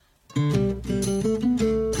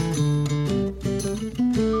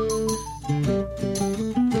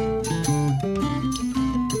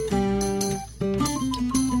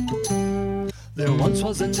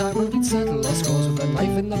a time when we'd settle our scores with a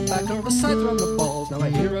knife in the back or a scythe round the balls. Now a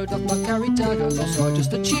hero doth not carry dagger, nor sword,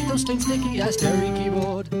 just a Cheeto-stained sticky-ass Jerry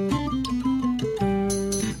keyboard.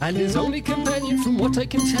 And his only companion, from what I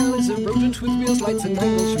can tell, is a rodent with wheels, lights, and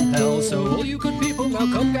angles from hell. So all you good people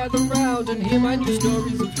now come gather round and hear my new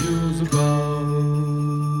stories of heroes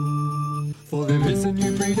abound. For there is a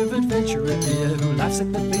new breed of adventurer here who laughs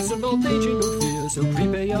in the face of old age and no fear. So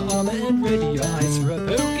prepare your armor and ready your eyes for a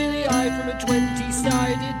poke in the eye from a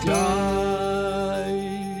 20-sided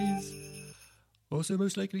dice. Also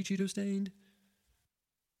most likely Cheeto-stained.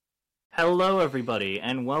 Hello, everybody,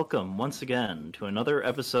 and welcome once again to another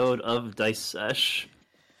episode of Dice Sesh.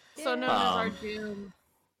 So known as our doom.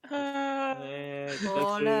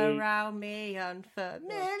 All around me,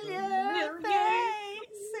 unfamiliar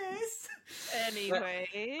faces.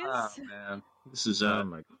 Anyways. Oh man, this is Oh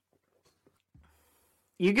my.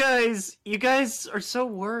 You guys are so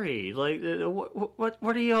worried. Like, what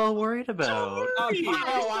are you all worried about?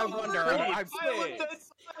 I wonder.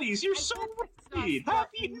 You're so worried.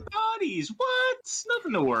 Happy bodies. What?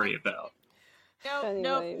 Nothing to worry about.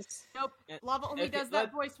 Nope. Lava only does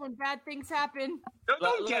that voice when bad things happen.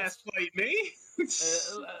 Don't gaslight me.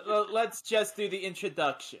 Let's just do the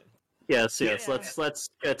introduction. Yes. Let's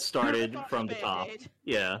get started from the top.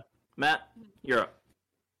 Yeah, Matt, you're up.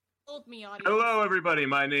 Hold me, audience. Hello, everybody.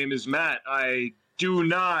 My name is Matt. I do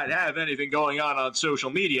not have anything going on social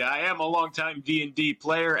media. I am a longtime D&D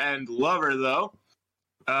player and lover, though.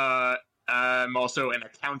 I'm also an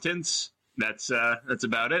accountant. That's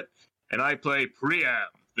about it. And I play Priam,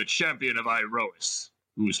 the champion of Iroas,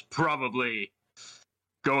 who's probably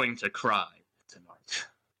going to cry tonight.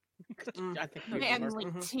 I think And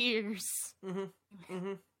like tears.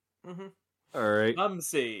 All right.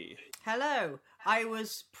 See. Hello, I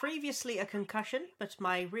was previously a concussion, but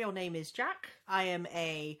my real name is Jack. I am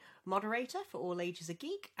a moderator for All Ages a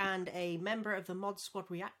Geek and a member of the Mod Squad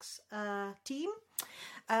Reacts team.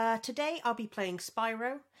 Today I'll be playing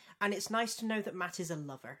Spyro, and it's nice to know that Matt is a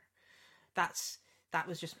lover. That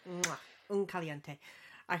was just un caliente.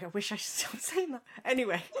 I wish I stopped saying that.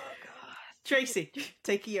 Anyway, Tracy,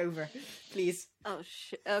 take it over, please. Oh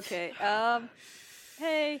shit. Okay.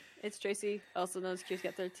 Hey, it's Tracy, also known as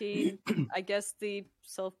CuseCat13. I guess the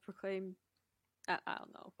self-proclaimed. I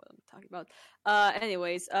don't know what I'm talking about.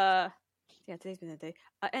 Anyways, yeah, today's been a day.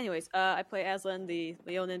 I play Aslan, the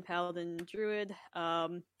Leonin Paladin Druid. Yeah,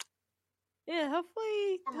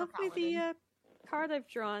 hopefully the card I've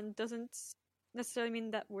drawn doesn't necessarily mean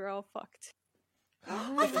that we're all fucked.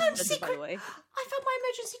 I found secret. By the way. I found my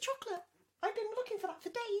emergency chocolate. I've been looking for that for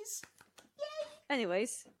days. Yay!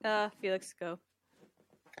 Anyways, Felix, go.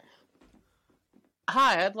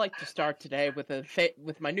 Hi, I'd like to start today with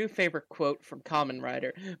with my new favorite quote from Kamen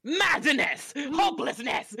Rider: "Madness,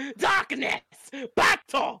 hopelessness, darkness,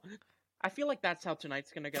 battle." I feel like that's how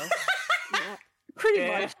tonight's gonna go. Yeah, pretty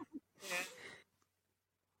much.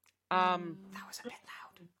 That was a bit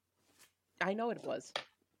loud. I know it was.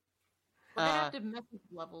 We're gonna have to mess with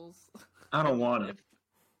levels. I don't want it.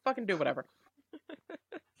 Fucking do whatever.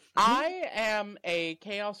 I am a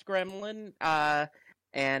Chaos Gremlin,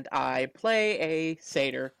 and I play a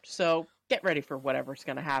satyr, so get ready for whatever's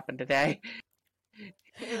gonna happen today.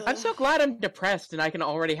 I'm so glad I'm depressed and I can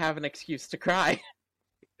already have an excuse to cry.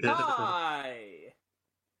 Hi.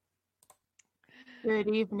 Good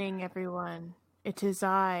evening, everyone. It is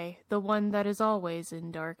I, the one that is always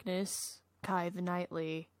in darkness, Kai the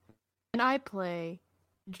Knightly. And I play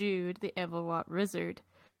Jude, the Amelwat Wizard,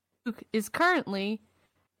 who is currently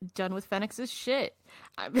done with Phoenix's shit.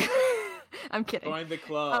 I'm kidding. Join the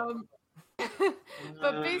club.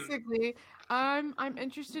 But basically, I'm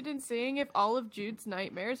interested in seeing if all of Jude's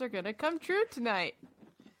nightmares are gonna come true tonight.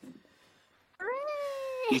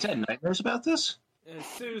 Hooray! He's had nightmares about this?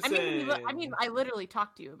 Susan. I mean, I literally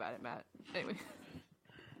talked to you about it, Matt. Anyway.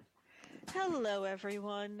 Hello,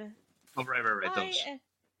 everyone. Oh, right, those.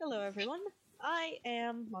 Hello, everyone. I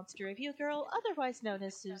am Monster Review Girl, otherwise known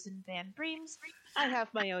as Susan Van Breams. I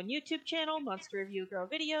have my own YouTube channel, Monster Review Girl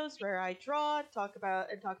Videos, where I draw, talk about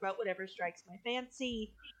whatever strikes my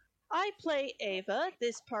fancy. I play Ava,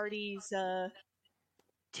 this party's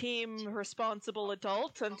team responsible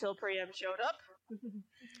adult until Priam showed up.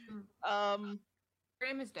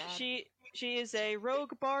 Priam is dad. She is a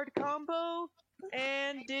rogue bard combo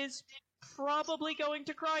and is probably going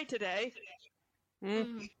to cry today.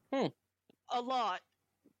 A lot.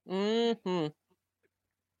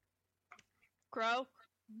 Crow?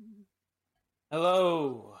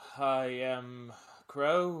 Hello, I am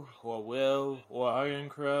Crow, or Will, or Iron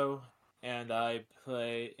Crow, and I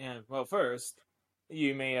play. And well, first,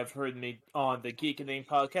 you may have heard me on the Geekening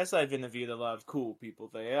podcast. I've interviewed a lot of cool people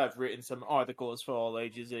there. I've written some articles for All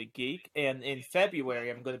Ages at Geek, and in February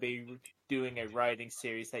I'm going to be doing a writing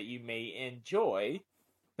series that you may enjoy.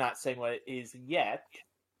 Not saying what it is yet,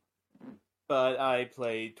 but I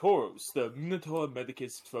play Tauros, the Minotaur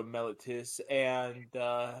Medicus from Melitus, and,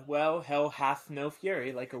 well, hell hath no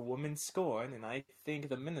fury like a woman's scorn, and I think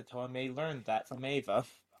the Minotaur may learn that from Ava.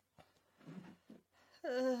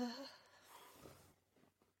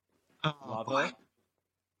 Lava?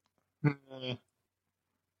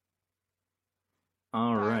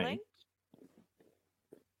 All right.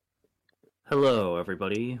 Hello,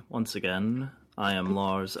 everybody. Once again, I am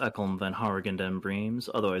Lars Ekholm van Harrigan den Breems,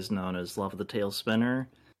 otherwise known as Lava the Tail Spinner.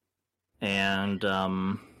 And,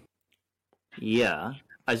 yeah.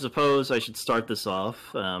 I suppose I should start this off.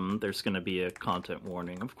 There's going to be a content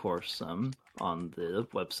warning, of course, on the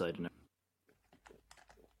website.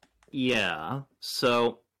 Yeah,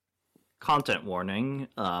 so, content warning.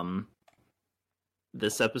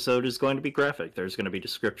 This episode is going to be graphic. There's going to be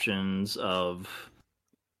descriptions of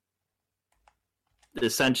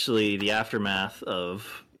essentially the aftermath of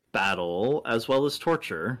battle as well as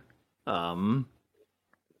torture. And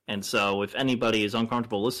so if anybody is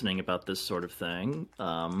uncomfortable listening about this sort of thing,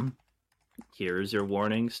 here's your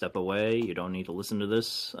warning. Step away. You don't need to listen to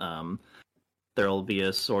this. There'll be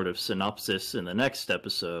a sort of synopsis in the next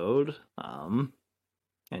episode. And,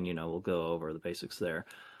 we'll go over the basics there.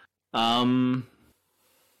 Oh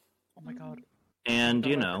my god.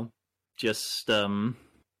 And, just,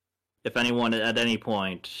 if anyone at any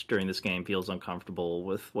point during this game feels uncomfortable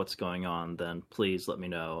with what's going on, then please let me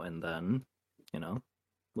know, and then,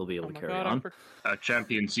 we'll be able to carry on. A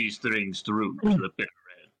champion sees things through the bitter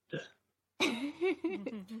end.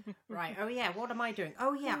 Right, oh yeah, what am I doing?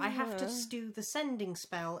 Oh yeah, I have to do the sending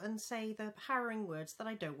spell and say the harrowing words that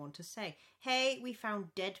I don't want to say. Hey, we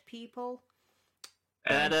found dead people.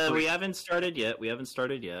 And we haven't started yet.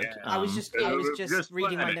 Yeah. I was just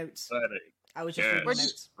reading my notes. I was just reading my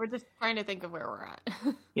notes. We're just trying to think of where we're at.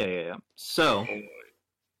 Yeah. So.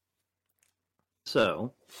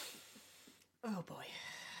 Oh boy.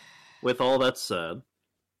 With all that said,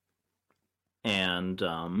 and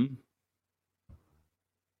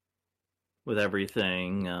with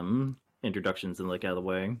everything, introductions and out of the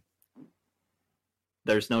way,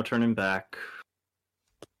 there's no turning back.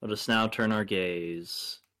 Let us now turn our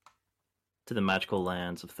gaze to the magical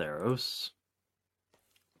lands of Theros,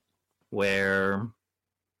 where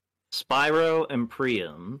Spyro and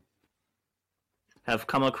Priam have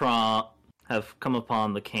come upon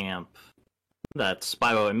the camp that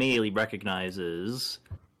Spyro immediately recognizes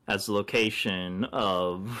as the location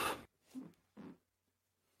of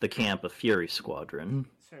the camp of Fury Squadron.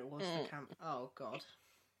 So it was the camp. Oh god.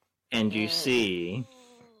 And you see,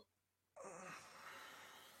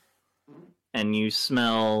 and you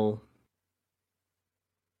smell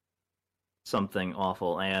something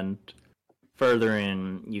awful, and further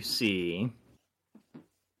in you see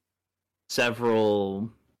several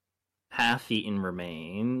half-eaten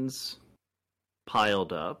remains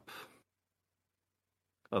piled up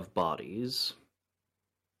of bodies.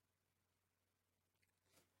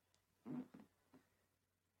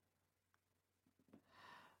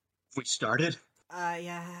 We started?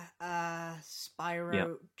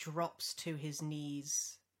 Spyro drops to his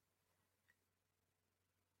knees.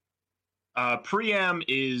 Priam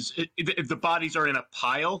is... If the bodies are in a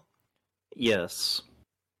pile? Yes.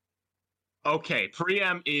 Okay,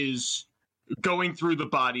 Priam is going through the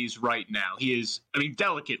bodies right now. He is,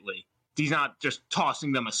 delicately. He's not just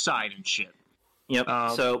tossing them aside and shit. Yep,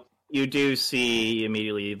 so you do see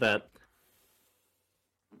immediately that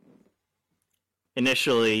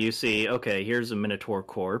initially you see, okay, here's a Minotaur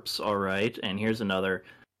corpse, alright, and here's another.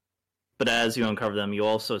 But as you uncover them, you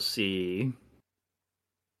also see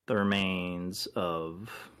the remains of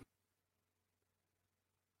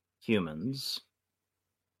humans.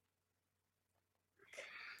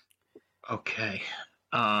 Okay.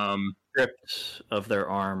 Stripped of their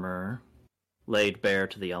armor, laid bare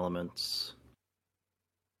to the elements,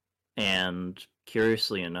 and,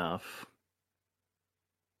 curiously enough,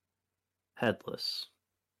 headless.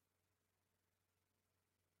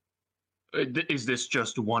 Is this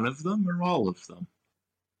just one of them, or all of them?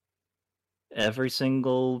 Every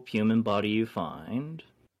single human body you find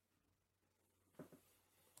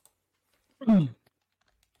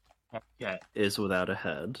is without a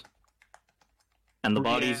head. And the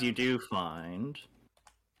bodies you do find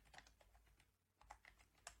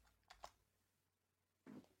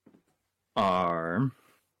are...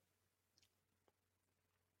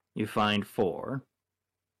 You find 4.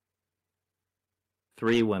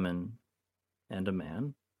 3 women and a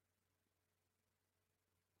man.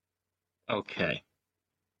 Okay.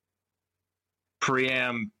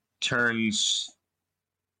 Priam turns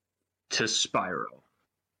to Spyro.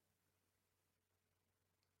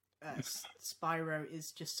 Spyro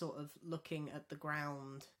is just sort of looking at the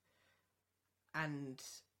ground, and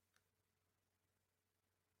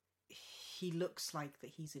he looks like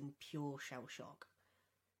that he's in pure shell shock.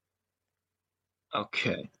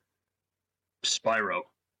 Okay. Spyro.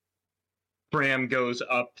 Priam goes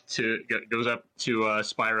up to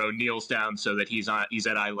Spyro, kneels down so that he's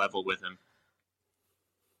at eye level with him.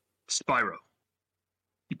 Spyro.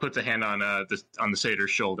 He puts a hand on the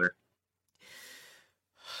satyr's shoulder.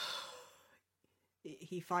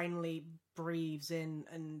 He finally breathes in,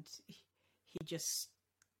 and he just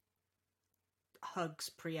hugs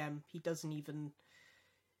Priam. He doesn't even.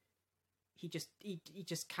 He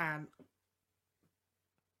just can't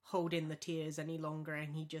hold in the tears any longer,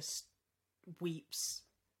 and he just weeps.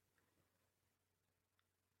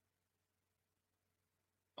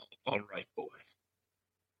 All right, boy.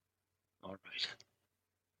 All right.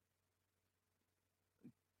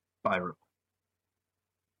 Spyro.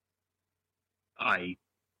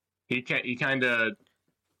 He kind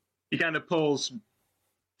of pulls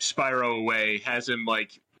Spyro away, has him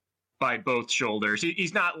like by both shoulders.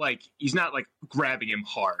 He's not like grabbing him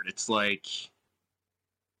hard. It's like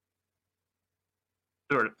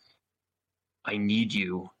sort of, I need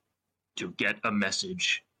you to get a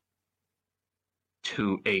message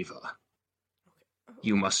to Ava.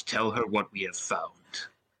 You must tell her what we have found.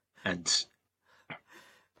 And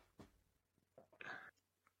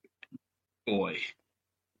boy,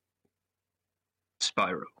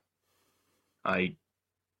 Spyro, I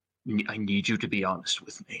need you to be honest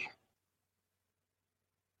with me.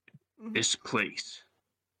 This place,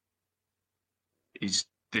 is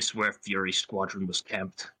this where Fury Squadron was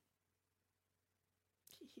camped?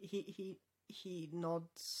 He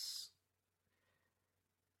nods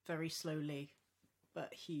very slowly,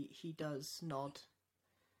 but he does nod.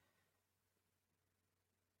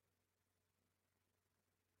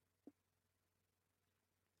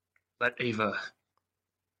 Let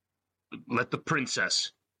the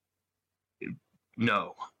princess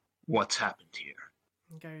know what's happened here.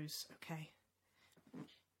 He goes, okay.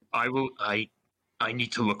 I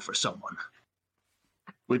need to look for someone.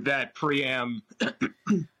 With that, Priam...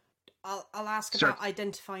 I'll ask about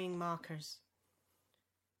identifying markers.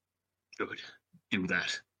 Good. Do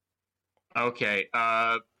that. Okay,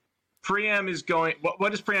 Priam is going... What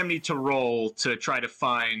does Priam need to roll to try to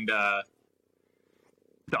find,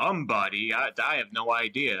 somebody? I have no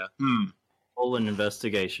idea. Roll an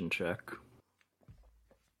investigation check.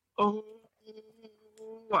 Oh,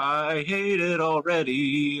 I hate it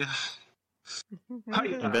already.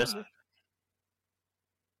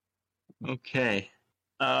 Okay.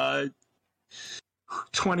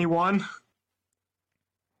 21.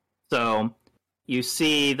 So, you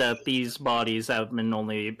see that these bodies have been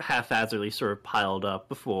only haphazardly sort of piled up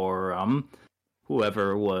before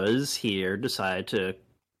whoever was here decided to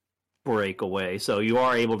break away. So you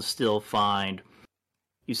are able to still find...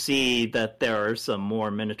 You see that there are some more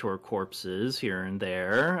Minotaur corpses here and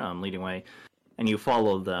there leading away, and you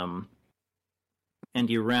follow them. And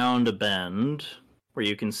you round a bend where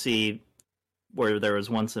you can see where there was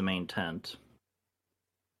once a main tent.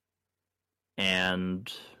 And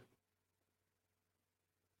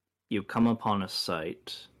you come upon a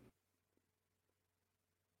site.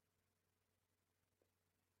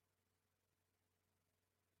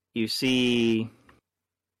 You see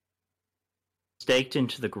staked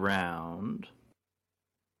into the ground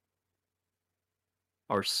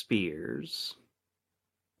are spears.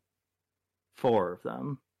 4 of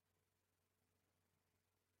them.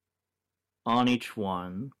 On each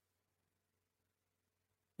one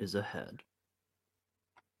is a head.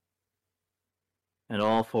 And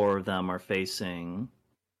all 4 of them are facing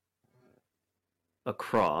a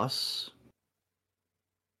cross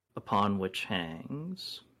upon which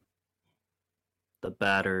hangs the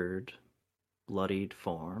battered, bloodied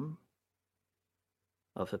form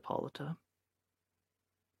of Hippolyta.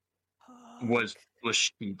 Was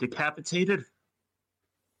she decapitated?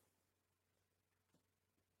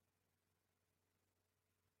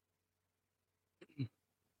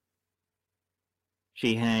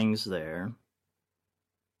 She hangs there,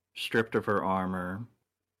 stripped of her armor,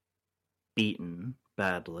 beaten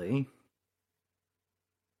badly,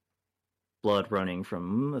 blood running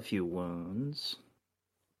from a few wounds.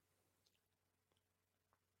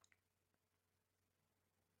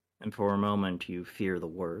 And for a moment you fear the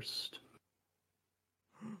worst.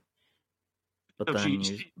 But then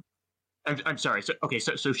I'm sorry.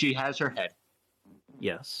 So she has her head.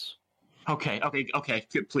 Yes. Okay.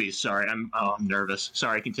 Please, sorry, I'm nervous.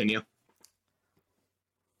 Sorry, continue.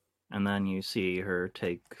 And then you see her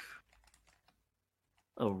take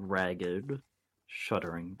a ragged,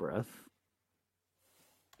 shuddering breath.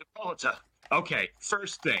 Hippolyta. Okay,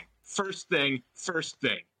 first thing.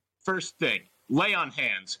 Lay on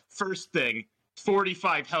hands. First thing,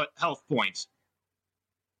 45 health points.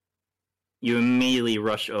 You immediately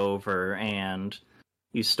rush over and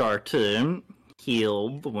you start to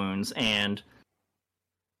heal the wounds, and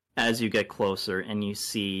as you get closer and you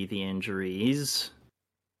see the injuries,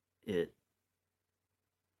 it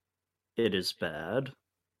is bad.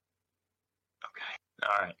 Okay,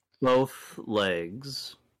 alright. Both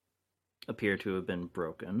legs appear to have been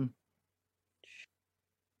broken.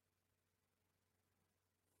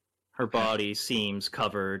 Her body seems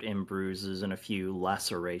covered in bruises and a few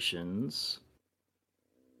lacerations.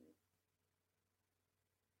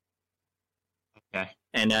 Okay.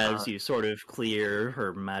 And as you sort of clear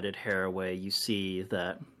her matted hair away, you see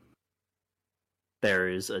that there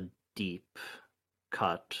is a deep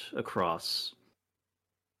cut across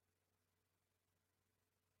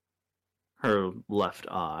her left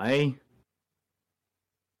eye,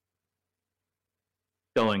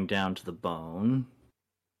 going down to the bone.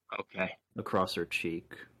 Okay. Across her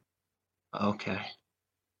cheek. Okay.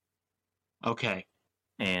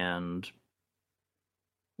 And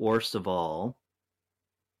worst of all,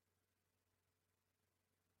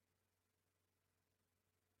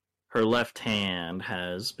 her left hand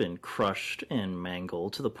has been crushed and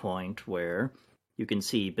mangled to the point where you can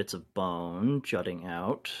see bits of bone jutting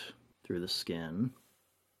out through the skin.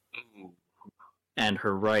 Ooh. And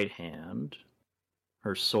her right hand,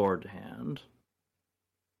 her sword hand,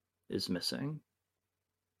 is missing.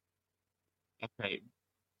 Okay.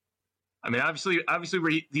 I mean, obviously,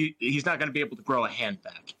 he's not going to be able to grow a hand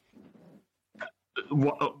back.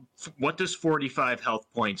 What does 45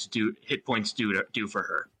 hit points do for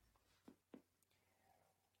her?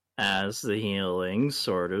 As the healing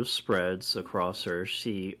sort of spreads across her,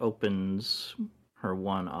 she opens her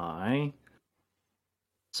one eye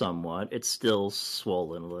somewhat. It's still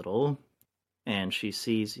swollen a little, and she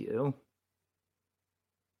sees you.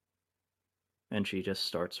 And she just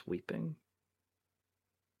starts weeping.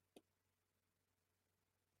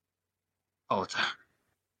 Hippolyta,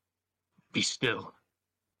 be still.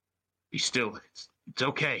 Be still. It's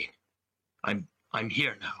okay. I'm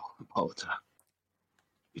here now, Hippolyta.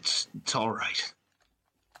 It's all right.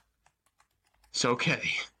 It's okay.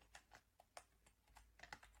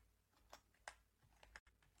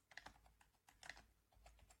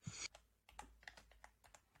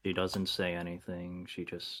 She doesn't say anything. She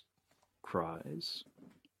just cries.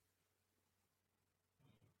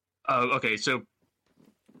 Okay, so,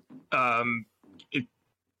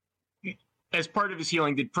 as part of his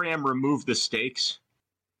healing, did Priam remove the stakes?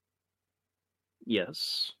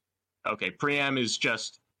 Yes. Okay, Priam is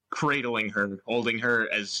just cradling her, holding her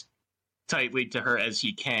as tightly to him as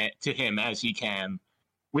he can,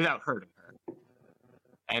 without hurting her.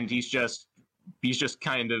 And he's just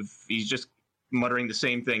muttering the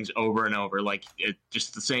same things over and over, like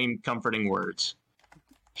just the same comforting words.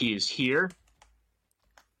 He is here.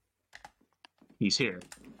 He's here.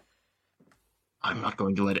 I'm not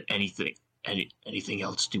going to let anything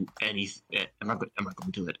else do anything. I'm not going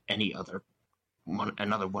to let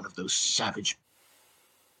another one of those savage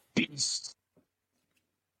beasts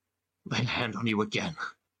lay a hand on you again.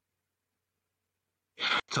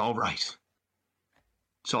 It's all right.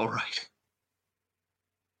 It's all right.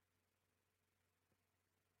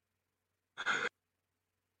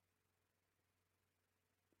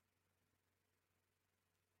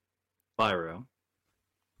 Spyro.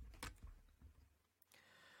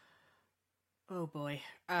 Oh boy.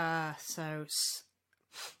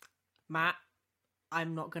 Matt,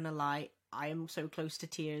 I'm not gonna lie. I am so close to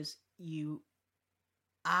tears.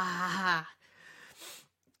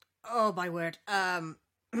 Oh my word. Oh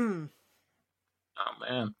man.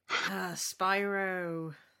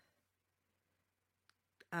 Spyro.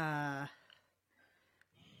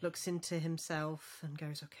 Looks into himself and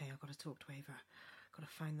goes, okay, I've got to talk to Ava. I've got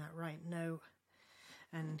to find that right note.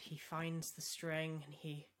 And he finds the string and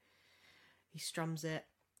he strums it.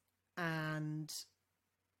 And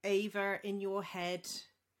Ava, in your head,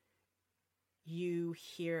 you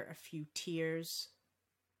hear a few tears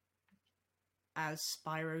as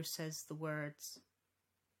Spyro says the words.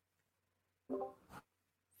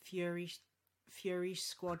 Fury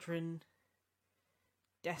Squadron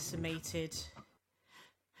decimated.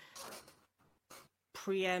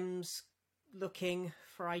 Priam's looking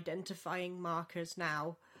for identifying markers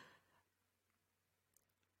now.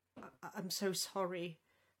 I'm so sorry.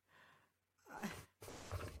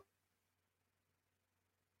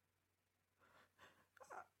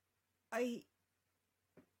 I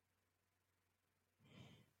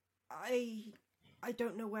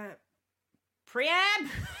don't know where... Priam!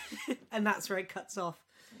 And that's where it cuts off.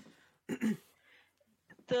 The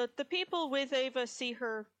people with Ava see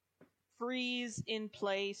her freeze in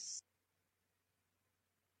place,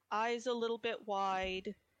 eyes a little bit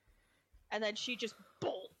wide, and then she just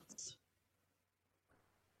bolts.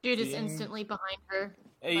 Jude is instantly behind her.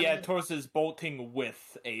 Yeah, Taurus is bolting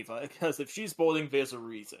with Ava, because if she's bolting, there's a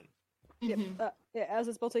reason. Yep. Yeah, as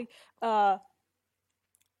it's bolting, he's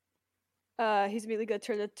immediately gonna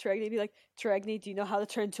turn to Tragny and be like, Tragny, do you know how to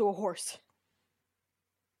turn into a horse?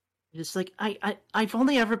 It's like, I've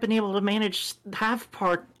only ever been able to manage half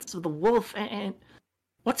parts of the wolf, and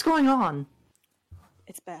what's going on?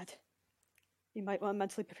 It's bad. You might want to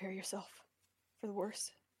mentally prepare yourself for the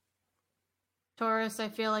worst. Taurus, I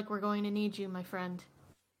feel like we're going to need you, my friend.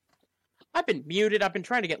 I've been muted. I've been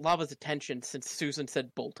trying to get Lava's attention since Susan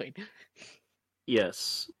said bolting.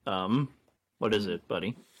 Yes. What is it,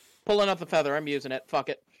 buddy? Pulling up the feather. I'm using it. Fuck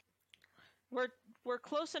it. We're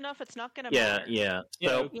close enough. It's not gonna matter. Yeah.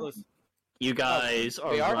 So you guys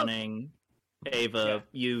are running. Ava,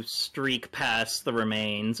 you streak past the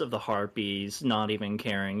remains of the harpies, not even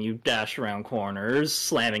caring. You dash around corners,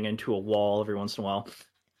 slamming into a wall every once in a while,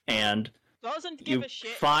 and doesn't give you a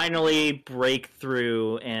shit. Finally break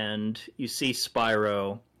through, and you see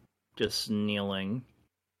Spyro just kneeling,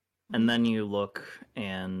 and then you look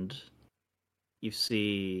and you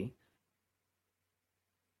see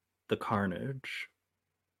the carnage.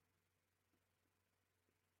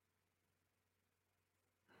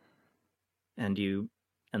 And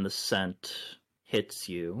the scent hits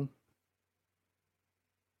you.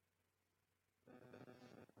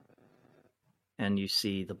 And you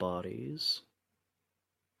see the bodies.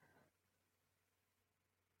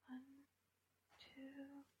 1, 2,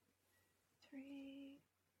 3,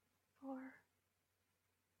 4.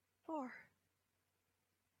 4.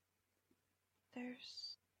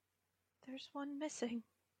 There's one missing.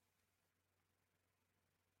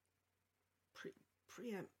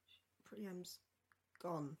 Priam's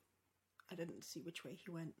gone. I didn't see which way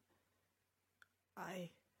he went.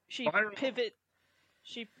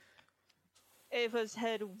 Ava's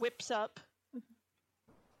head whips up.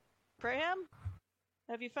 Priam?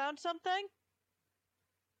 Have you found something?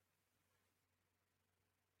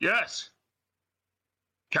 Yes.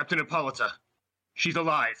 Captain Hippolyta. She's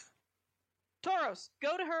alive. Tauros,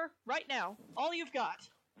 go to her right now. All you've got.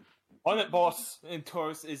 On it, boss. And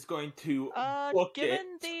Taurus is going to book it.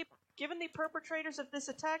 Given the perpetrators of this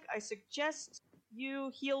attack, I suggest you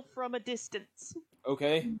heal from a distance.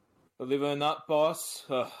 Okay. Believe it or not, boss,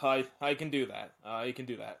 I can do that. I can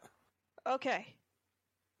do that. Okay.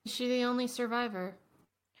 Is she the only survivor?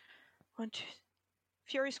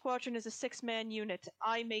 Fury Squadron is a 6-man unit.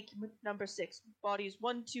 I make number 6. Bodies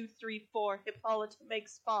 1, 2, 3, 4. Hippolyta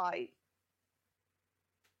makes 5.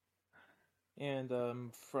 And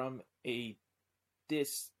from a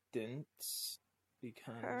distance,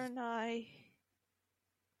 because her and I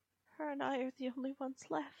are the only ones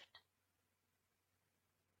left.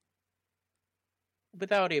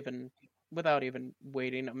 Without even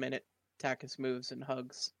waiting a minute, Takis moves and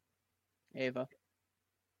hugs Ava.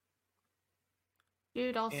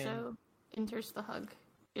 Jude also enters the hug,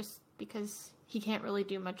 just because he can't really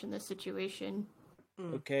do much in this situation.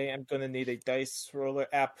 Okay, I'm gonna need a dice roller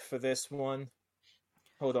app for this one.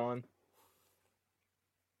 Hold on.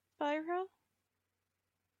 Spyro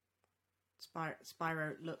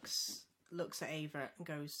looks at Ava and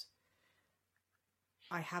goes,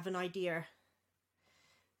 I have an idea.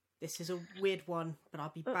 This is a weird one, but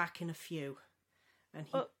I'll be back in a few. And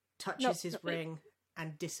he touches his ring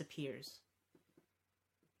and disappears.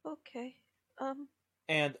 Okay.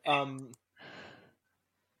 And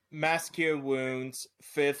Mass Cure Wounds,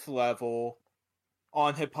 5th level.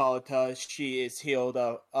 On Hippolyta, she is healed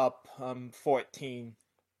up 14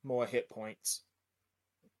 more hit points.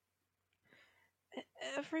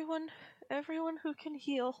 Everyone who can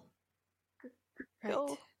heal,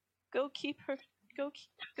 go keep her. Go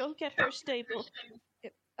get her stable.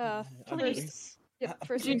 Please.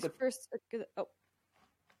 First.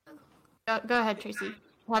 Go ahead, Tracy.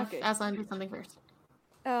 Have Aslan do something first.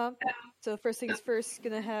 So first things first,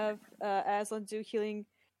 gonna have Aslan do healing.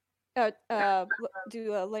 Do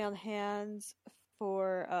lay on hands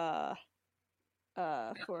for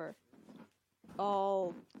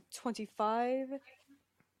all 25,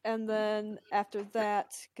 and then after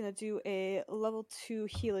that, gonna do a level 2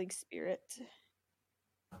 healing spirit.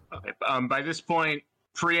 Okay. By this point,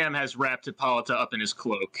 Priam has wrapped Hippolyta up in his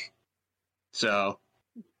cloak, so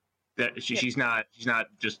that she's not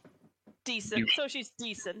just Decent. So she's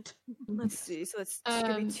decent. Let's see. So it's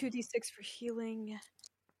gonna be 2d6 for healing.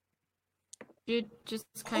 Jude just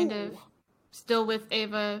kind of still with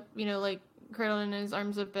Ava, like cradling his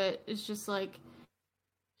arms a bit. It's just like,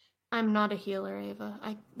 I'm not a healer,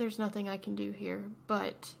 Ava. There's nothing I can do here,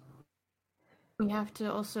 but we have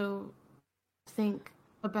to also think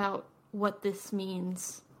about what this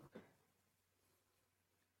means.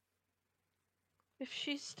 If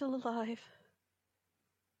she's still alive,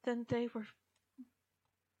 then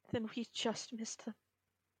we just missed them.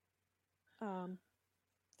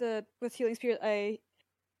 With healing spirit, I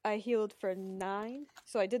healed for 9,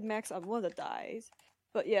 so I did max on one of the dies.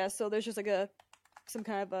 But yeah, so there's just like some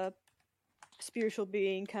kind of a spiritual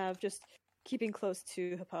being kind of just keeping close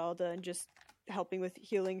to Hippolyta and just helping with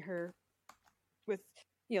healing her with,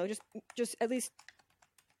 just at least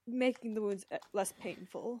making the wounds less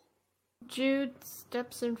painful. Jude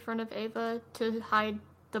steps in front of Ava to hide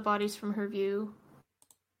the bodies from her view.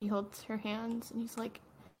 He holds her hands and he's like,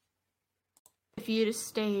 if you'd have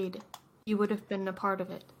stayed, you would have been a part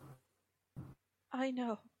of it. I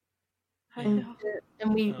know. And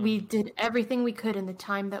we did everything we could in the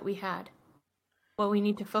time that we had. What we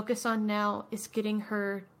need to focus on now is getting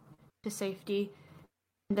her to safety,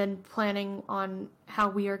 and then planning on how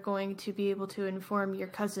we are going to be able to inform your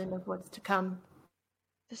cousin of what's to come.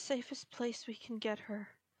 The safest place we can get her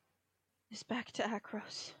is back to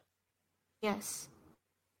Akros. Yes.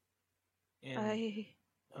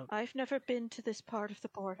 I've never been to this part of the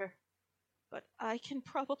border, but I can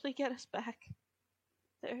probably get us back.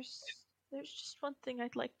 There's just one thing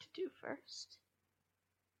I'd like to do first.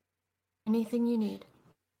 Anything you need.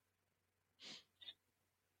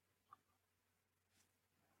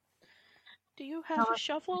 Do you have a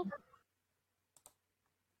shovel?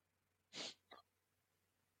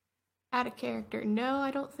 Out of character. No,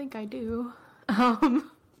 I don't think I do.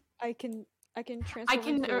 I can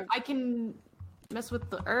transform. I can mess with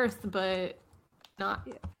the earth, but not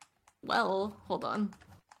well. Hold on.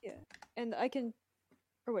 Yeah, and I can.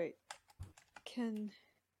 Or wait, can.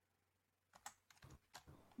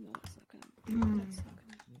 No, that's not gonna. That's not gonna.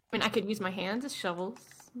 I mean, I could use my hands as shovels,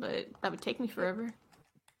 but that would take me forever.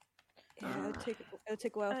 Yeah, it would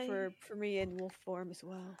take a while for me in wolf form as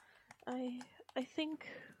well. I think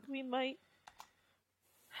we might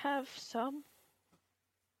have some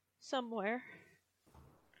somewhere.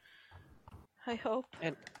 I hope.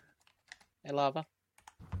 And Lava.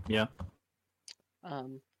 Yeah.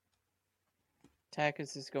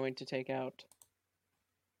 Takis is going to take out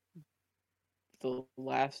the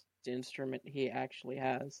last instrument he actually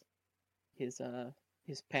has, his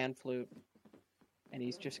pan flute, and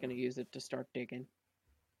he's just going to use it to start digging.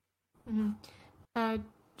 Mm-hmm.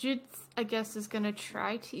 Jude, I guess, is going to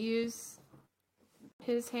try to use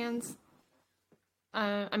his hands.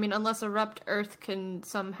 I mean, unless Erupt Earth can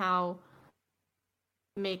somehow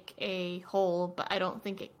make a hole, but I don't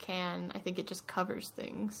think it can. I think it just covers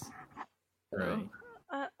things. Right.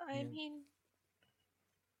 I mean...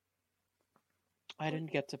 I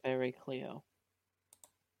didn't get to bury Cleo.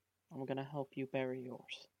 I'm gonna help you bury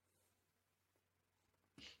yours.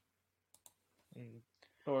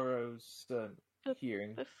 Toro's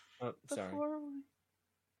hearing. Sorry.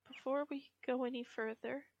 Before we go any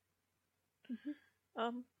further,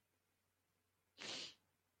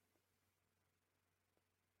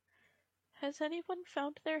 has anyone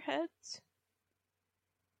found their heads?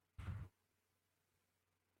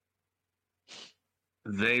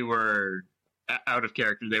 They were out of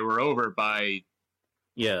character. They were over by...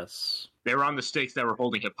 Yes. They were on the stakes that were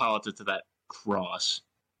holding Hippolyta to that cross.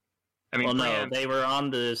 I mean, no, they were on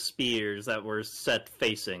the spears that were set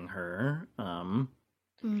facing her. Almost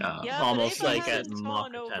like at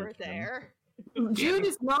mock over there. Jude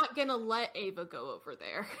is not gonna let Ava go over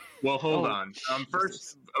there. Well, hold on.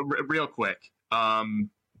 First, real quick. I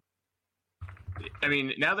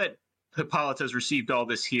mean, now that Hippolyta has received all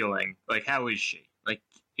this healing, like, how is she? Like,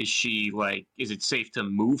 is it safe to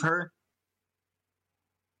move her?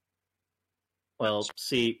 Well,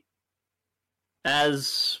 see,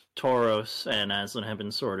 as Toros and Aslan have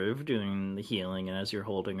been sort of doing the healing, and as you're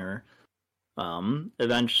holding her,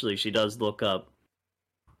 eventually she does look up,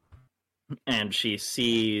 and she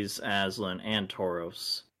sees Aslan and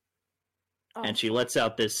Toros. Oh. And she lets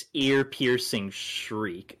out this ear-piercing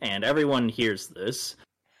shriek, and everyone hears this.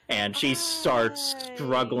 And she starts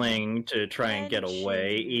struggling to try and get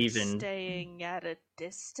away, even staying at a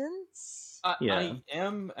distance. I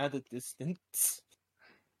am at a distance.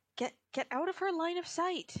 Get out of her line of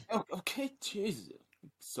sight. Oh, okay, Jesus.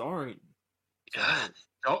 Sorry.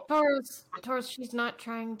 Oh. Taurus, she's not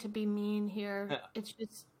trying to be mean here. It's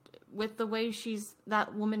just with the way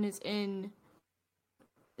that woman is in,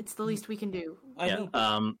 it's the least we can do.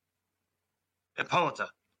 Hippolyta.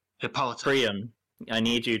 Priam, I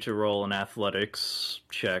need you to roll an athletics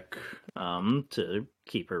check to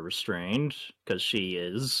keep her restrained, because she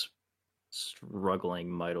is struggling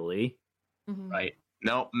mightily. Mm-hmm. Right.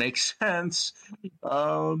 No, makes sense.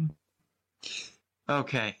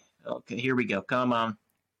 Okay, here we go. Come on.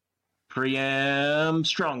 Priam,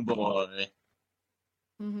 strong boy.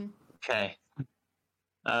 Mm-hmm. Okay.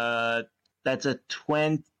 That's a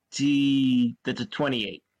 20. That's a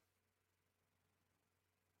 28.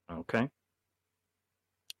 Okay.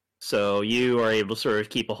 So you are able to sort of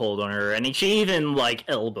keep a hold on her, and she even like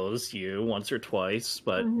elbows you once or twice,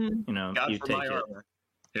 but you know, God you for take my it. armor.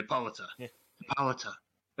 Hippolyta.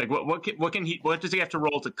 Like what does he have to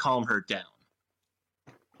roll to calm her down?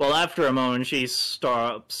 Well, after a moment, she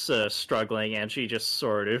stops struggling, and she just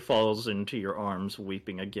sort of falls into your arms,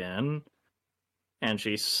 weeping again. And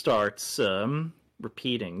she starts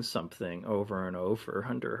repeating something over and over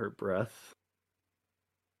under her breath.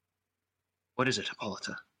 What is it,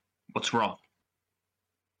 Hippolyta? What's wrong?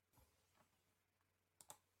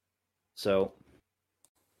 So,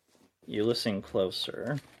 you listen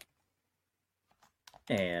closer,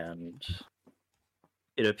 and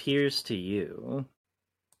it appears to you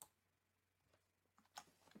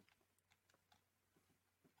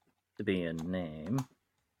to be a name.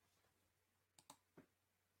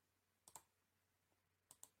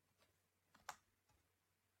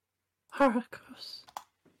 Arcos.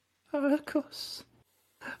 All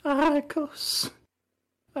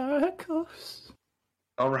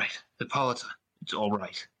right, Hippolyta. It's all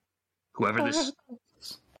right. Whoever this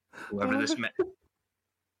meant.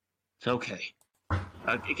 It's okay.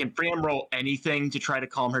 Can Priam roll anything to try to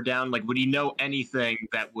calm her down? Like, would he know anything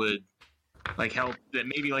that would, like, help? That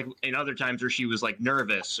maybe, like, in other times where she was, like,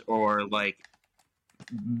 nervous or, like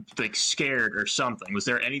scared or something. Was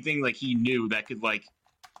there anything, like, he knew that could, like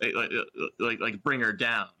bring her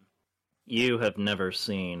down? You have never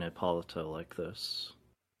seen Hippolyta like this.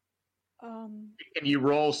 Can you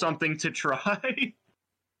roll something to try?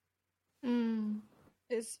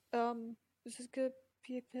 Is this gonna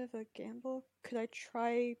be a bit of a gamble? Could I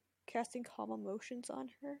try casting calm emotions on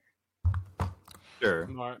her? Sure.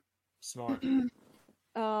 Smart.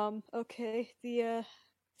 Okay. The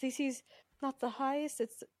DC's not the highest.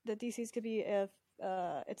 The DC's could be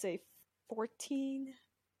it's a 14,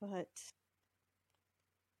 but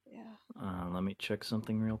yeah. Let me check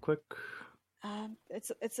something real quick.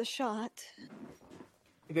 It's a shot.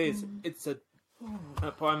 It is. It's a.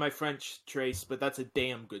 Pardon my French, Trace, but that's a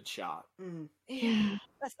damn good shot. Yeah,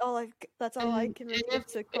 that's all I can.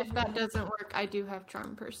 If that doesn't work, I do have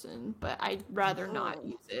Charm Person, but I'd rather not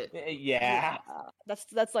use it. Yeah.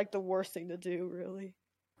 That's like the worst thing to do, really.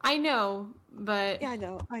 I know, but yeah,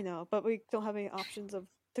 I know, but we don't have any options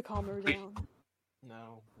to calm her down.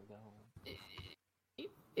 No.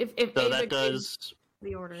 If so that does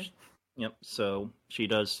the order. Yep. So she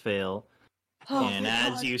does fail, Oh, and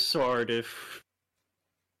as you sort of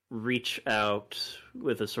reach out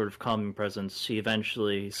with a sort of calming presence, she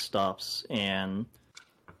eventually stops, and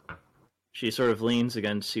she sort of leans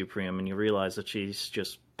against you, Priam, and you realize that she's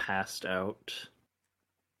just passed out.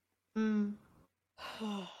 Okay.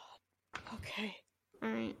 All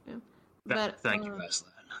right. Thank you,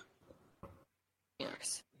 Aslan.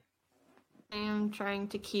 Yes. I am trying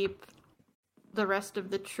to keep the rest of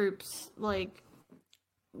the troops, like,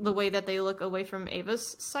 the way that they look away from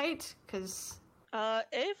Ava's sight, because...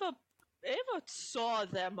 Ava saw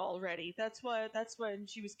them already. That's when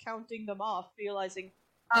she was counting them off, realizing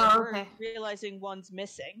one's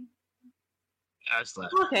missing. Aslan.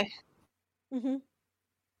 Okay. Mm-hmm.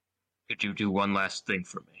 Could you do one last thing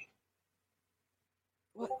for me?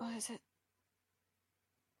 What is it?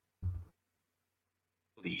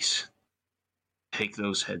 Please. Take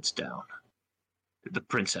those heads down. The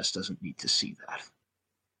princess doesn't need to see that.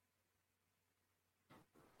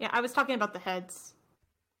 Yeah, I was talking about the heads.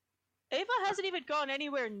 Ava hasn't even gone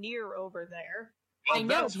anywhere near over there. Well, I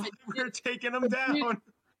know. That's why we're taking them down.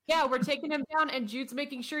 Yeah, we're taking them down, and Jude's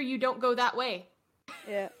making sure you don't go that way.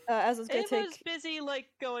 Yeah, as it's gonna Ava's busy, like,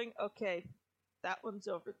 going, okay, that one's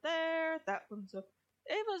over there, that one's over...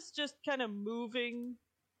 Ava's just kind of moving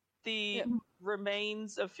the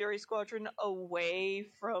remains of Fury Squadron away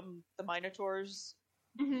from the Minotaurs.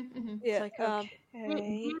 Yeah, it's like, okay.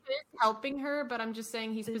 He is helping her, but I'm just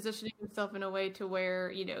saying he's positioning himself in a way to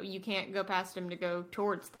where, you know, you can't go past him to go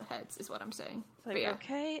towards the heads, is what I'm saying. Like, but yeah.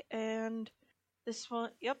 Okay, and this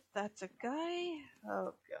one, yep, that's a guy.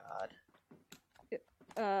 Oh,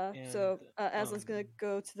 God. So Aslan's gonna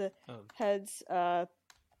go to the heads,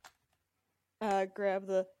 grab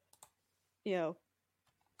the,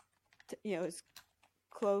 his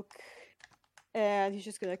cloak, and he's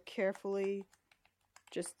just gonna carefully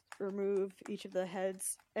just remove each of the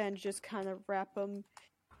heads and just kind of wrap them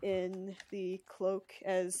in the cloak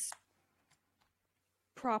as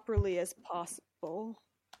properly as possible.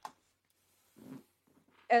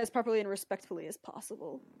 As properly and respectfully as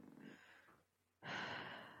possible.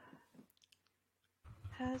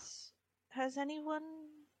 Has anyone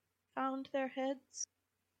found their heads?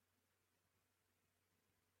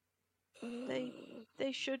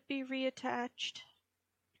 They should be reattached.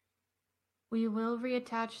 We will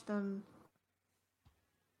reattach them.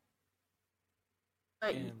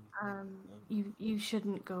 But you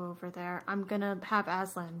shouldn't go over there. I'm gonna have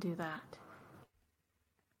Aslan do that.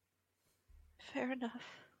 Fair enough.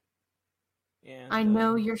 And, I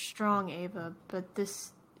know you're strong, Ava, but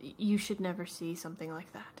you should never see something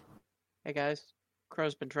like that. Hey guys,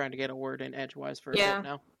 Crow's been trying to get a word in edgewise for a bit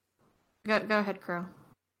now. Go ahead, Crow.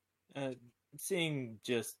 Seeing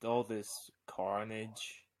just all this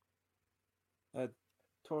carnage,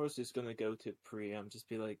 Taurus is gonna go to Priam, just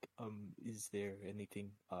be like, is there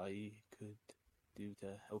anything I could do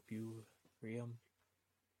to help you, Priam?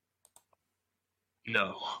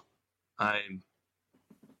 No.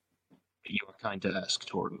 You are kind to ask,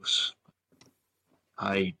 Taurus.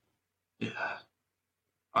 I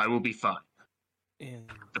will be fine. And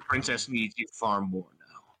the princess needs you far more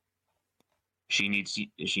now. She needs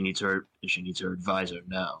her advisor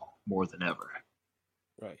now more than ever.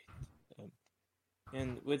 Right.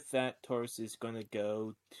 And with that, Taurus is going to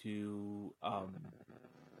go to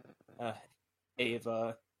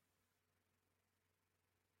Ava.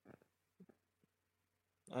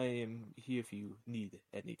 I am here if you need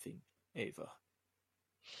anything, Ava.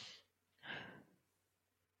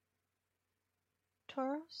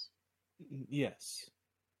 Taurus? Yes.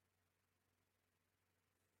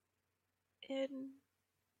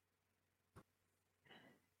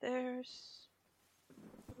 There's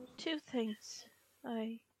 2 things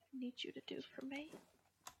I need you to do for me.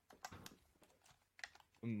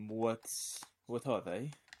 What are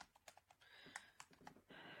they?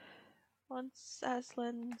 Once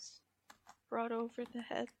Aslan's brought over the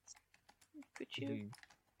heads, could you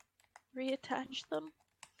reattach them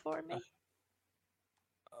for me?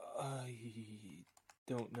 I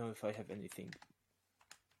don't know if I have anything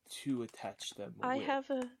to attach them with. I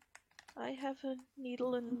have a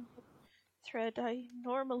needle and thread. I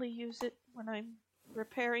normally use it when I'm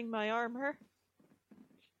repairing my armor.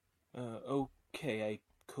 Okay, I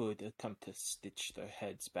could attempt to stitch their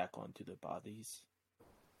heads back onto the bodies.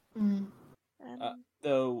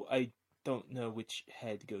 Though I don't know which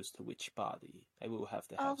head goes to which body. I will have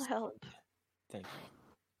to have I'll help. Thank you.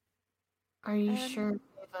 Are you sure,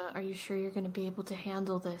 Ava? Are you sure you're going to be able to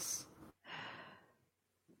handle this?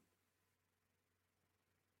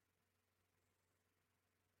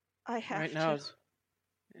 I have right now,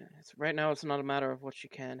 right now it's not a matter of what you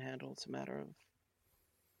can handle. It's a matter of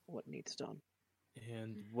what needs done.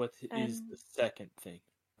 And what is the second thing?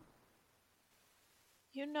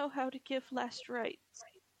 You know how to give last rites,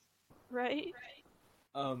 right?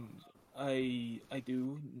 I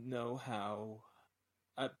do know how.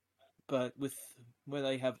 But with what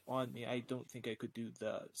I have on me, I don't think I could do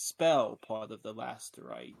the spell part of the last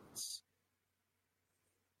rites.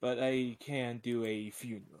 But I can do a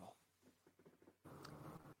funeral.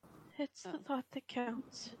 It's the thought that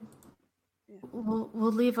counts. Yeah.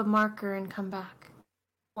 We'll leave a marker and come back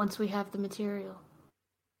once we have the material.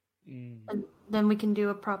 And then we can do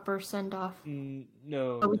a proper send-off.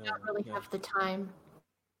 No, but we don't really have the time.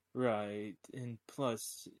 Right, and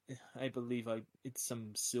plus, I believe it's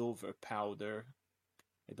some silver powder.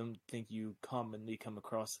 I don't think you commonly come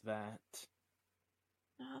across that.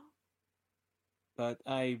 No. But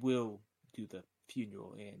I will do the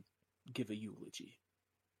funeral and give a eulogy.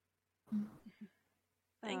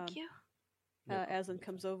 Thank you. Aslan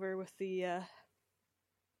comes over with the, I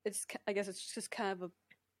guess it's just kind of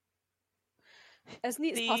as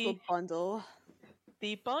neat as possible bundle.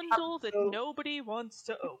 The bundle that nobody wants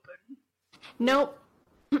to open. Nope.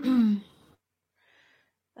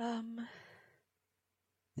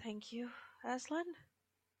 Thank you, Aslan.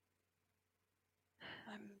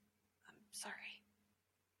 I'm sorry.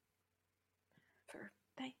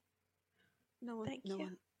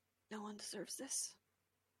 No one deserves this.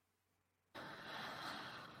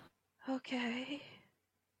 Okay.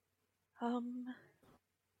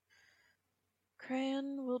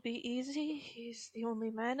 Crayon will be easy. He's the only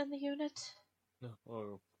man in the unit. No.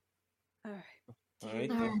 All right. All right.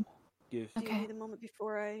 Do you need a moment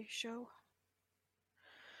before I show?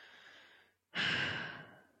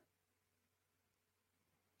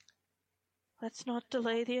 let's not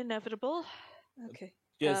delay the inevitable. Okay.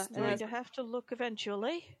 Just Going to have to look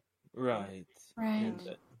eventually. right. Right.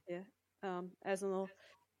 Azanel,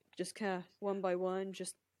 just kind of one by one,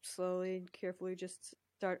 just slowly and carefully, just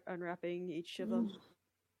start unwrapping each of them.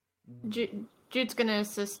 Jude's gonna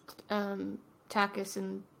assist Takis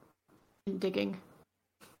in digging.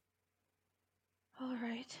 All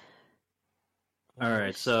right.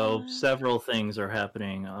 Alright, so several things are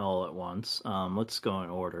happening all at once. Let's go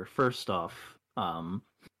in order. First off,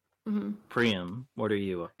 Priam, what are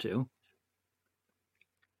you up to?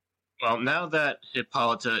 Well, now that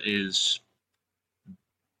Hippolyta is...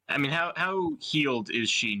 I mean, how healed is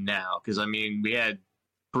she now? Because, I mean, we had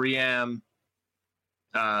Priam,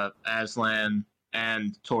 Aslan,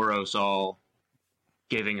 and Tauros all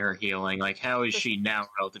giving her healing. Like, how is she now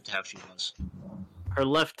relative to how she was? Her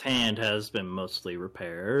left hand has been mostly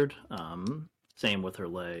repaired. Same with her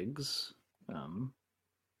legs.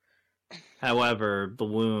 However, the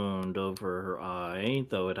wound over her eye,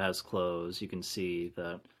 though it has closed, you can see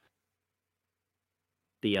that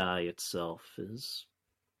the eye itself is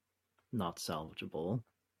not salvageable.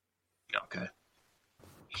 Okay.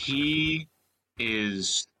 He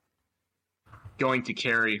is going to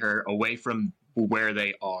carry her away from where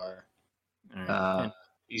they are.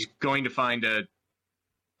 He's going to find a...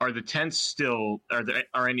 Are the tents still...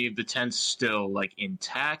 Are any of the tents still, like,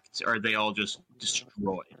 intact? Or are they all just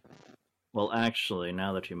destroyed? Well, actually,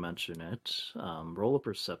 now that you mention it, roll a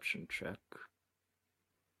perception check.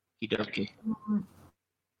 Okay.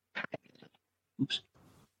 Oops.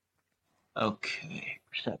 Okay,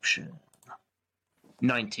 perception.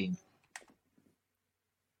 19.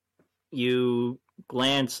 You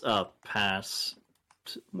glance up past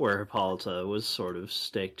where Hippolyta was sort of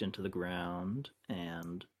staked into the ground,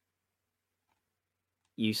 and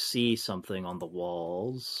you see something on the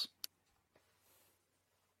walls.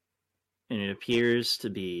 And it appears to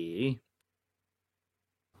be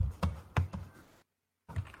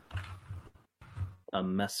a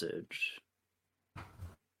message.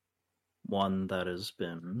 One that has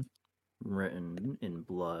been written in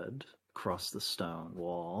blood across the stone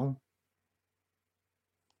wall.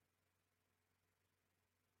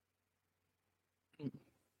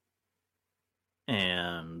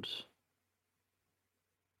 And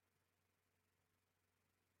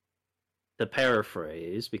to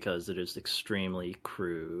paraphrase, because it is extremely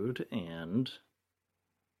crude and,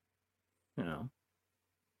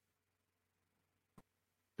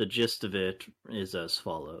 the gist of it is as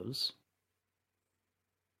follows.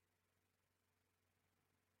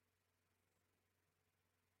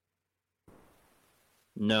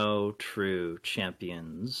 No true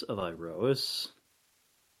champions of Iroas.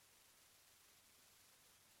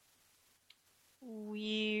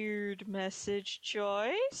 Weird message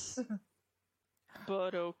choice.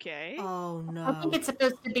 But okay. Oh no. I think it's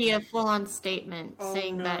supposed to be a full-on statement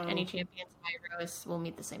saying that any champions of Iroas will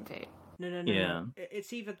meet the same fate. No.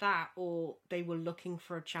 It's either that or they were looking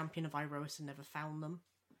for a champion of Iroas and never found them.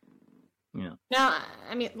 Yeah. No,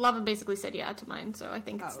 I mean, Lava basically said yeah to mine, so I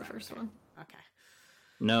think it's the first one. Okay.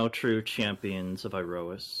 No true champions of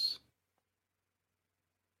Iroas.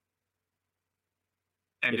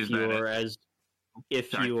 And if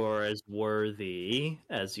you are as worthy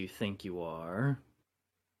as you think you are,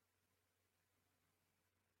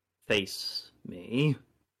 face me.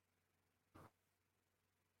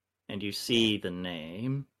 And you see the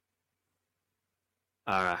name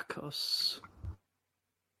Arakos.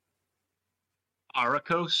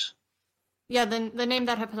 Arakos? Yeah, the name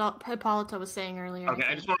that Hippolyta was saying earlier. Okay,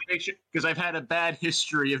 I just want to make sure, because I've had a bad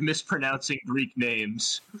history of mispronouncing Greek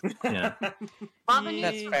names. Yeah.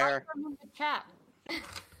 That's fair. In the chat.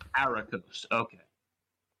 Arakos, okay.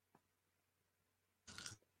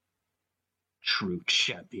 True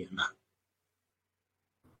champion.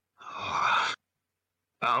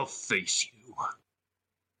 I'll face you.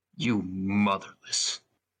 You motherless.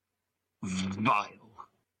 Vile.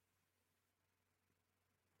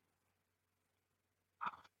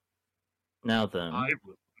 Now then. I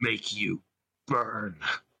will make you burn.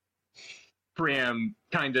 Priam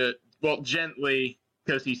kinda, well, gently,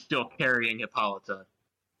 because he's still carrying Hippolyta,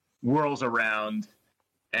 whirls around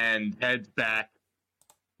and heads back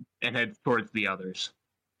and heads towards the others.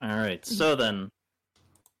 Alright, so then,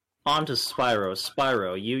 on to Spyro.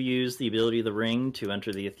 Spyro, you use the ability of the ring to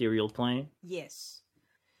enter the ethereal plane? Yes.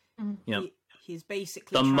 Yep. He's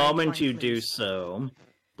basically The trying moment to you find do clues.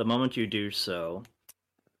 so,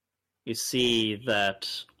 you see that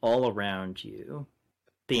all around you,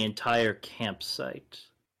 the entire campsite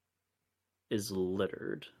is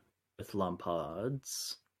littered with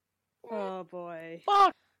lumpods. Oh boy.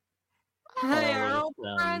 Fuck! Hey, all our of old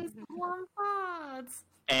them. friends, the warm pods.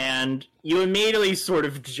 And you immediately sort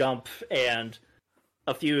of jump, and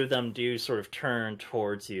a few of them do sort of turn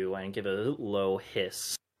towards you and give a low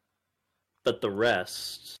hiss. But the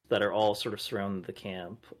rest, that are all sort of surrounding the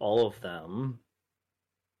camp, all of them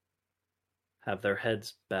have their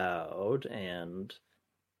heads bowed, and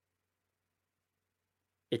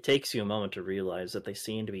it takes you a moment to realize that they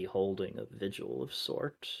seem to be holding a vigil of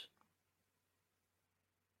sort.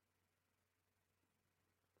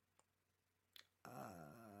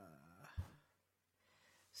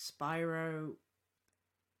 Spyro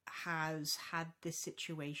has had this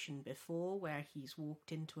situation before where he's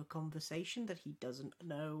walked into a conversation that he doesn't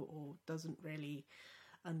know or doesn't really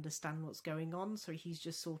understand what's going on, so he's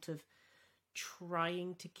just sort of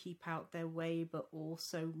trying to keep out their way but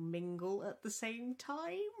also mingle at the same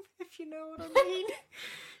time, if you know what I mean.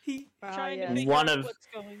 He trying to yeah. figure One out of- what's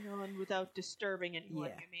going on without disturbing anyone,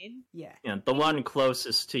 Yeah. you mean? Yeah. And the one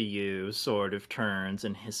closest to you sort of turns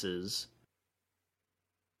and hisses,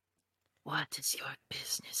 "What is your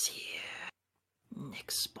business here,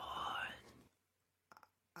 Nick Spawn?"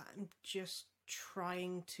 I'm just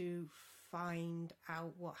trying to find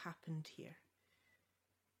out what happened here.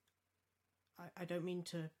 I don't mean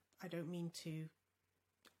to.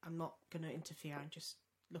 I'm not gonna interfere. I'm just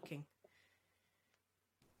looking.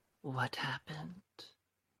 What happened?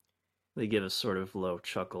 They give a sort of low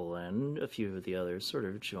chuckle, and a few of the others sort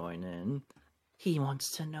of join in. He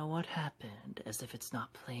wants to know what happened, as if it's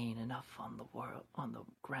not plain enough on the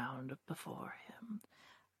ground before him.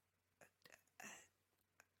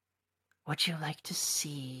 Would you like to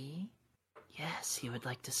see? Yes, he would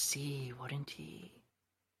like to see, wouldn't he?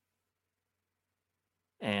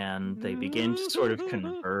 And they begin to sort of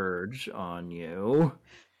converge on you.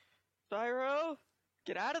 Spyro,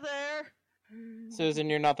 get out of there! Susan,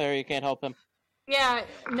 you're not there. You can't help him. Yeah,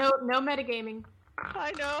 no metagaming.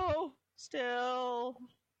 I know. Still.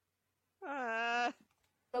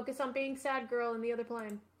 Focus on being sad girl in the other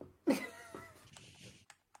plane.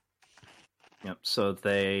 Yep, so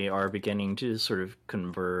they are beginning to sort of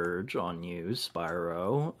converge on you,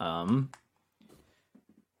 Spyro.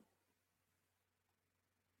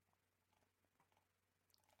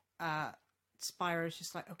 Spyro's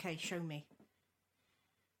just like, okay, show me.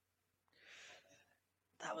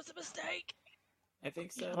 That was a mistake. I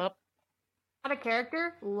think so. Well, Out of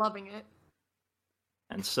character, loving it.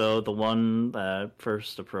 And so the one that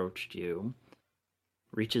first approached you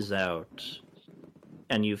reaches out,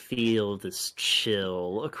 and you feel this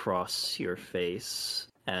chill across your face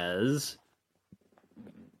as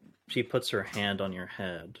she puts her hand on your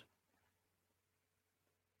head.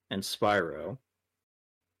 And Spyro,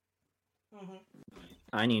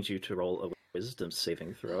 I need you to roll a wisdom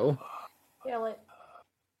saving throw. Kill it.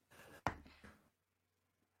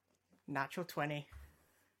 Natural 20.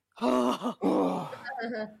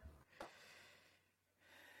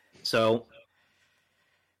 So,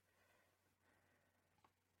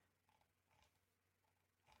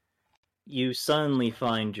 you suddenly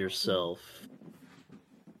find yourself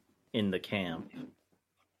in the camp,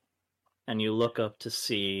 and you look up to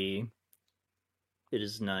see it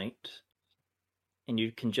is night, and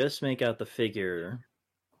you can just make out the figure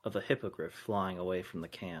of a hippogriff flying away from the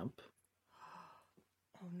camp.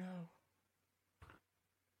 Oh no.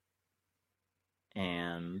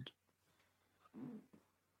 And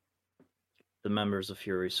the members of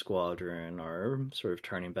Fury Squadron are sort of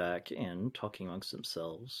turning back and talking amongst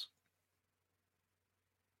themselves.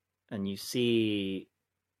 And you see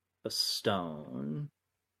a stone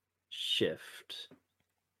shift.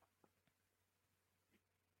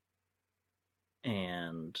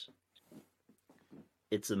 And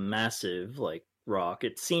it's a massive, rock.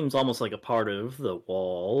 It seems almost like a part of the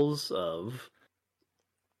walls of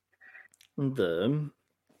the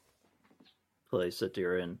place that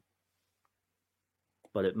you're in.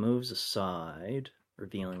 But it moves aside,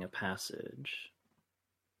 revealing a passage,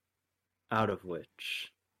 out of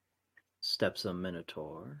which steps a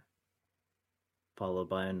minotaur, followed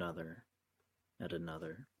by another and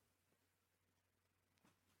another.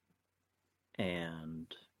 And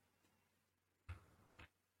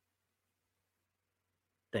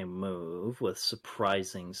they move with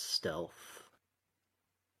surprising stealth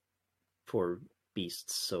for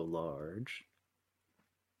beasts so large.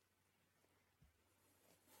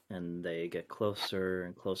 And they get closer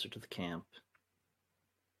and closer to the camp.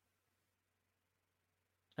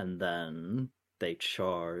 And then they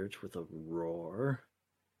charge with a roar.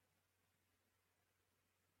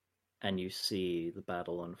 And you see the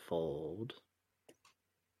battle unfold.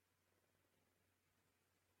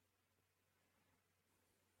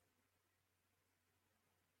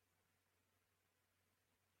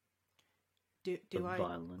 Do I?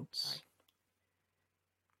 Violence. Sorry.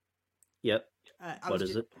 Yep. What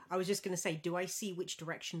is it? I was just going to say, do I see which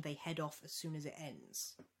direction they head off as soon as it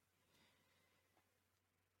ends?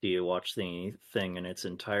 Do you watch the thing in its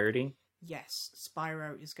entirety? Yes,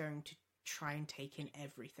 Spyro is going to try and take in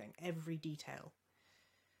everything, every detail.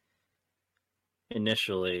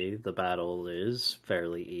 Initially, the battle is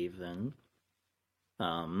fairly even.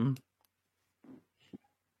 The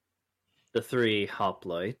three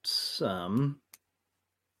hoplites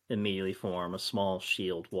immediately form a small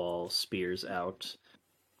shield wall, spears out,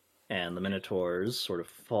 and the Minotaurs sort of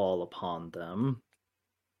fall upon them.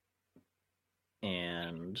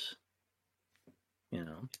 And,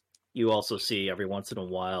 you also see every once in a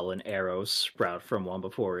while an arrow sprout from one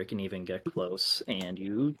before it can even get close, and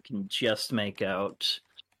you can just make out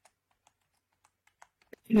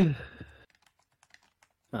the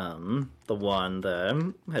one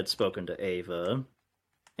that had spoken to Ava,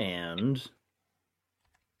 and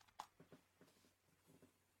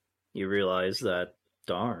you realize that,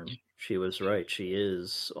 darn, she was right. She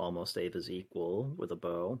is almost Ava's equal with a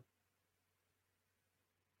bow.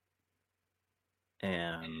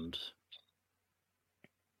 And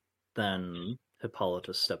then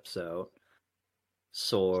Hippolyta steps out,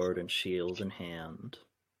 sword and shield in hand,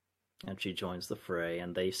 and she joins the fray,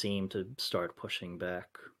 and they seem to start pushing back.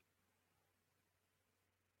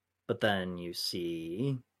 But then you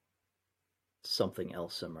see something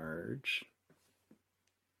else emerge.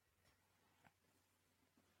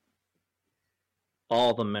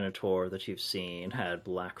 All the Minotaur that you've seen had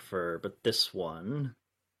black fur, but this one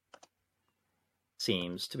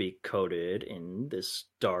seems to be coated in this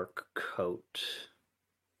dark coat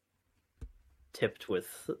tipped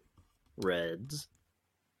with reds.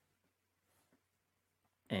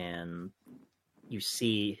 And you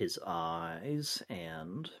see his eyes,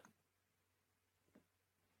 and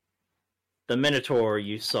the Minotaur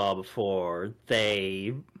you saw before,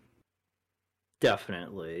 they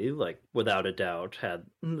definitely, without a doubt, had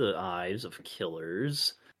the eyes of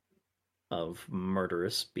killers, of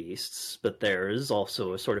murderous beasts, but there is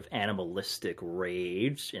also a sort of animalistic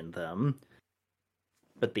rage in them.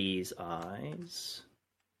 But these eyes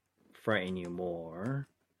frighten you more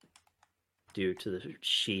due to the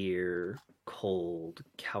sheer, cold,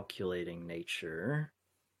 calculating nature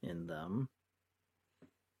in them.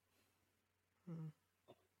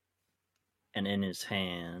 And in his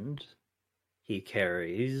hand, he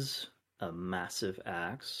carries a massive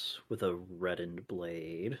axe with a reddened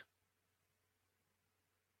blade.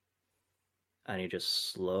 And he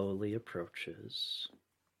just slowly approaches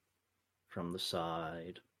from the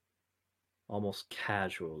side, almost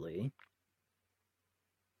casually.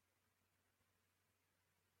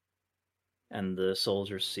 And the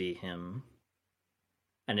soldiers see him,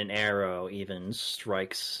 and an arrow even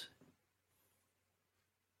strikes,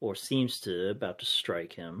 or seems to about to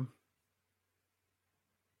strike him.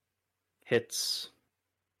 Hits,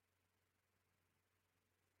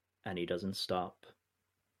 and he doesn't stop.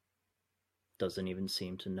 Doesn't even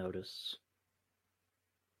seem to notice.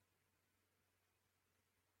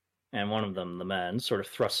 And one of them, the man, sort of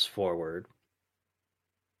thrusts forward,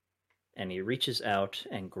 and he reaches out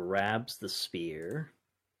and grabs the spear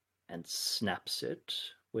and snaps it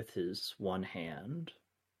with his one hand.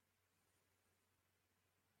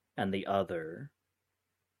 And the other,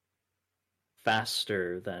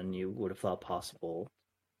 faster than you would have thought possible,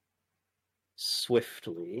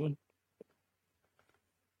 swiftly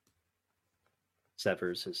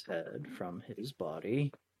severs his head from his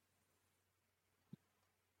body.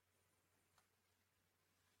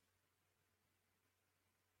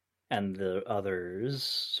 And the others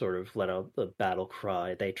sort of let out the battle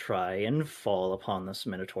cry. They try and fall upon this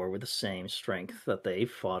Minotaur with the same strength that they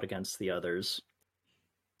fought against the others.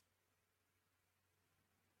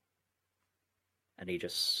 And he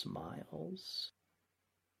just smiles.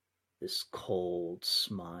 This cold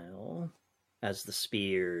smile. As the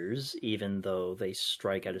spears, even though they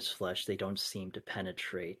strike at his flesh, they don't seem to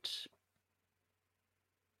penetrate.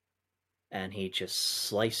 And he just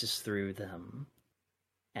slices through them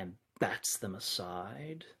and bats them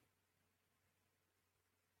aside.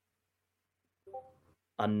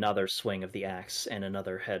 Another swing of the axe and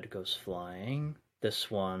another head goes flying.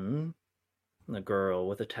 This one, the girl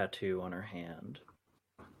with a tattoo on her hand.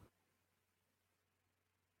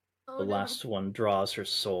 The last one draws her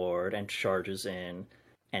sword and charges in,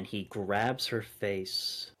 and he grabs her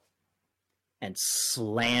face and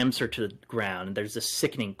slams her to the ground, and there's a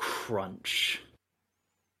sickening crunch.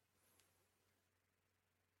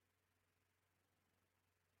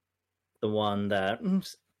 The one that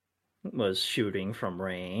was shooting from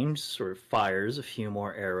range sort of fires a few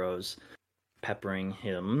more arrows, peppering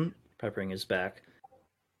his back.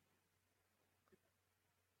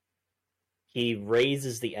 He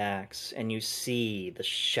raises the axe, and you see the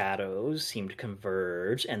shadows seem to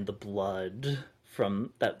converge, and the blood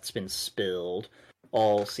from that's been spilled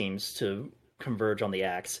all seems to converge on the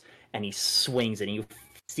axe, and he swings, and you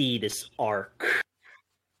see this arc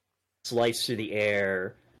slice through the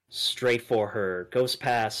air, straight for her, goes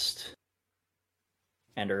past,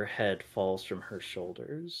 and her head falls from her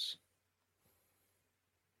shoulders.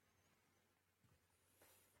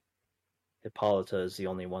 Hippolyta is the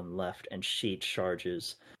only one left, and she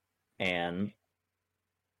charges, and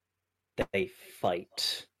they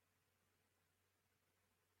fight.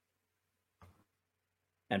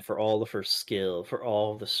 And for all of her skill, for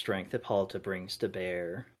all of the strength Hippolyta brings to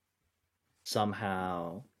bear,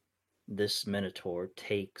 somehow this Minotaur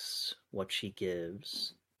takes what she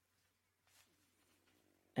gives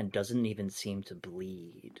and doesn't even seem to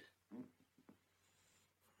bleed.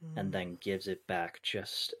 And then gives it back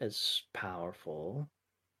just as powerful.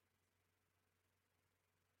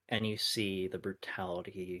 And you see the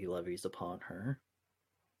brutality he levies upon her.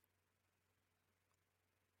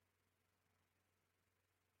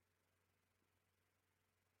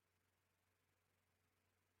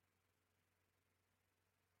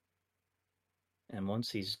 And once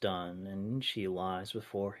he's done, and she lies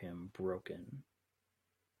before him broken,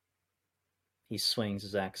 he swings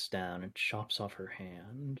his axe down and chops off her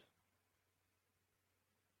hand.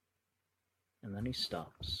 And then he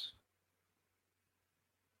stops.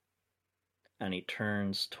 And he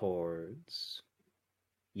turns towards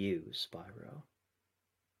you, Spyro.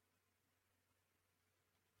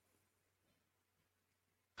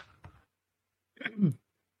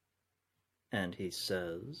 And he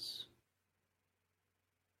says,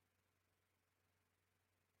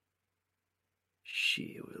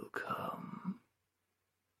 "She will come."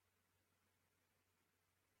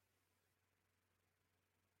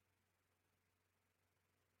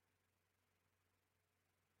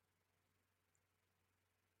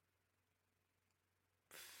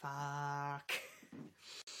 Fuck.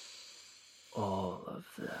 All of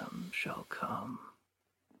them shall come.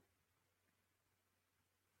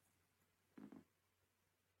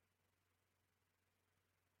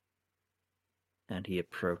 And he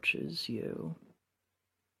approaches you.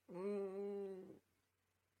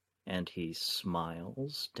 And he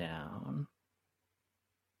smiles down.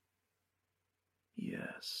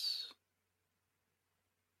 Yes.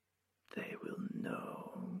 They will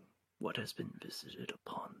know what has been visited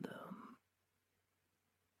upon them.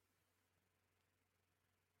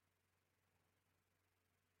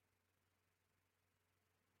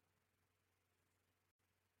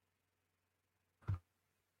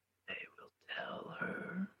 They will tell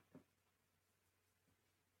her.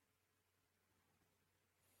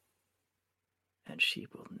 And she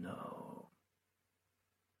will know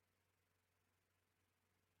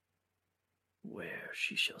where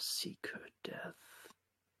she shall seek her death.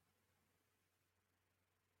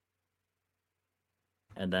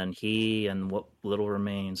 And then he and what little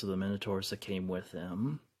remains of the Minotaurs that came with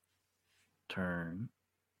him turn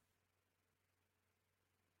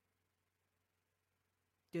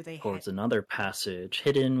towards another passage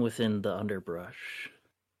hidden within the underbrush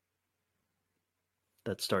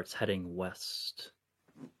that starts heading west.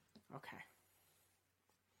 Okay.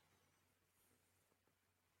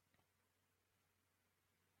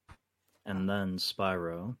 And then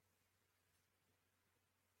Spyro.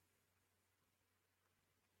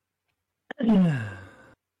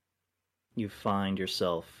 You find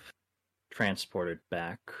yourself transported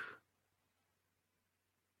back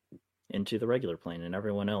into the regular plane, and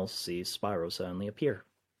everyone else sees Spyro suddenly appear.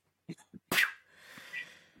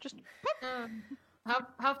 Just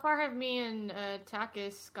how far have me and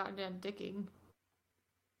Takis gotten done dicking?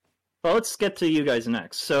 Well, let's get to you guys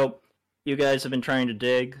next. So, you guys have been trying to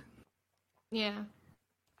dig. Yeah.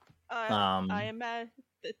 I imagine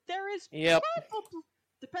there is probably,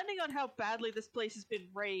 depending on how badly this place has been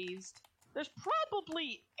razed, there's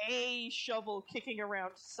probably a shovel kicking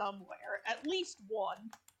around somewhere. At least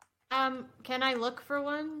one. Can I look for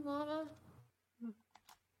one, Lava?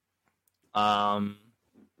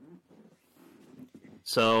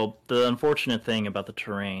 So the unfortunate thing about the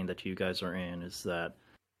terrain that you guys are in is that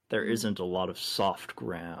there isn't a lot of soft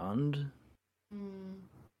ground.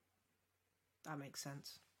 That makes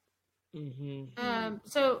sense.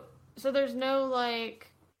 So there's no,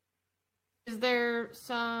 like, is there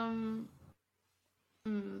some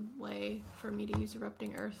way for me to use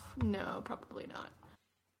Erupting Earth? No, probably not.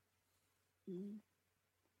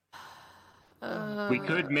 We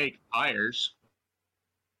could make fires.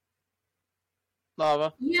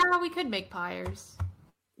 Lava. Yeah, we could make pyres.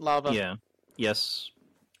 Lava. Yeah. Yes.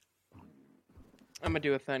 I'm gonna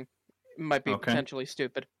do a thing. It might be Okay. potentially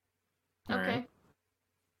stupid. All Okay. right.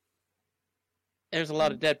 There's a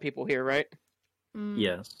lot of dead people here, right? Mm.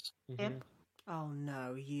 Yes. Yep. Oh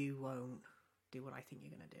no, you won't do what I think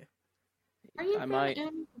you're gonna do. Are you I might.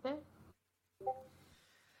 in bed?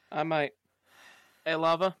 I might. Hey,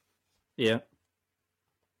 Lava. Yeah.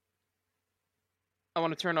 I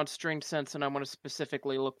want to turn on Strange Sense, and I want to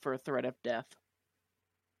specifically look for a threat of death.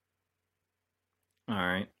 All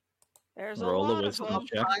right. There's Roll a a lot of wisdom them.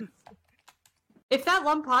 check. If that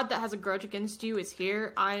lumpod that has a grudge against you is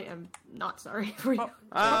here, I am not sorry for you.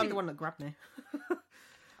 Probably the one that grabbed me.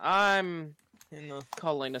 I'm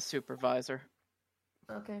calling a supervisor.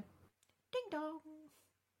 Okay. Ding dong.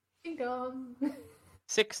 Ding dong.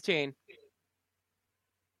 16.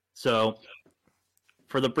 So,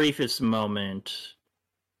 for the briefest moment,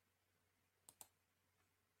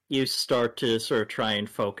 you start to sort of try and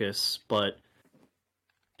focus, but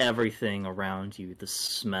everything around you, the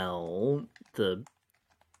smell, the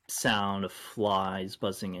sound of flies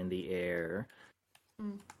buzzing in the air,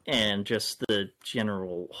 and just the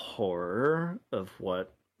general horror of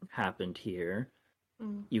what happened here,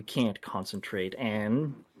 you can't concentrate,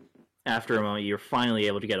 and after a moment, you're finally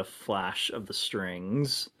able to get a flash of the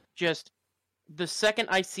strings. Just the second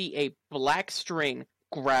I see a black string,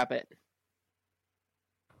 grab it.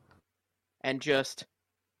 And just...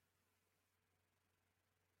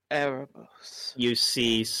 Erebos. You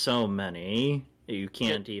see so many, you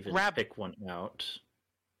can't even grab- pick one out.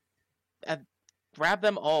 Grab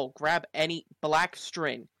them all. Grab any black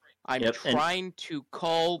string. I'm Yep, and- trying to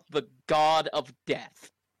call the god of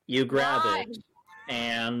death. You grab Why? it,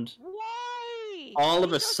 and Why? all of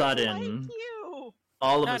He a doesn't sudden, like you.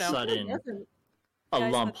 all of No, a no. sudden, Doesn't. a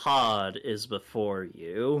Guys, lumpod is before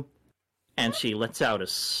you, and she lets out a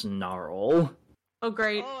snarl. Oh,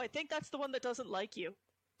 great. Oh, I think that's the one that doesn't like you.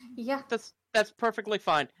 Yeah. That's perfectly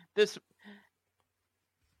fine. This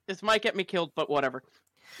might get me killed, but whatever.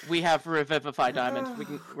 We have Revivify Diamond.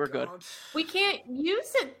 We're good. God. We can't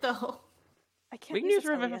use it, though. I can't We can use use the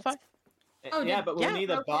spell yet. Revivify. Oh, Yeah, but we'll yeah, need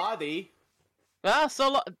a okay. body. Well,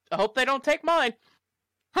 I hope they don't take mine.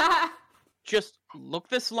 Ha! Just look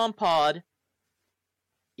this lumpod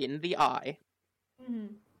in the eye.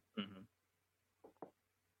 Mhm.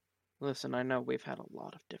 Listen, I know we've had a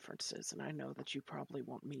lot of differences, and I know that you probably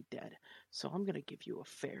want me dead, so I'm gonna give you a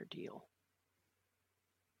fair deal.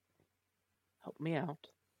 Help me out.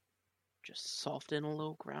 Just soften a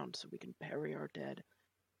little ground so we can bury our dead,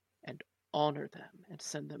 and honor them, and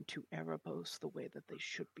send them to Erebos the way that they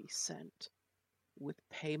should be sent, with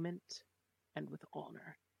payment and with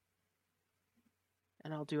honor.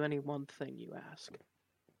 And I'll do any one thing you ask.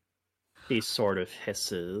 He sort of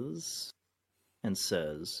hisses and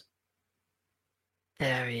says,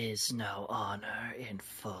 "There is no honor in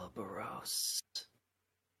Phobos."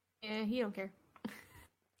 Yeah, he don't care.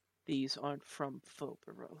 These aren't from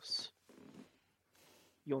Phobos.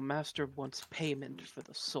 Your master wants payment for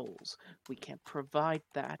the souls. We can't provide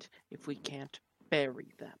that if we can't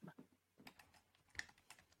bury them.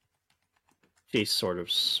 She sort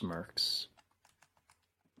of smirks.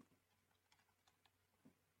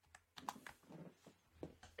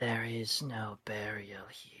 There is no burial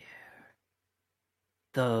here.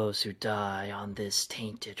 Those who die on this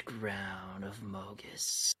tainted ground of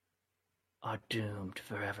Mogus are doomed to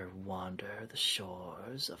forever wander the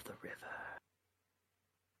shores of the river.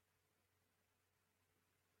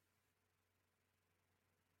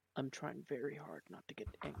 I'm trying very hard not to get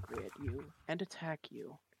angry at you and attack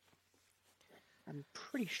you. I'm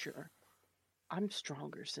pretty sure I'm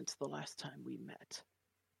stronger since the last time we met.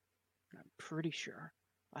 And I'm pretty sure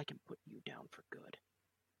I can put you down for good.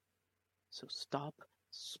 So stop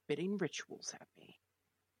spitting rituals at me.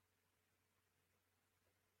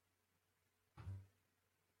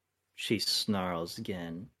 She snarls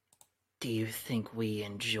again. Do you think we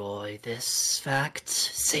enjoy this fact,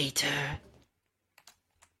 Satyr?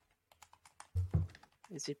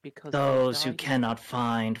 Is it because Those they who died? cannot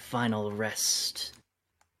find final rest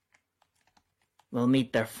will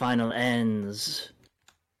meet their final ends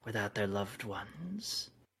without their loved ones.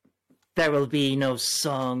 There will be no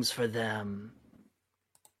songs for them,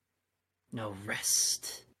 no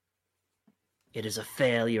rest. It is a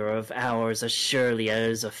failure of ours as surely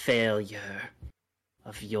as a failure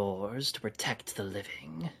of yours to protect the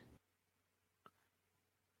living.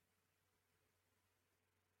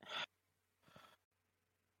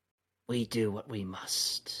 We do what we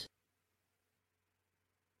must.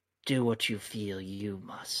 Do what you feel you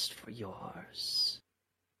must for yours.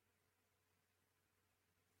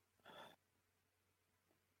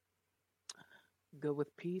 Go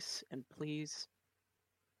with peace, and please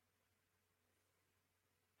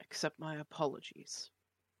accept my apologies.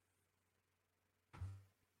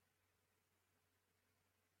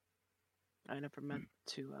 I never meant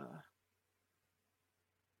to,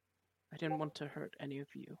 I didn't want to hurt any of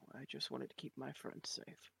you. I just wanted to keep my friends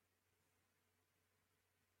safe.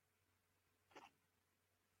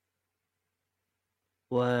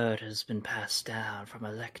 Word has been passed down from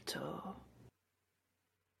Elector.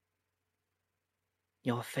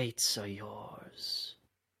 Your fates are yours.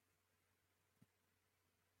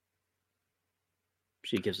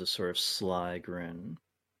 She gives a sort of sly grin.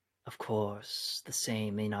 Of course, the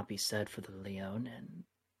same may not be said for the Leonin.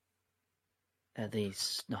 At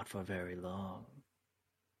least, not for very long.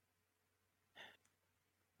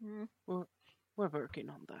 We're working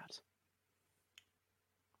on that.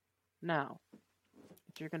 Now,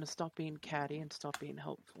 if you're gonna stop being catty and stop being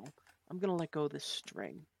helpful, I'm gonna let go of this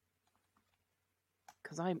string.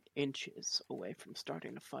 Because I'm inches away from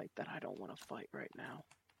starting a fight that I don't want to fight right now.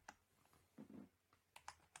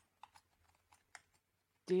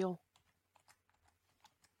 Deal?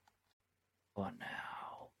 What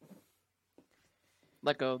now?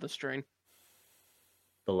 Let go of the string.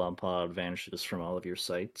 The Lumpod vanishes from all of your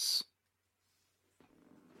sights.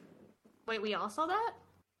 Wait, we all saw that?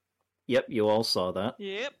 Yep, you all saw that.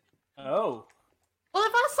 Yep. Oh. Well,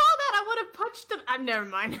 if I saw that, I would have punched him. Never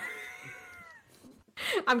mind.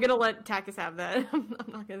 I'm gonna let Takis have that. I'm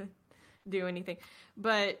not gonna do anything.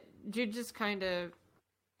 But Jude just kind of,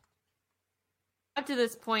 up to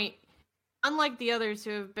this point, unlike the others who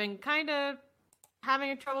have been kind of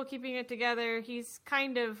having trouble keeping it together, he's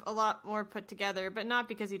kind of a lot more put together, but not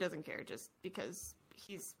because he doesn't care, just because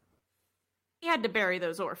he had to bury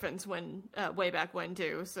those orphans when way back when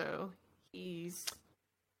too, so he's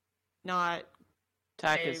not.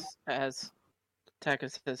 Takis has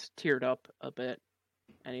teared up a bit,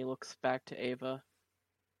 and he looks back to Ava.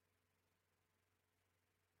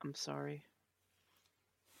 I'm sorry.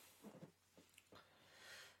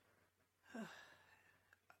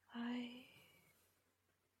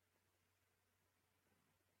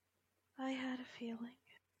 I had a feeling.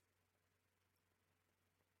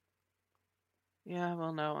 Yeah,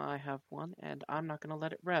 well, no, I have one, and I'm not gonna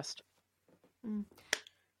let it rest. Mm.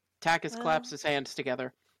 Takis claps his hands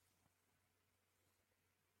together.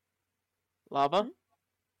 Lava?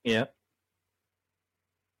 Yeah.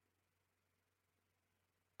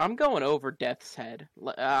 I'm going over Death's head.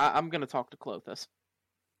 I'm gonna talk to Clothis.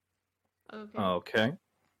 Okay. Okay.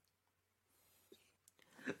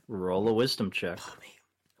 Roll a wisdom check.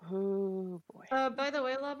 Oh boy. By the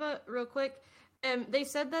way, Lava, real quick, they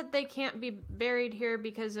said that they can't be buried here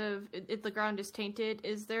because of the ground is tainted.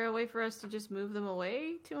 Is there a way for us to just move them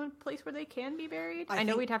away to a place where they can be buried? I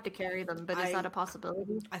know we'd have to carry them, but is that a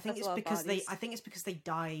possibility? I think That's it's a lot of because bodies. I think it's because they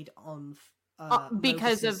died on.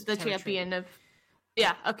 Because Moses' of the territory. champion of.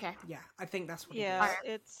 Yeah. Okay. Yeah, I think that's what. Yeah,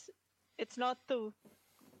 It is. it's not the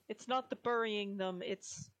burying them.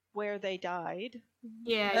 It's where they died.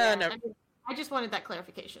 Yeah. No. I just wanted that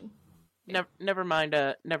clarification. Never mind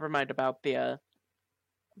about the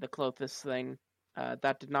Clothis thing.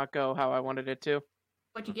 That did not go how I wanted it to.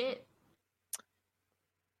 What'd you get?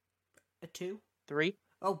 A 2? 3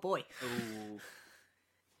 Oh boy. Ooh.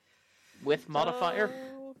 with modifier.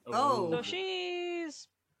 So she's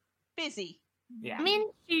busy. Yeah. I mean,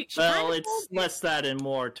 she Well, kind of it's less that and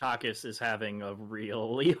more Takis is having a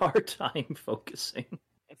really hard time focusing.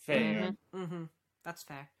 Fair. Mm-hmm. That's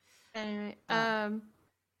fair. Anyway,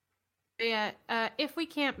 if we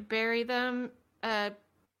can't bury them,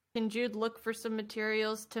 can Jude look for some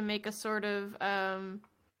materials to make a sort of,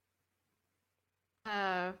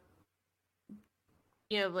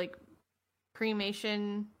 like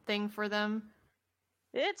cremation thing for them?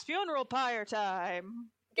 It's funeral pyre time.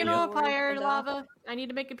 Funeral Yep. pyre, Lava. I need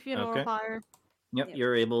to make a funeral Okay. pyre. Yep, Yep.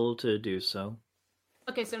 you're able to do so.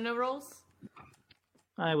 Okay, so no rolls?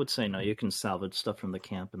 I would say no. You can salvage stuff from the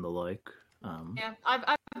camp and the like. Yeah, I've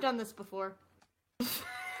done this before.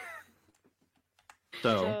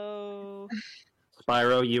 So, So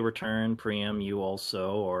Spyro, you return. Priam, you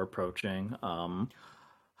also are approaching.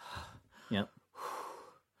 Yep.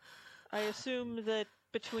 I assume that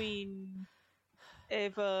between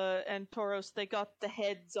Ava and Tauros, they got the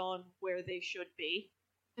heads on where they should be.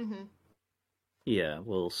 Mm-hmm. Yeah,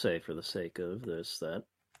 we'll say for the sake of this that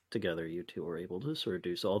together you two are able to sort of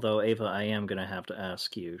do so. Although, Ava, I am going to have to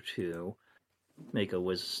ask you to make a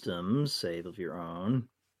wisdom save of your own.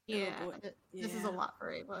 Yeah, boy. this is a lot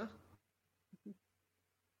for Ava.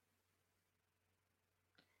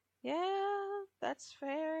 Yeah, that's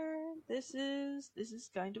fair. This is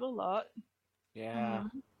kind of a lot. Yeah.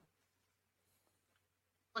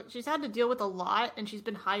 Like, she's had to deal with a lot, and she's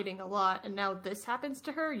been hiding a lot, and now this happens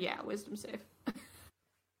to her? Yeah, wisdom save.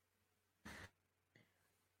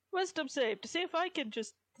 Wisdom save to see if I can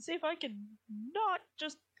not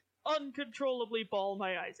just uncontrollably bawl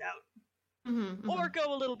my eyes out. Or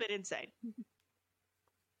go a little bit insane.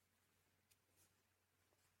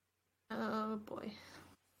 Oh boy.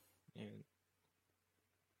 And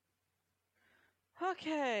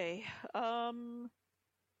Okay.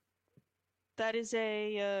 That is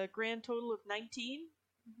a grand total of 19.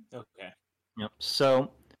 okay. Yep.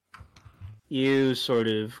 So you sort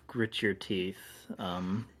of grit your teeth.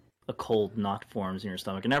 A cold knot forms in your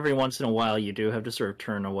stomach, and every once in a while you do have to sort of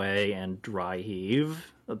turn away and dry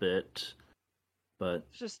heave a bit. But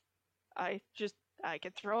I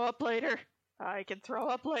can throw up later. I can throw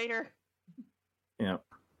up later. yeah.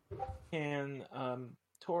 Can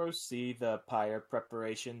Toro see the pyre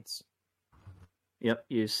preparations? Yep,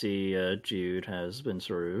 you see Jude has been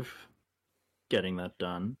sort of getting that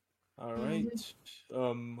done. All right.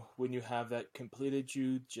 When you have that completed,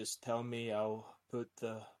 Jude, just tell me. I'll put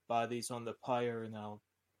the bodies on the pyre and I'll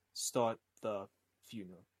start the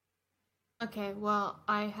funeral. Okay, well,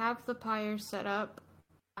 I have the pyre set up.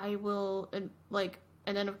 I will, and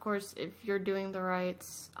then of course, if you're doing the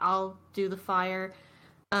rites, I'll do the fire.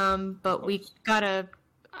 But we gotta,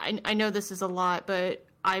 I know this is a lot, but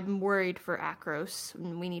I'm worried for Akros,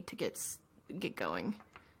 and we need to get going.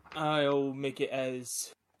 I'll make it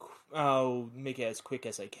as quick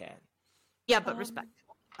as I can. Yeah, but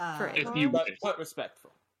respectful. For If Ava. you But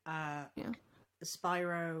respectful. Yeah.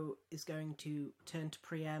 Spyro is going to turn to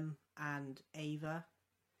Priam and Ava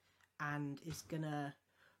and is gonna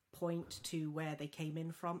point to where they came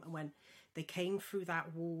in from, and when they came through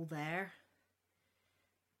that wall there,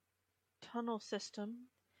 Tunnel system.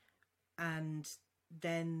 and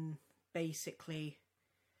then basically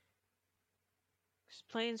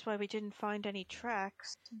Explains why we didn't find any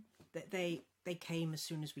tracks. they came as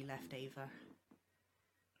soon as we left Ava.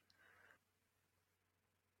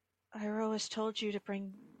 Iroh has told you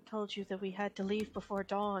that we had to leave before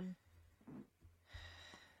dawn.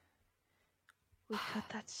 We cut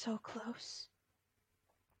that so close.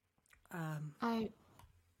 I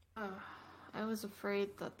was afraid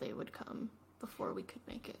that they would come before we could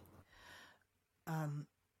make it.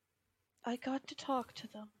 I got to talk to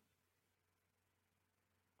them.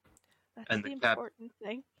 That's And the the cap- important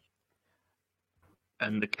thing.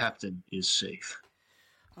 and the captain is safe.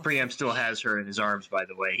 Oh, Priam still has her in his arms, by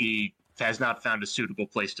the way. He has not found a suitable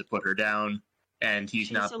place to put her down, and he's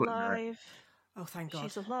She's not putting her. alive. Oh, thank God.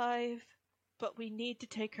 She's alive, but we need to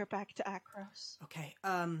take her back to Akros. Okay.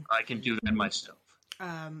 I can do that myself.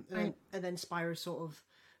 And then Spyro sort of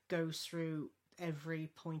goes through every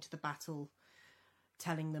point of the battle,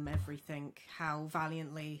 telling them everything, how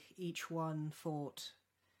valiantly each one fought,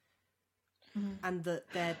 and that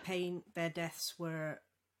their deaths were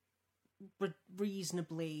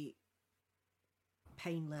reasonably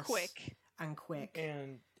painless, Quick. and quick.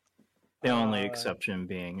 And The only exception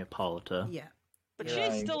being Hippolyta. Yeah. But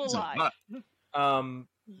Right. she's still alive.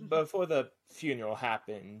 before the funeral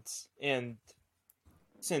happens, and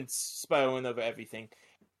since Spyro went over everything,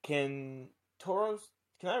 can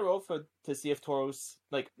I roll to see if Toros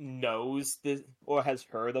knows this or has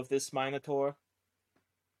heard of this Minotaur?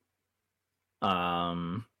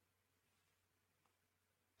 I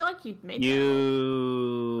feel like you'd make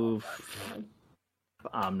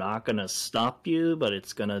I'm not gonna stop you, but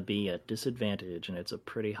it's gonna be a disadvantage, and it's a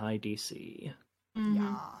pretty high DC.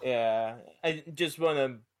 Yeah. Yeah, I just want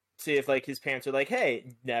to see if his parents are like, "Hey,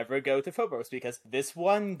 never go to Phobos because this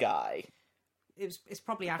one guy." It's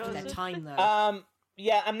probably after their Because of time though.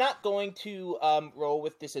 Yeah, I'm not going to roll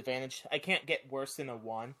with disadvantage. I can't get worse than a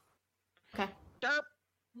 1. Okay. Derp.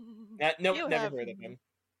 No, You never have- heard of him.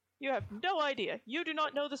 You have no idea. You do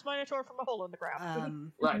not know this Minotaur from a hole in the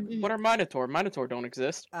ground. Right. What are Minotaur? Minotaur don't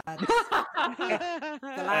exist. The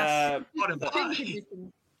last, What am I?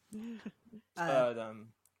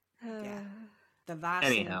 the last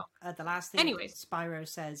Anyhow. thing, the last thing Anyways. Spyro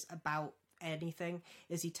says about anything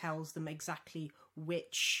is he tells them exactly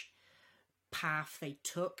which path they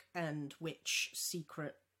took and which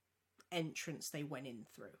secret entrance they went in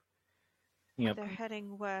through. Yep. They're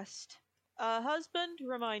heading west. Husband,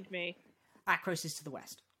 remind me. Akros is to the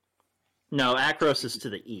west. No, Akros is to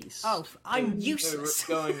the east. Oh, I'm They're useless.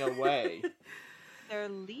 going away. They're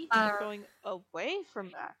they're going away from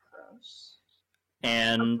Akros.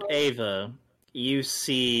 And Ava, you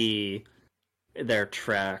see their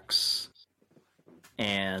tracks,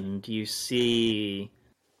 and you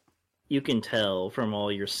can tell from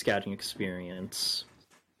all your scouting experience,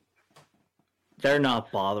 they're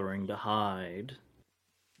not bothering to hide.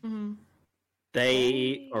 Mm-hmm.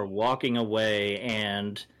 They are walking away,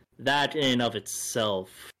 and that in and of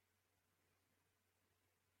itself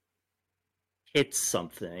hits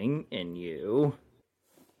something in you.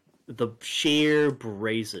 The sheer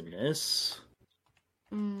brazenness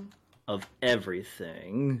of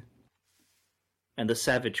everything, and the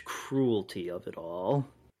savage cruelty of it all.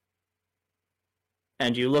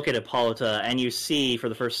 And you look at Hippolyta, and you see for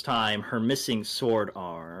the first time her missing sword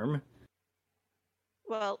arm.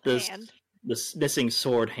 Well, The missing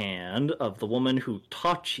sword hand of the woman who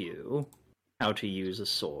taught you how to use a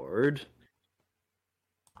sword.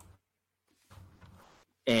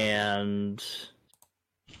 And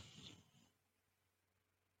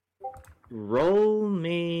roll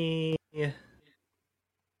me...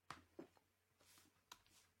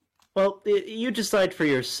 Well, you decide for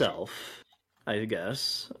yourself, I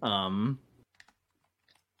guess.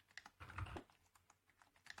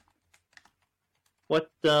 What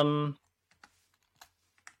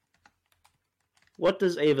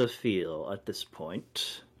does Ava feel at this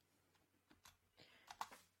point?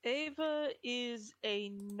 Ava is a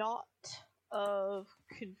knot of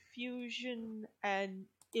confusion and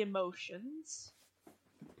emotions.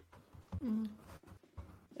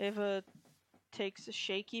 Ava takes a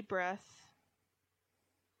shaky breath,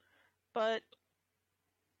 but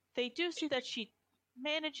they do see that she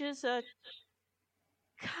manages a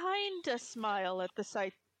kinda smile at the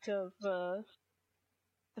sight of the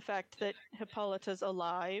fact that Hippolyta's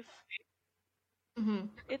alive. Mm-hmm.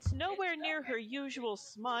 It's nowhere near her usual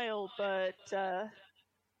smile, but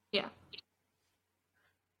Yeah.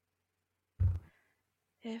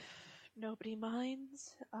 if nobody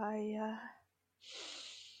minds,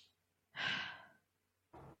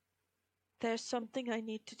 there's something I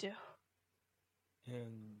need to do.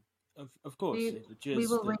 And of course, We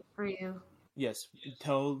will wait for you. Yes,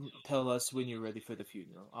 tell us when you're ready for the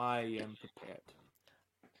funeral. I am prepared.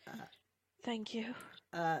 Thank you.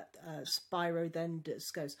 Spyro then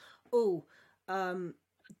just goes, "Oh,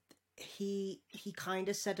 he kind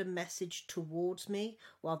of said a message towards me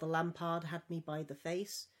while the Lampard had me by the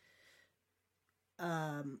face."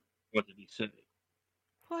 What did he say?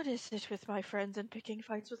 What is it with my friends and picking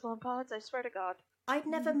fights with Lampards? I swear to God. I'd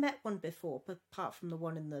never met one before, but apart from the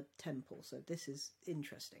one in the temple, so this is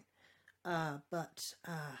interesting. The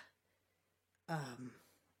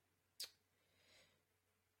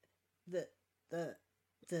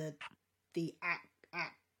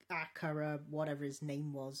Akara, whatever his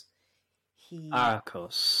name was,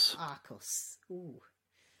 Arcos. Ooh.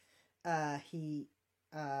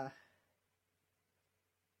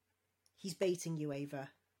 He's baiting you,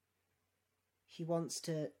 Ava. He wants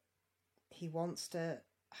to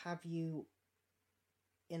have you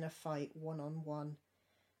in a fight 1-on-1.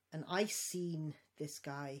 And I seen this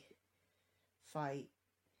guy fight.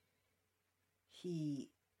 He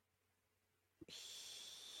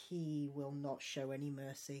will not show any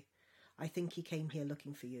mercy. I think he came here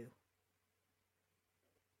looking for you.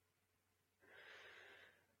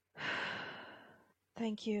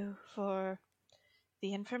 Thank you for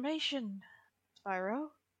the information,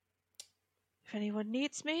 Spyro. If anyone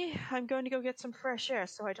needs me, I'm going to go get some fresh air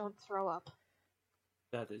so I don't throw up.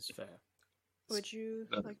 That is fair. Would you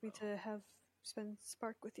like me to have spend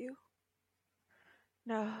Spark with you?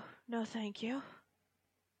 No, thank you.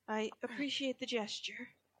 I appreciate the gesture.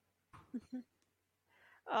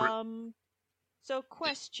 So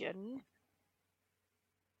question.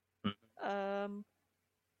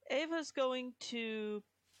 Ava's going to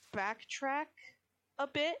backtrack a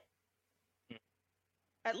bit.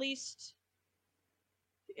 At least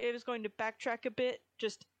Ava's going to backtrack a bit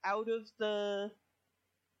just out of the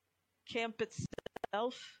camp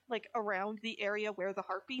itself, like around the area where the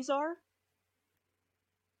harpies are.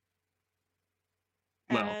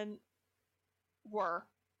 Well. And were.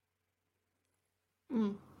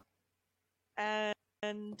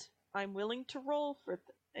 And I'm willing to roll for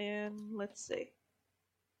and let's see.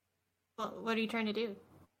 Well, what are you trying to do?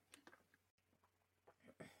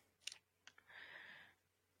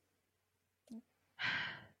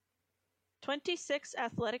 '26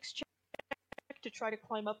 athletics check to try to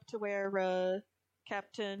climb up to where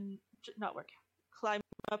climb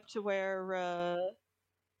up to where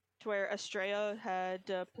Estrella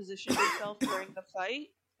had positioned herself during the fight.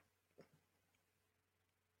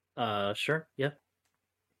 Sure, yeah.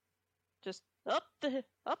 Just up the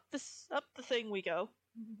thing we go.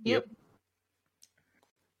 Yep.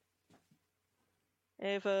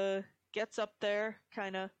 Ava gets up there,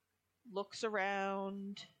 kind of looks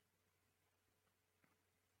around.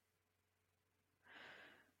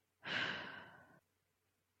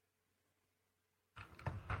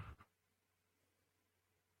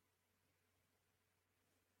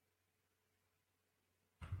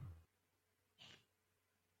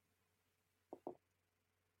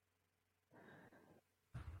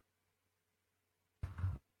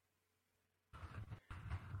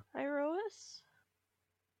 Hi, Roas.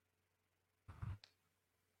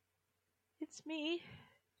 It's me,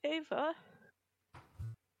 Ava.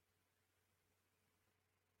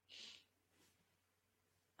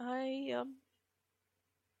 I,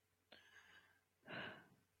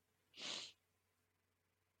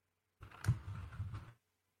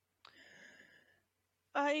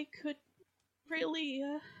 I could really,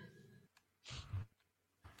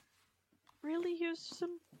 really use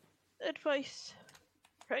some advice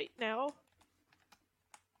right now.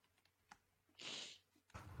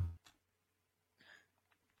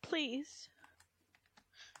 Please.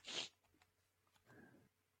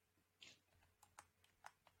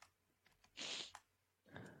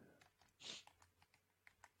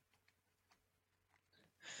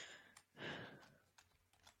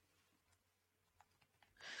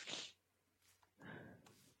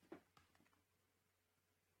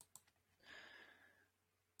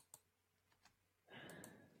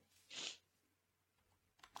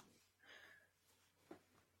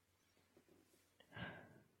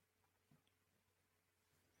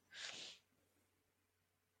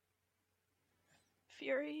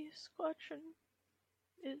 Fury Squadron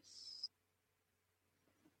is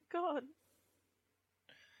gone.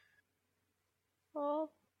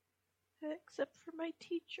 All except for my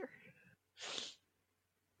teacher.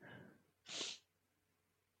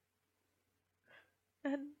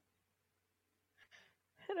 And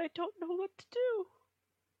I don't know what to do.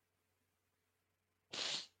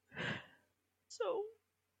 So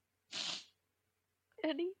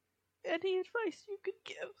any advice you could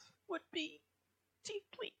give would be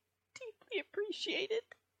deeply, deeply appreciated.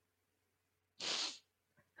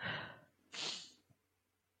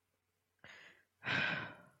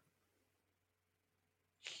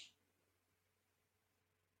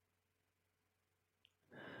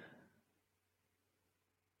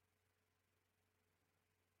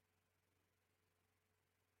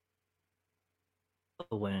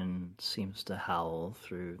 The wind seems to howl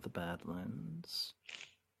through the Badlands.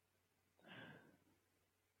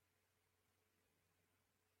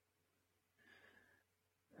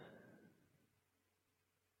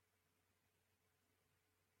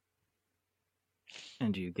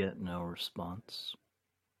 And you get no response.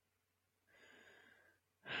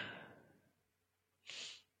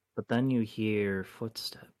 But then you hear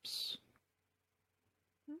footsteps.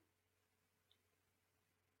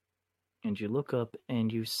 And you look up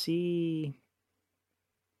and you see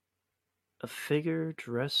a figure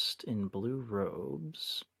dressed in blue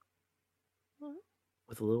robes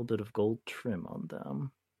with a little bit of gold trim on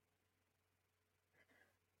them.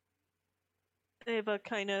 Ava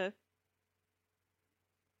kind of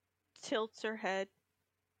tilts her head.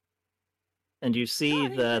 And you see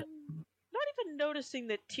Not that... even noticing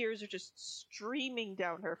that tears are just streaming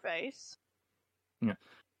down her face. Yeah.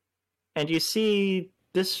 And you see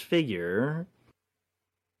this figure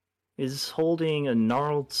is holding a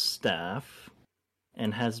gnarled staff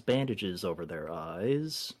and has bandages over their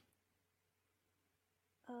eyes.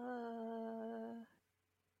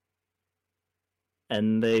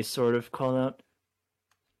 And they sort of call out,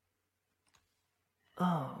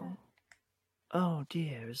 Oh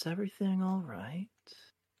dear, is everything all right?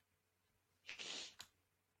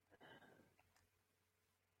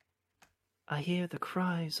 I hear the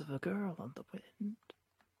cries of a girl on the wind.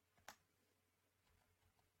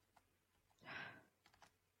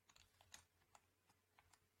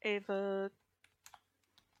 Ava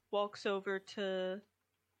walks over to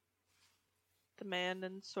the man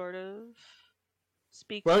and sort of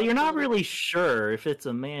speaks. Well, up you're a not little. really sure if it's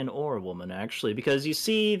a man or a woman, actually, because you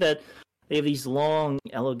see that they have these long,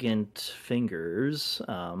 elegant fingers,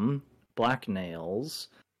 black nails,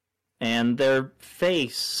 and their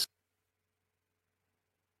face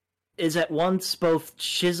is at once both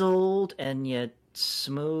chiseled and yet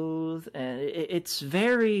smooth, and it's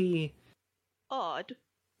very... Odd.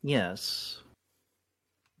 Yes.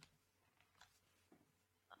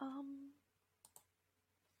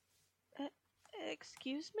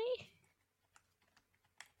 Excuse me?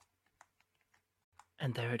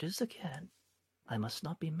 And there it is again. I must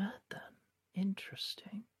not be mad then.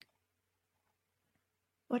 Interesting.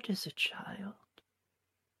 What is it, child?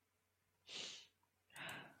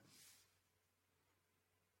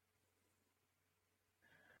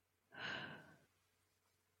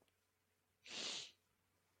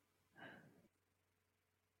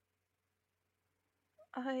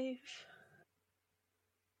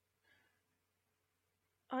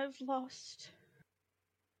 I've lost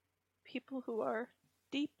people who are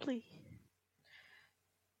deeply,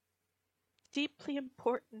 deeply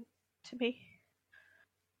important to me.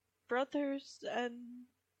 Brothers and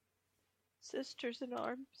sisters in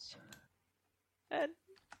arms. And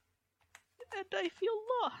I feel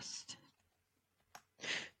lost.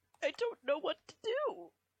 I don't know what to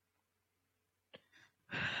do.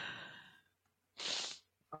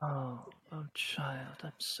 Oh, child,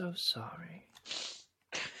 I'm so sorry.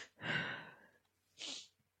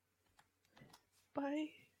 By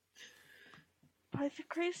the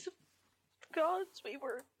grace of gods,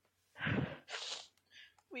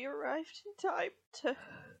 we arrived in time to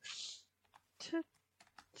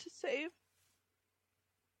save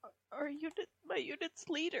my unit's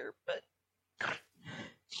leader, but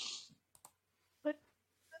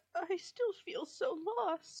I still feel so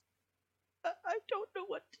lost. I don't know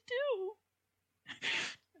what to do.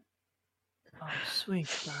 Oh, sweet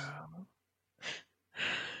girl.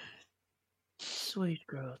 Sweet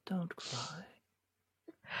girl, don't cry.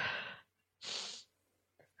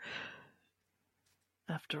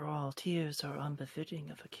 After all, tears are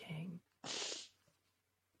unbefitting of a king.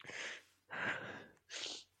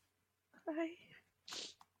 I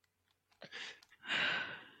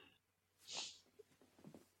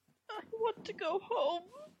want to go home.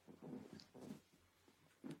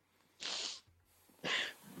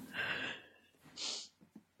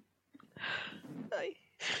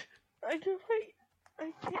 I know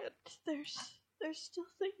I can't. There's still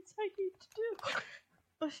things I need to do.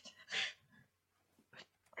 But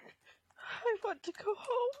I want to go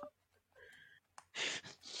home.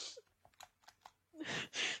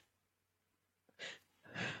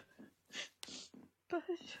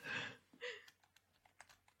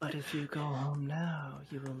 But if you go home now,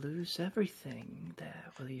 you will lose everything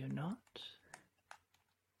there, will you not?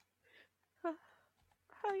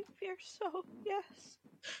 I fear so, yes.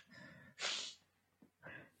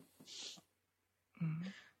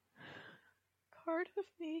 Mm. Part of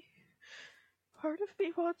me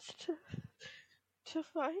wants to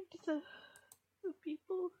find the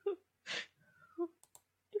people who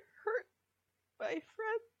hurt my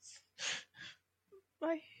friends,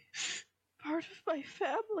 part of my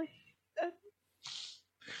family, and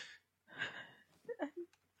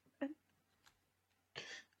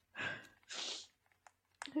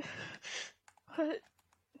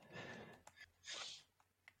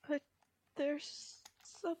but there's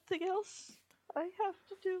something else I have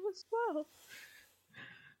to do as well.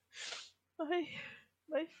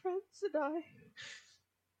 My friends and I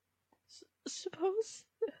suppose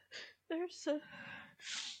there's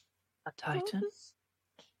a Titan?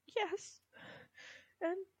 Yes,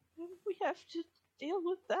 and we have to deal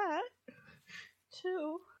with that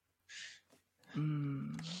too.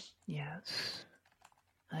 Yes.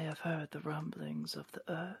 I have heard the rumblings of the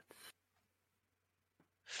earth.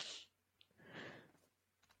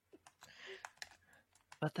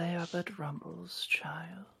 But they are but rumbles,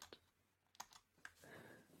 child.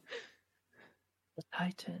 The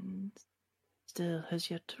Titan still has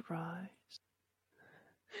yet to rise.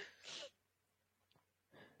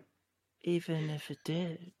 Even if it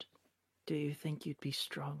did, do you think you'd be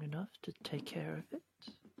strong enough to take care of it?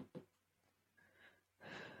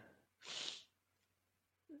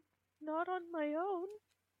 Not on my own.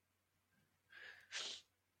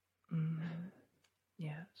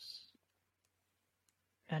 Yes.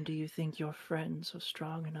 And do you think your friends are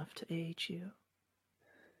strong enough to aid you?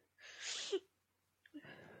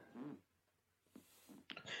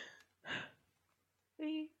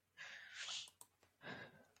 We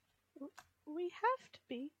have to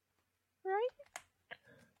be, right?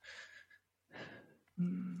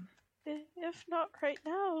 If not right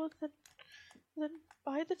now, then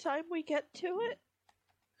by the time we get to it.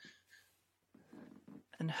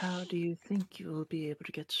 And how do you think you will be able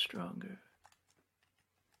to get stronger?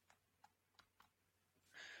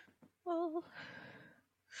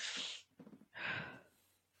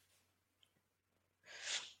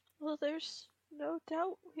 Well, there's no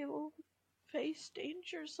doubt we will face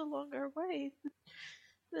dangers along our way.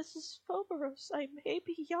 This is Phobos. I may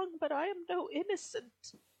be young, but I am no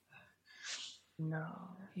innocent.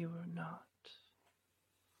 No, you are not.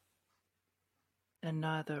 And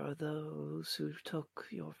neither are those who took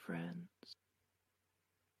your friends.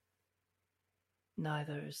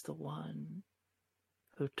 Neither is the one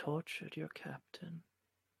who tortured your captain.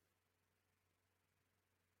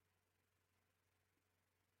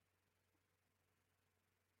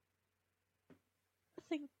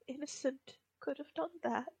 Nothing innocent could have done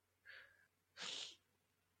that.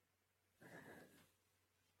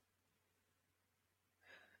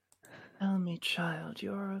 Tell me, child,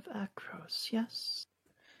 you're of Akros, yes?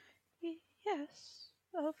 Yes,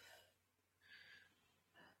 I'm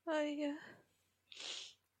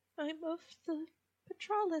of the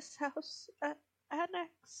Petralis house at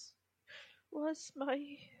Annex. was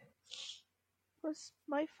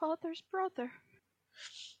my father's brother.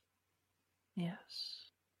 Yes.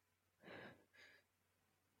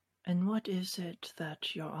 And what is it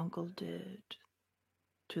that your uncle did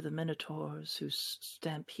to the Minotaurs who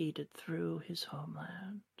stampeded through his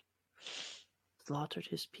homeland, slaughtered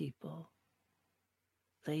his people,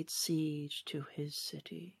 laid siege to his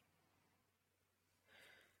city?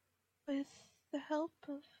 With the help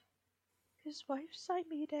of his wife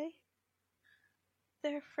Cymede,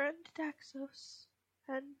 their friend Daxos,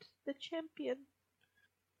 and the champion,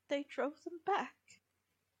 they drove them back.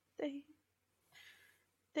 They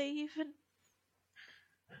even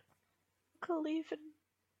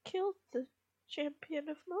killed the champion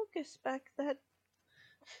of Mogus back then.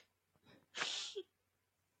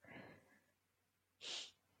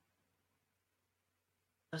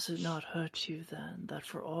 Does it not hurt you then that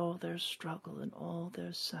for all their struggle and all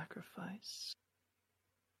their sacrifice,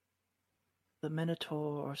 the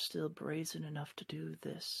Minotaur are still brazen enough to do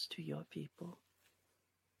this to your people?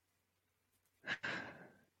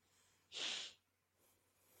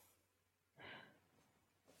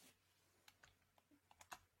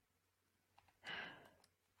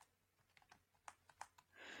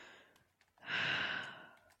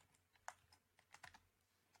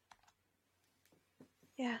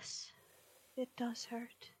 Yes, it does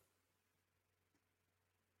hurt.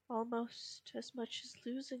 Almost as much as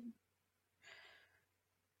losing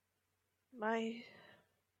my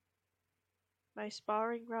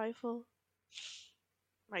sparring rival,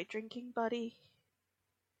 my drinking buddy,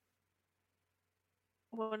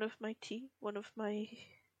 one of my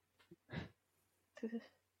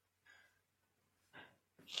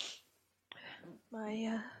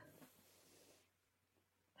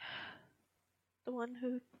the one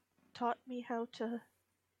who taught me how to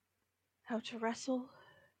wrestle,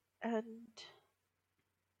 and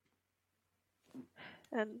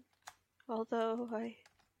although I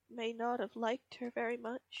may not have liked her very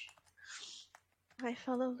much, my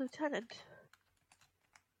fellow lieutenant.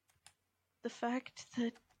 The fact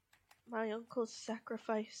that my uncle's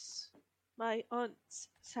sacrifice, my aunt's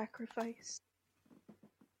sacrifice,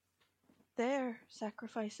 their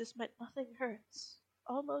sacrifices meant nothing hurts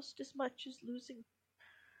almost as much as losing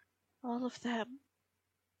all of them.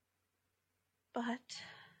 But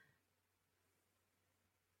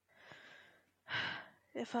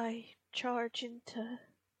if I charge into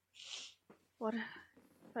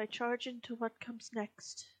what comes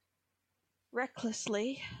next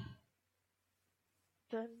recklessly,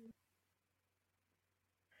 then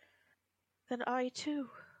I too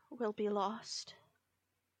will be lost.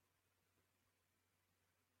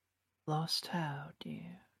 Lost how,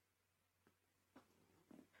 dear?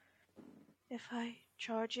 If I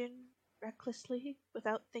charge in recklessly,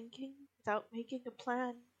 without thinking, without making a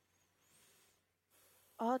plan,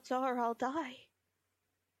 odds are I'll die.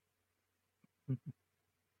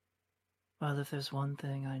 Well, if there's one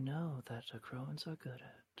thing I know that Acroans are good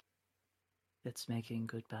at, it's making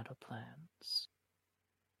good battle plans.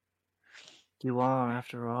 You are,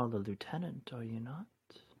 after all, a lieutenant, are you not?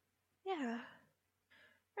 Yeah,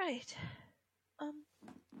 right.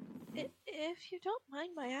 If you don't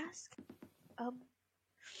mind my ask,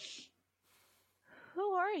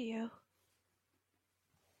 who are you?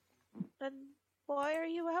 And why are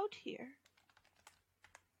you out here?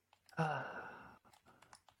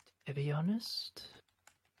 To be honest,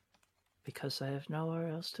 because I have nowhere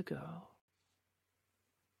else to go.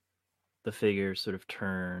 The figure sort of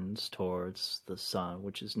turns towards the sun,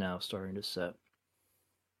 which is now starting to set.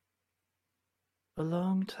 A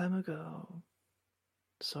long time ago,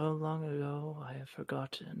 so long ago I have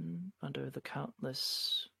forgotten, under the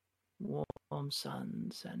countless warm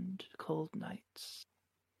suns and cold nights,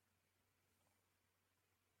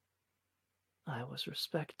 I was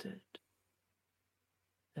respected.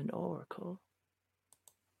 An oracle.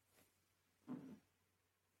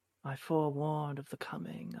 I forewarned of the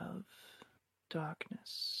coming of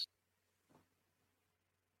darkness.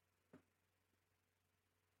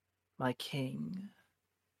 My king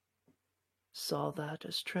saw that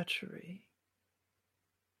as treachery,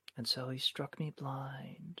 and so he struck me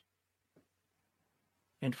blind,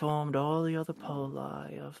 informed all the other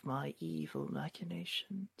Poli of my evil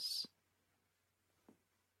machinations.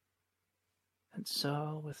 And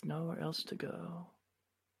so, with nowhere else to go,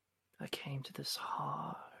 I came to this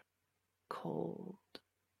hard, cold,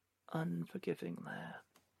 unforgiving land.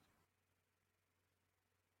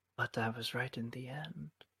 But I was right in the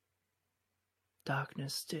end.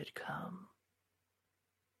 Darkness did come.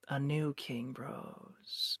 A new king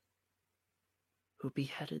rose, who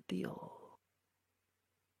beheaded the old.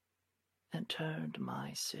 and turned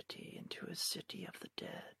my city into a city of the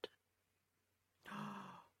dead.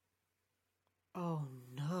 Oh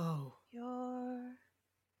no.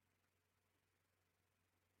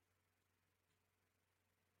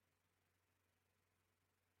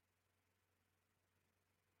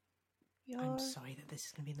 I'm sorry that this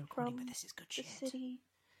is going to be in the recording, but this is good shit. City.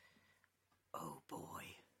 Oh boy.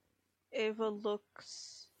 Ava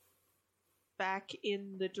looks back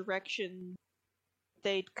in the direction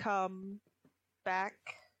they'd come, back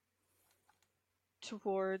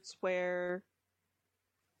towards where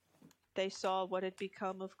they saw what had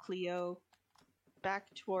become of Cleo, back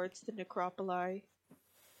towards the necropoli.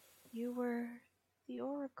 You were the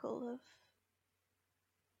oracle of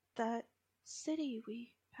that city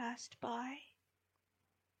we passed by.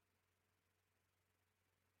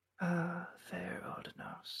 Ah, fair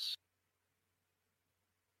Ordinos.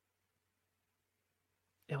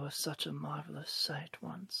 It was such a marvelous sight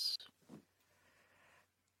once.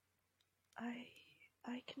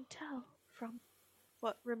 I can tell from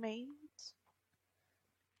what remains.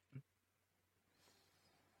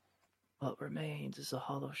 What remains is a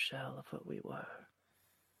hollow shell of what we were.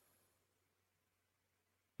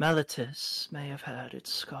 Meletis may have had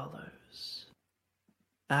its scholars,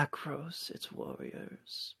 Akros its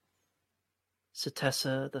warriors,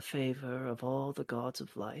 Setessa the favor of all the gods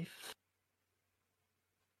of life.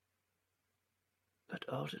 But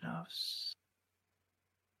Ordinos,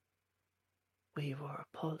 we were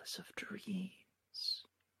a polis of dreams.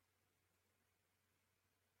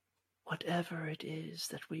 Whatever it is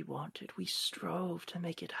that we wanted, we strove to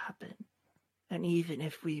make it happen. And even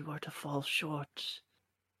if we were to fall short...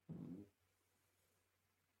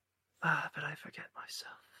 but I forget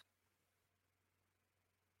myself.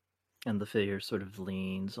 And the figure sort of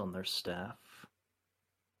leans on their staff.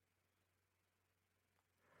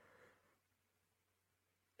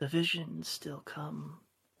 The visions still come,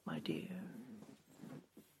 my dear.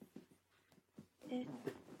 It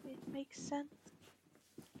makes sense.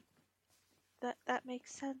 That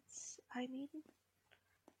makes sense. I mean,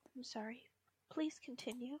 I'm sorry. Please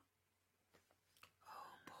continue.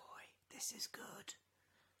 Oh boy, this is good.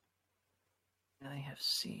 I have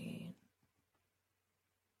seen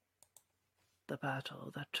the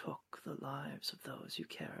battle that took the lives of those you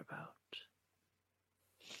care about.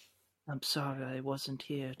 I'm sorry I wasn't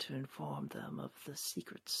here to inform them of the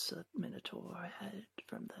secrets that Minotaur had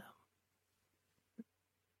from them.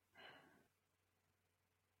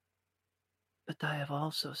 But I have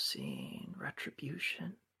also seen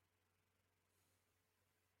retribution.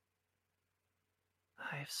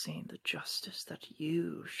 I have seen the justice that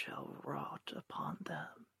you shall wrought upon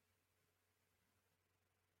them.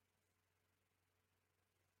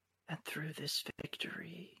 And through this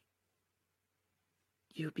victory,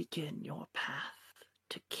 you begin your path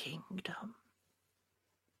to kingdom.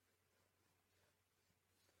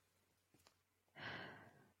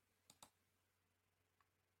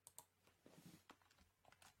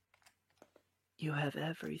 You have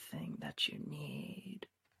everything that you need,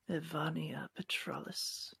 Ivania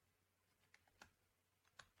Petralis.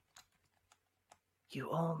 You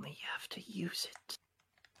only have to use it.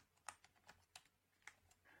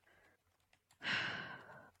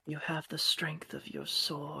 You have the strength of your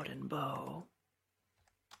sword and bow,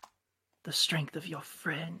 the strength of your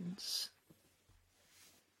friends,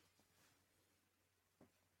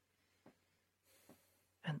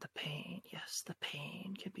 and the pain. Yes, the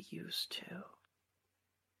pain can be used too.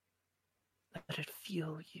 Let it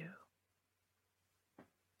fuel you.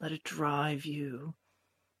 Let it drive you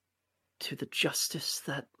to the justice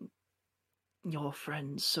that your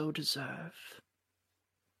friends so deserve.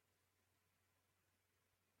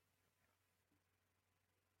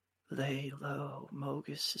 Lay low,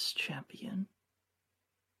 Mogis' champion.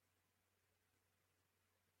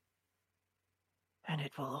 And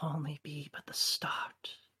it will only be but the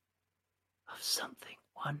start of something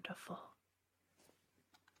wonderful.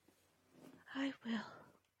 I will,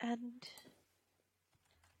 and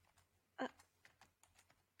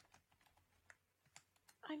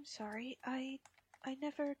I'm sorry. I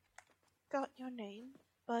never got your name,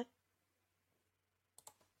 but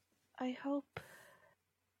I hope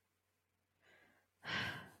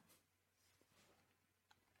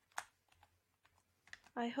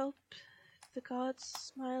the gods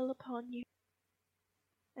smile upon you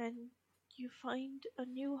and you find a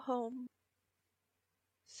new home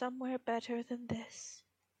somewhere better than this.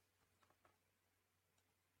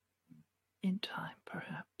 In time,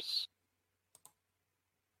 perhaps.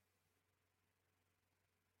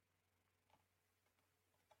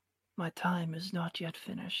 My time is not yet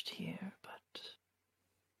finished here, but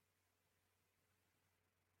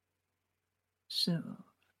Soon,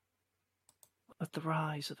 with the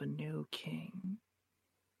rise of a new king.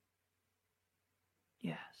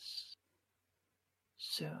 Yes,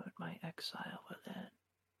 soon my exile will end.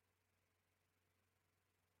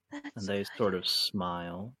 That's And they good. sort of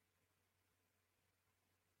smile.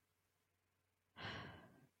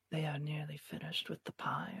 They are nearly finished with the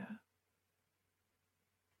pyre.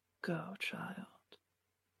 Go, child.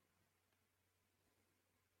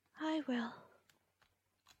 I will.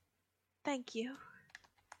 Thank you.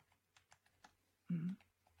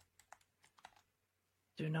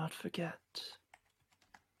 Do not forget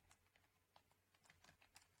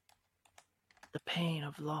the pain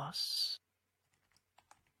of loss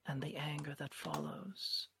and the anger that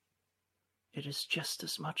follows. It is just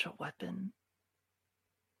as much a weapon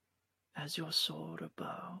as your sword or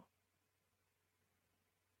bow.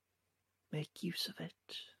 Make use of it.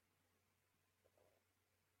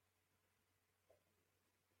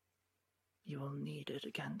 You will need it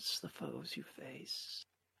against the foes you face.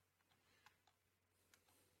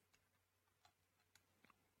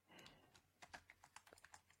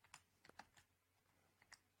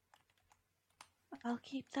 I'll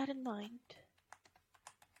keep that in mind.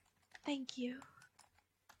 Thank you.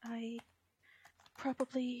 I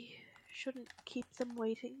probably shouldn't keep them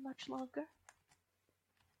waiting much longer.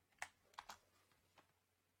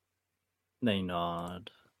 They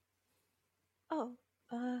nod. Oh,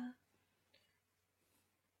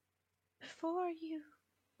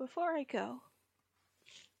 before I go,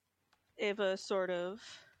 Ava sort of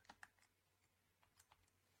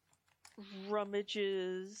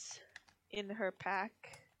rummages in her pack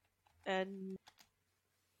and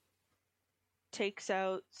takes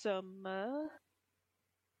out some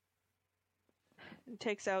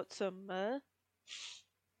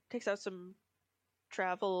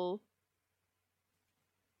travel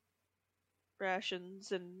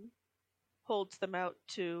rations and holds them out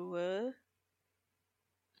to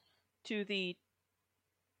the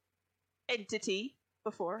entity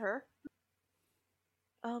before her.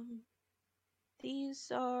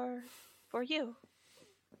 These are for you.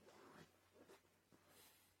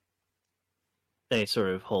 They sort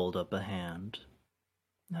of hold up a hand.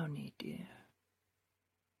 No need, dear.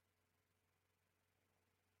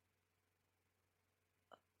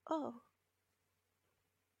 Oh.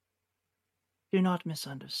 Do not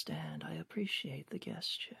misunderstand. I appreciate the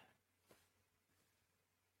gesture.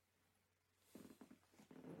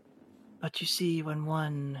 But you see, when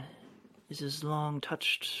one is as long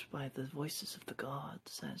touched by the voices of the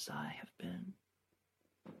gods as I have been,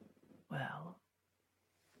 well,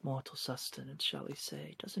 mortal sustenance, shall we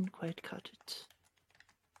say, doesn't quite cut it.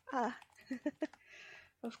 Ah,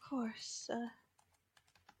 of course.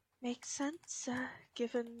 Makes sense,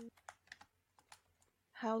 given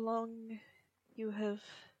how long you have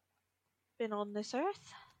been on this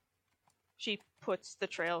earth. She puts the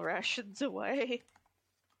trail rations away.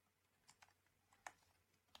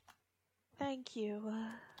 Thank you.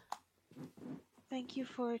 Thank you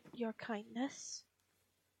for your kindness.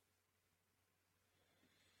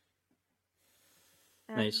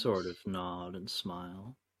 They sort of nod and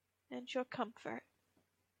smile. And your comfort.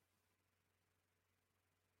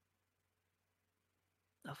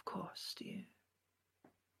 Of course, dear.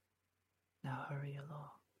 Now hurry along.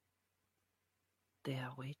 They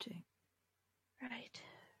are waiting. Right.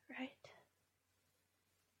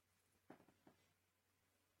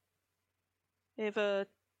 Ava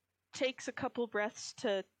takes a couple breaths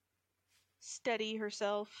to steady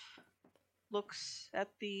herself, looks at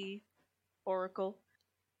the oracle.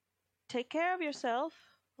 Take care of yourself,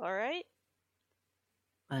 alright?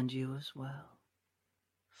 And you as well.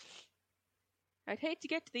 I'd hate to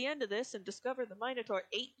get to the end of this and discover the Minotaur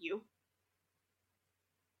ate you.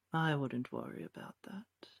 I wouldn't worry about that.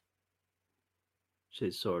 They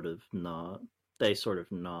sort of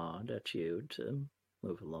nod at you to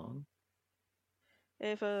move along.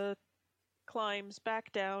 Ava climbs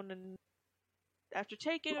back down and, after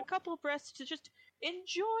taking a couple of breaths to just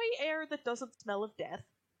enjoy air that doesn't smell of death,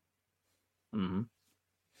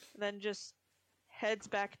 then just heads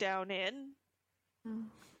back down in.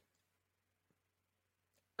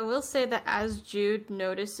 I will say that as Jude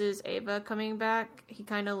notices Ava coming back, he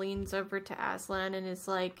kind of leans over to Aslan and is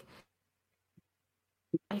like,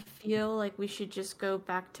 I feel like we should just go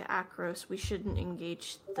back to Akros. We shouldn't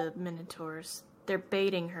engage the Minotaurs. They're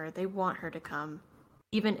baiting her. They want her to come.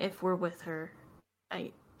 Even if we're with her.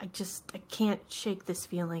 I can't shake this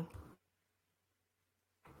feeling.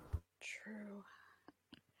 True.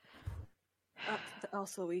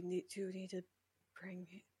 Also, we need to bring,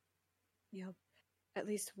 at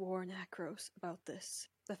least warn Akros about this.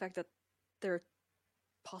 The fact that they're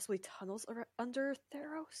possibly tunnels under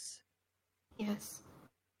Theros? Yes.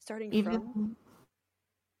 Starting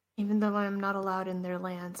Even though I'm not allowed in their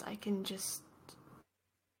lands, I can just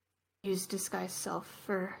use disguise self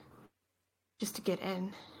just to get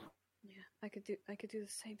in. Yeah, I could do the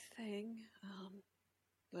same thing.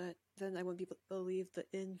 But then I wouldn't be able to leave the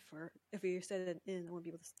inn for, if we said an inn, I wouldn't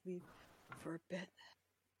be able to leave for a bit.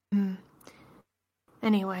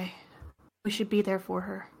 Anyway, we should be there for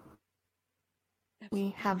her. Absolutely.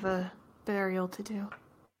 We have a burial to do.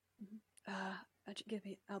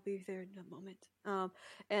 I'll be there in a moment.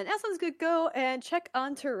 And Aslan's gonna go and check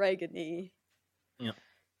on Teregony. Yep.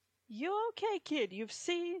 You okay, kid? You've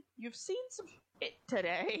seen some shit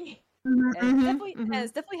today. And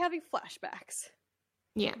it's definitely having flashbacks.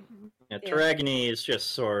 Yeah. Yeah, Teregony is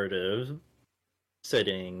just sort of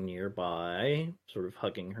sitting nearby, sort of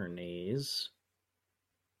hugging her knees.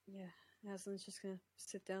 Yeah, Aslan's just gonna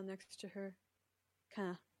sit down next to her,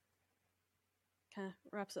 kind of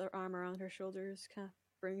wraps her arm around her shoulders, kind of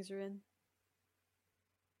brings her in.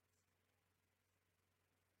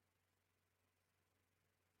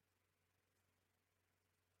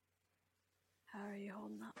 How are you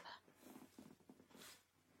holding up?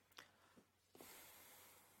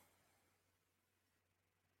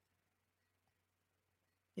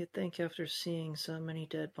 You'd think after seeing so many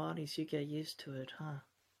dead bodies you get used to it, huh?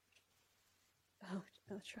 Oh,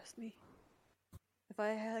 trust me. If I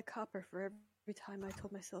had a copper for every time I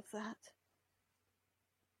told myself that.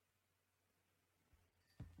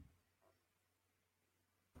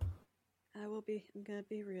 I'm gonna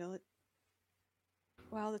be real.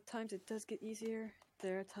 While the times it does get easier,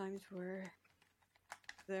 there are times where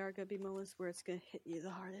there are gonna be moments where it's gonna hit you the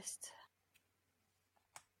hardest.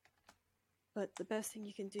 But the best thing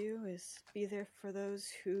you can do is be there for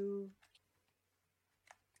those who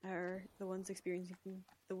are the ones experiencing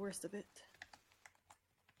the worst of it.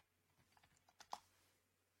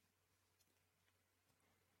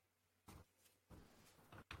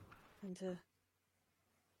 And to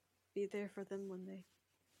be there for them when they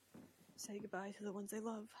say goodbye to the ones they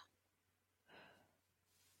love.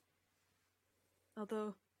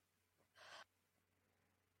 Although,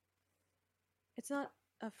 it's not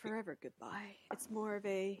a forever goodbye. It's more of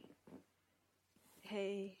a,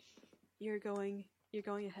 hey, you're going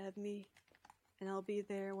ahead of me, and I'll be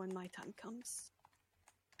there when my time comes.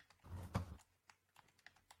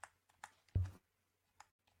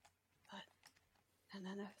 And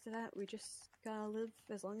then after that, we just gotta live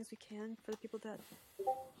as long as we can for the people that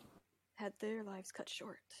had their lives cut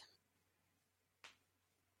short.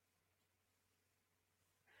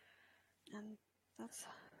 And that's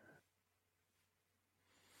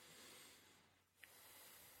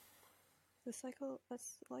the cycle.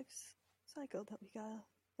 That's life's cycle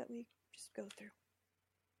that we just go through.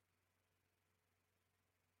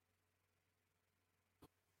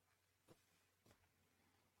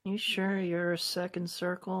 You sure you're a second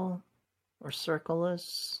circle? Or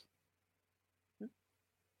circleless?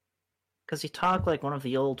 Because you talk like one of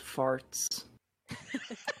the old farts.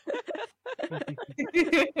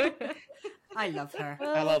 I love her.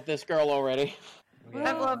 I love this girl already.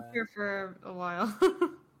 I've loved her for a while.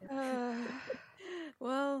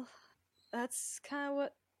 Well, that's kind of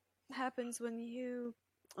what happens when you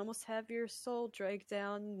almost have your soul dragged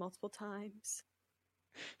down multiple times.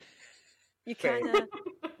 You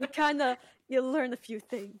learn a few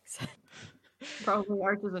things. Probably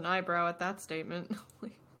arches an eyebrow at that statement.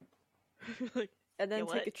 And then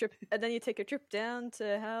you take a trip down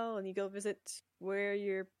to hell, and you go visit where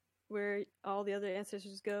all the other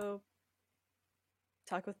ancestors go.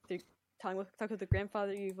 Talk with the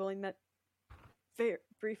grandfather you've only met very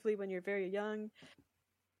briefly when you're very young,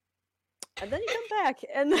 and then you come back,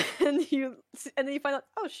 and then you find out,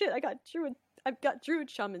 oh shit, I've got druid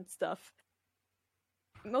shaman stuff,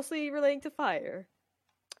 mostly relating to fire.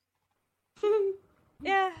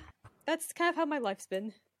 Yeah, that's kind of how my life's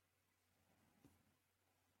been.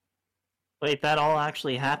 Wait, that all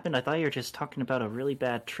actually happened? I thought you were just talking about a really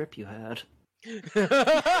bad trip you had.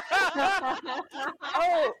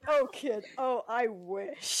 Oh, kid. Oh, I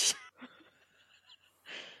wish.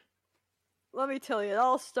 Let me tell you, it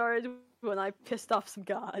all started when I pissed off some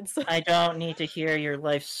gods. I don't need to hear your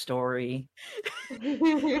life story.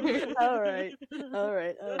 All right.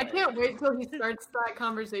 I can't wait till he starts that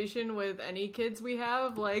conversation with any kids we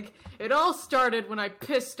have. Like, it all started when I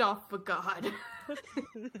pissed off a god.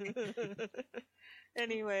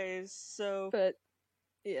 Anyways, so But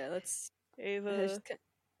yeah, that's Ava just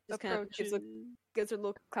kind of gives her a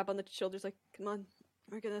little clap on the shoulders, like, "Come on,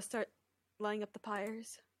 we're gonna start lining up the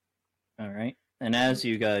pyres." Alright. And as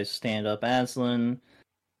you guys stand up, Aslan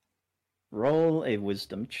Roll a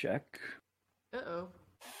wisdom check. Uh-oh.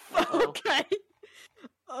 Okay.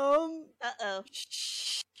 Uh-oh.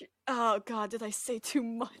 Oh god, did I say too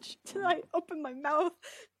much? Did I open my mouth?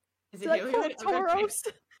 Is it Did I Haley? quote Okay. Tauros?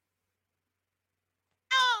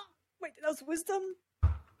 Oh! Wait, that was wisdom?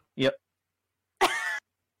 Yep.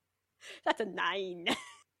 That's a 9.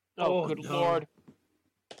 Oh, good no. lord.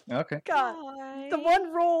 Okay. God, the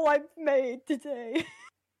one roll I've made today.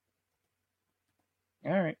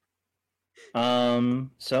 All right.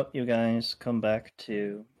 So you guys come back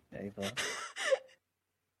to Ava.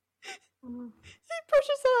 He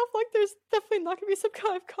pushes it off like there's definitely not gonna be some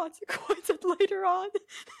kind of consequence later on.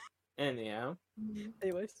 Anyhow.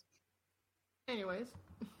 Anyways.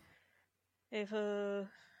 Ava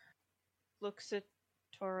looks at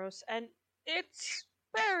Tauros, and it's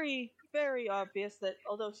very, very obvious that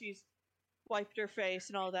although she's wiped her face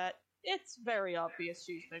and all that, it's very obvious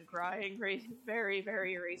she's been crying very,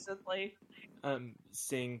 very recently.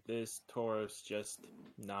 Seeing this, Tauros just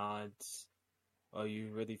nods. Are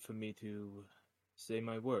you ready for me to say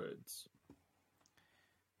my words?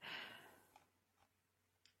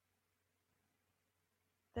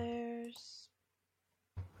 There's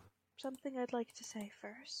something I'd like to say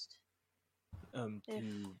first.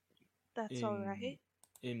 If that's alright.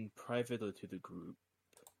 In private or to the group?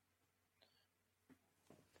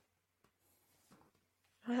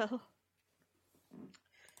 Well,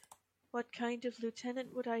 what kind of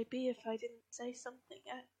lieutenant would I be if I didn't say something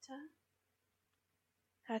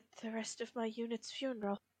at the rest of my unit's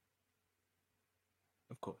funeral?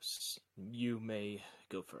 Of course. You may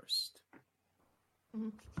go first.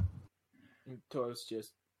 Tauros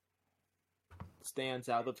just stands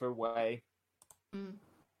out of her way. I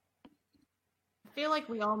feel like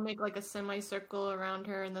we all make like a semicircle around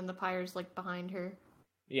her, and then the pyre's like behind her.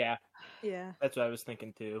 Yeah, Yeah. that's what I was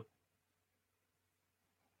thinking too.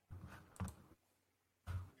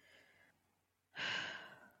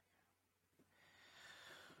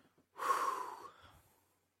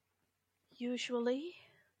 Usually,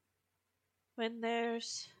 when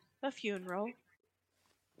there's a funeral,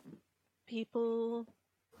 people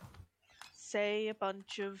say a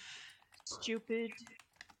bunch of stupid,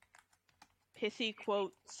 pithy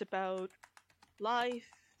quotes about life,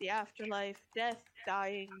 the afterlife, death,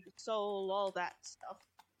 dying, the soul, all that stuff.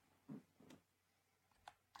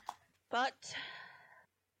 But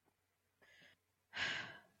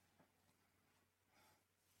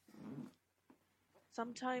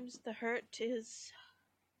sometimes the hurt is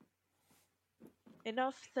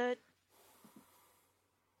enough that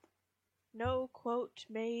no quote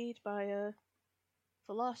made by a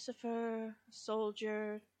philosopher, a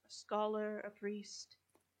soldier, a scholar, a priest,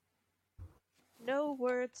 no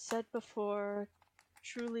words said before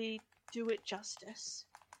truly do it justice.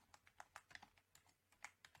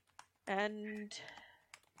 And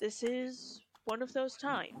this is one of those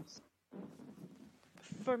times.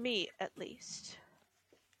 For me, at least.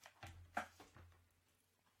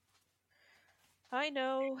 I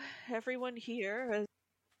know everyone here has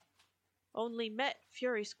only met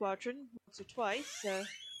Fury Squadron once or twice.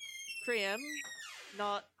 Priam,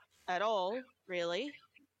 not at all, really.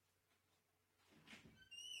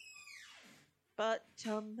 But,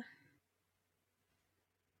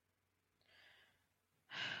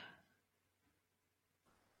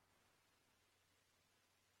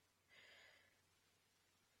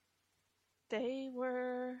 they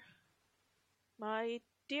were my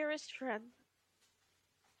dearest friend.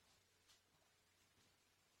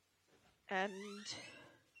 And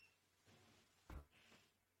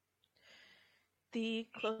the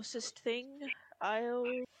closest thing I'll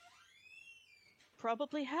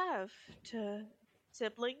probably have to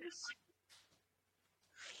siblings.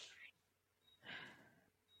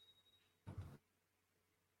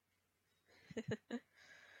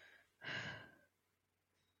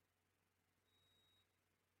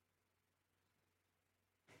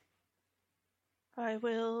 I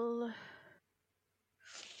will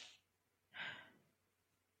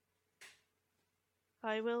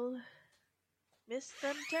miss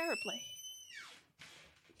them terribly.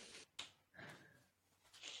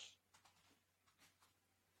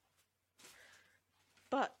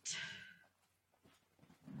 But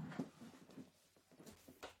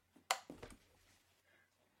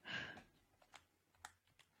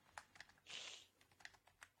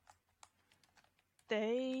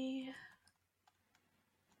they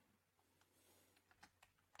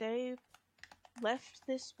left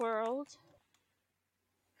this world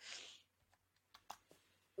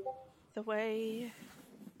the way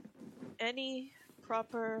any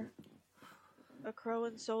proper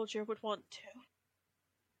Akroan soldier would want to.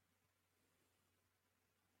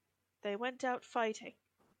 They went out fighting,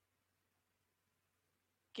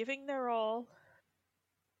 giving their all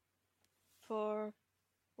for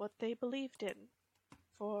what they believed in,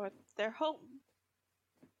 for their home.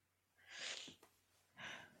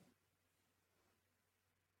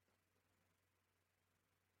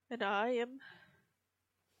 And I am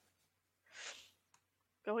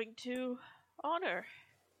going to honor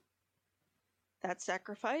that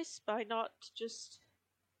sacrifice by not just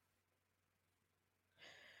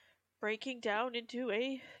breaking down into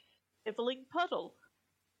a nibbling puddle.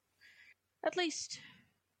 At least,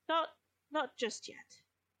 not just yet.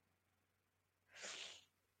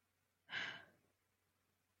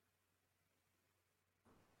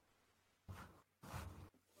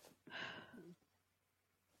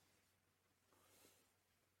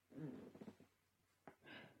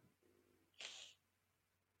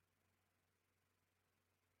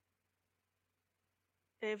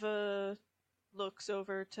 Ava looks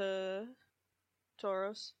over to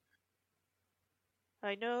Tauros.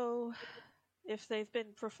 I know if they've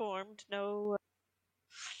been performed, no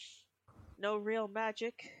real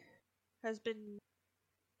magic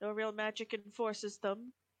enforces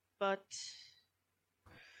them, but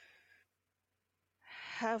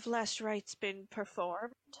have last rites been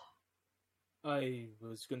performed? I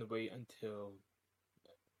was gonna wait until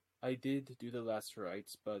I did do the last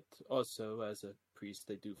rites, but also as a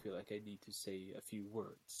priest, I do feel like I need to say a few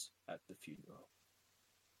words at the funeral.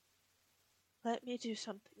 Let me do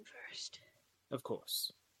something first. Of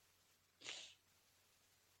course.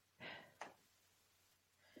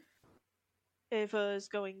 Ava is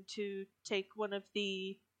going to take one of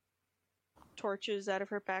the torches out of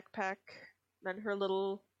her backpack, then her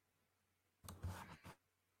little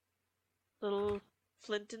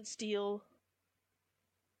flint and steel.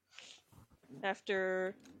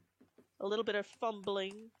 After a little bit of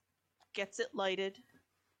fumbling, gets it lighted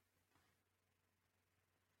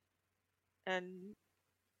and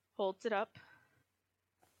holds it up.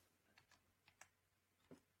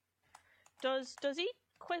 Does he?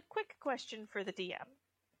 Quick question for the DM.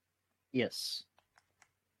 Yes.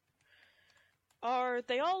 Are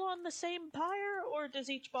they all on the same pyre, or does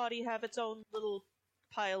each body have its own little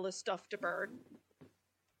pile of stuff to burn?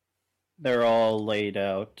 They're all laid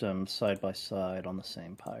out side by side on the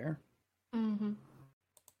same pyre. Mm-hmm.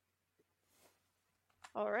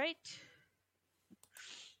 All right.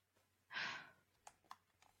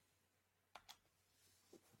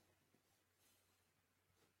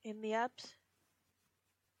 In the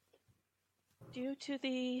due to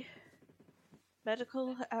the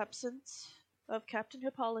medical absence of Captain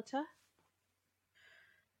Hippolyta,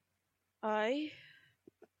 I,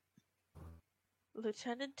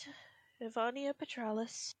 Lieutenant Ivania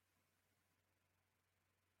Petralis,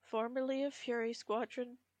 formerly of Fury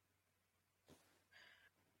Squadron,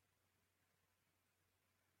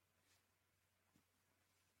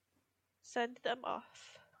 send them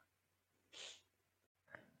off.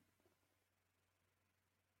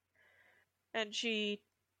 And she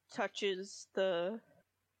touches the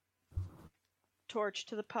torch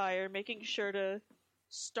to the pyre, making sure to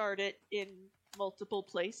start it in multiple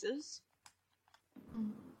places.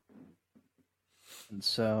 And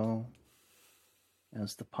so,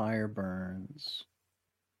 as the pyre burns,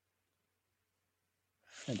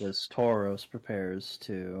 and as Tauros prepares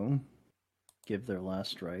to give their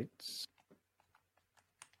last rites,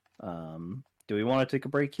 do we want to take a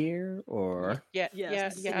break here, or? Yeah.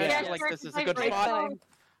 Yes. I Yes, feel like this is a break good time. spot.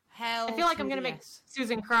 Hell I feel like I'm to gonna the make yes.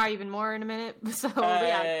 Susan cry even more in a minute. So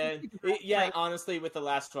yeah. Yeah, honestly, with the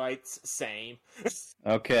last rites, same.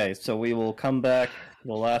 Okay, so we will come back to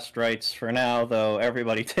the last rites for now, though.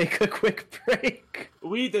 Everybody take a quick break.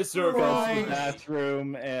 We deserve Go to it. the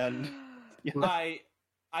bathroom and... You know,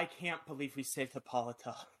 I can't believe we saved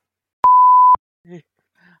Hippolyta.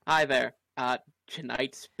 Hi there.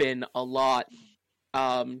 Tonight's been a lot.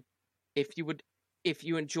 If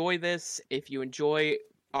you enjoy this, if you enjoy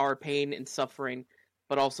our pain and suffering,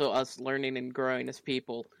 but also us learning and growing as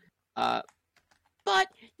people, but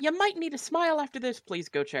you might need a smile after this, please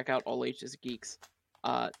go check out All Ages Geeks.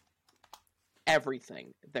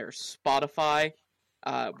 Everything. There's Spotify,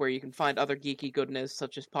 where you can find other geeky goodness,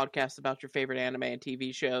 such as podcasts about your favorite anime and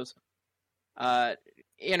TV shows,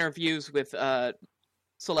 interviews with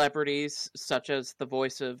celebrities, such as the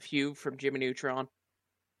voice of Hugh from Jimmy Neutron,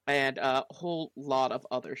 and a whole lot of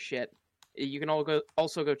other shit. You can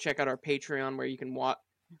also go check out our Patreon, where you can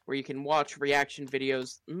watch reaction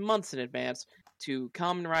videos months in advance to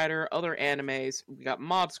Kamen Rider, other animes. We got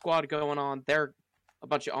Mod Squad going on. They're a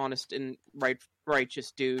bunch of honest and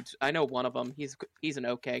righteous dudes. I know one of them. He's an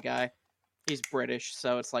okay guy. He's British,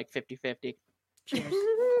 so it's like 50-50. Cheers.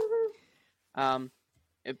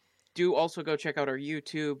 Do also go check out our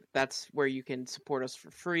YouTube. That's where you can support us for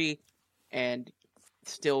free and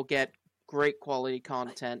still get great quality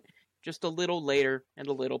content, just a little later and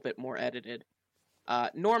a little bit more edited.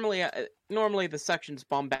 Normally the section's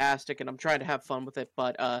bombastic and I'm trying to have fun with it,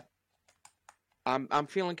 but I'm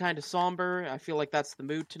feeling kind of somber. I feel like that's the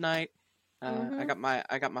mood tonight. I got my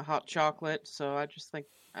hot chocolate, so I just think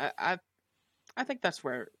I think that's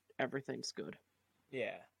where everything's good.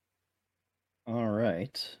 Yeah. All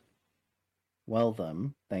right. Well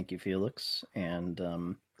then, thank you, Felix, and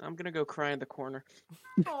I'm gonna go cry in the corner.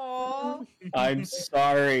 Aww. I'm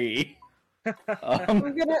sorry.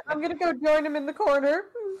 I'm gonna go join him in the corner.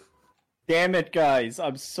 Damn it, guys!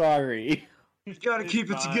 I'm sorry. You gotta keep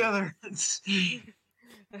it together.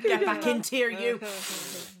 Get back in tier, you.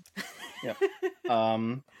 Yep.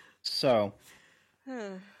 So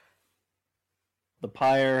the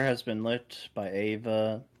pyre has been lit by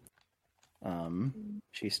Ava.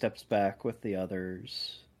 She steps back with the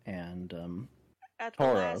others, and At the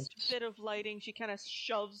Tauros. last bit of lighting, she kind of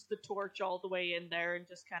shoves the torch all the way in there and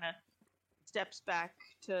just kind of steps back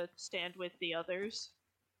to stand with the others.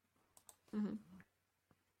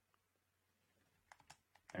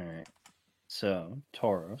 Alright. So,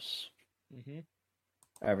 Tauros,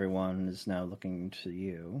 everyone is now looking to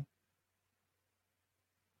you.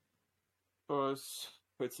 Boris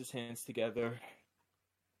puts his hands together.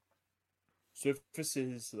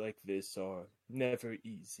 Surfaces like this are never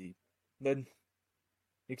easy. Then,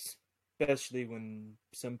 especially when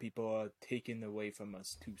some people are taken away from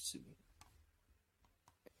us too soon.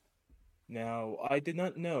 Now, I did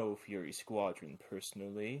not know Fury Squadron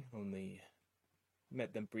personally, only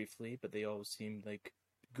met them briefly, but they all seemed like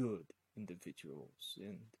good individuals,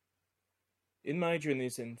 and in my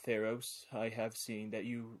journeys in Theros, I have seen that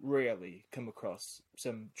you rarely come across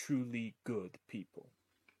some truly good people.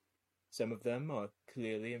 Some of them are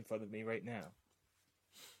clearly in front of me right now.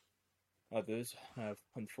 Others have,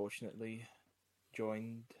 unfortunately,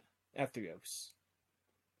 joined Athreos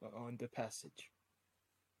on the passage.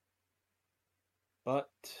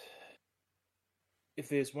 But if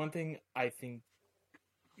there's one thing I think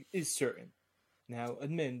is certain, now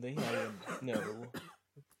admittedly I am no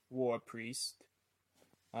war priest.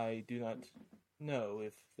 I do not know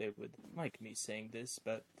if they would like me saying this,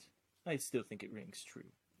 but I still think it rings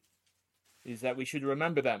true. Is that we should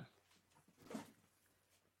remember them.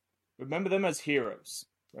 Remember them as heroes.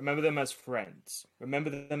 Remember them as friends. Remember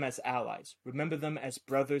them as allies. Remember them as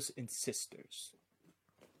brothers and sisters.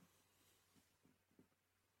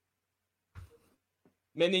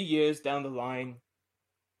 Many years down the line,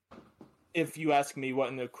 if you ask me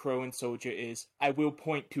what an Akroan soldier is, I will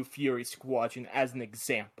point to Fury Squadron as an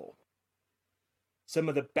example. Some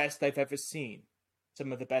of the best I've ever seen.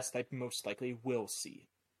 Some of the best I most likely will see.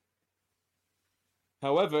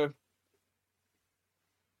 However,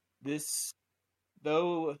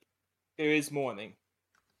 though there is mourning,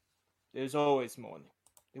 there's always mourning.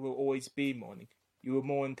 There will always be mourning. You will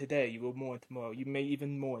mourn today, you will mourn tomorrow, you may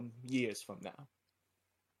even mourn years from now.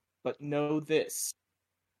 But know this.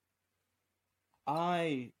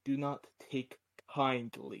 I do not take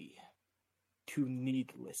kindly to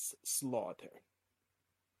needless slaughter.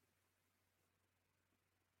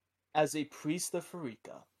 As a priest of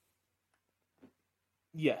Pharika,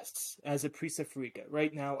 yes, as a priest of Pharika,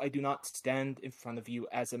 right now I do not stand in front of you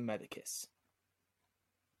as a medicus.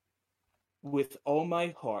 With all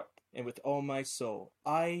my heart and with all my soul,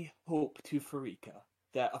 I hope to Pharika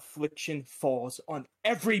that affliction falls on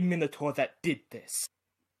every Minotaur that did this.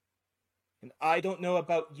 And I don't know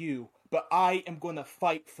about you, but I am going to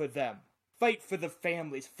fight for them. Fight for the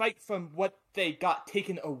families. Fight from what they got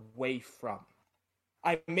taken away from.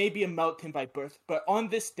 I may be a mountain by birth, but on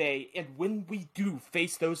this day, and when we do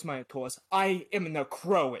face those Minotaurs, I am an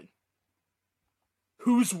Akroan.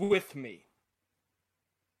 Who's with me?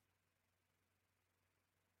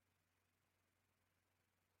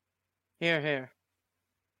 Here.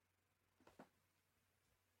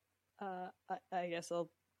 I guess I'll,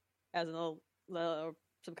 as an old,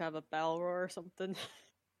 some kind of a battle roar or something.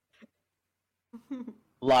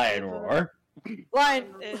 Lion roar. Lion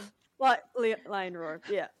roar.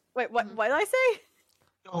 Yeah. Wait, what did I say?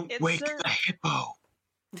 Don't wake the hippo.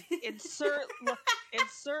 Insert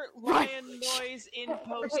lion noise in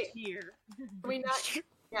post here. Are we not?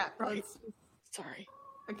 Yeah. Sorry.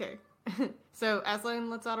 Okay. So Aslan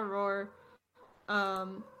lets out a roar.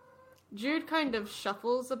 Jude kind of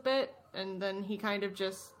shuffles a bit, and then he kind of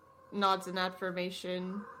just nods in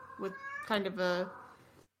affirmation with kind of a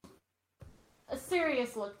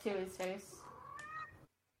serious look to his face.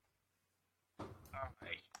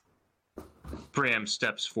 Alright. Bram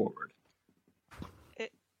steps forward.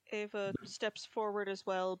 Ava steps forward as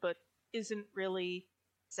well, but isn't really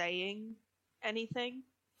saying anything.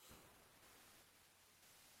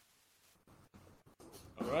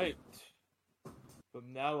 Alright.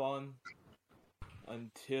 From now on,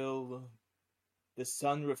 until the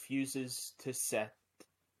sun refuses to set,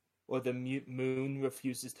 or the moon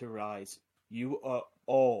refuses to rise, you are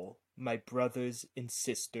all my brothers and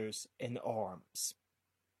sisters in arms.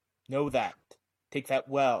 Know that. Take that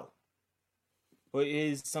well. For it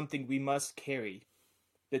is something we must carry.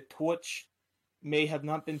 The torch may have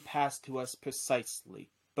not been passed to us precisely,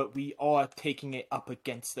 but we are taking it up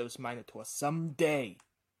against those Minotaurs someday.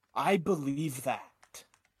 I believe that.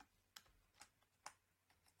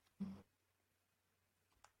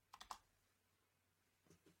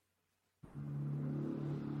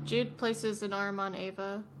 Jude places an arm on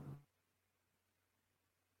Ava.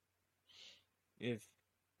 If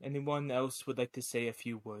anyone else would like to say a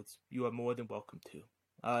few words, you are more than welcome to.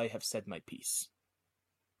 I have said my piece.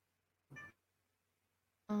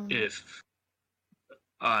 If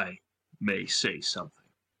I may say something.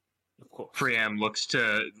 Of course. Priam looks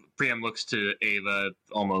to Ava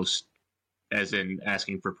almost as in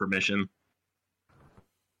asking for permission.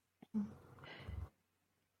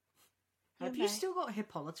 Have you still got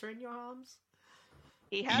Hippolyta in your arms?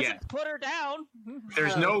 He hasn't Yeah. put her down.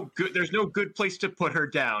 There's no good place to put her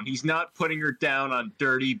down. He's not putting her down on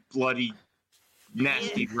dirty, bloody,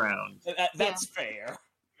 nasty ground. That's fair.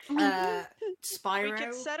 Spyro. We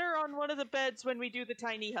can set her on one of the beds when we do the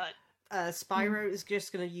tiny hut. Spyro is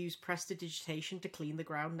just going to use prestidigitation to clean the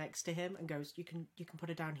ground next to him and goes, you can put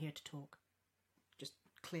her down here to talk. Just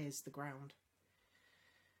clears the ground.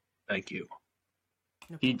 Thank you.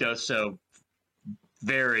 No He problem. does so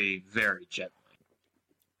very, very gently.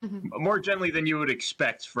 Mhm. More gently than you would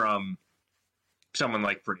expect from someone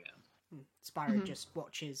like Priam. Spyro just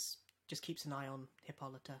watches, just keeps an eye on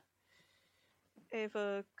Hippolyta.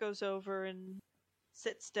 Ava goes over and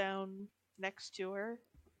sits down next to her.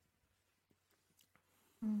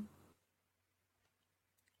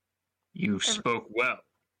 You spoke well.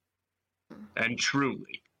 And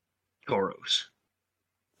truly, Tauros.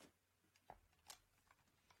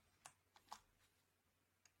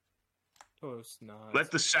 Tauros nods.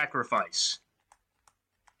 Let the sacrifice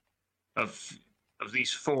of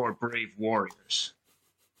these 4 brave warriors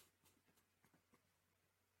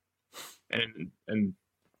and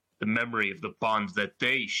the memory of the bonds that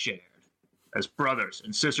they shared as brothers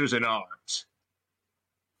and sisters in arms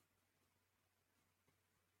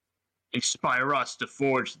inspire us to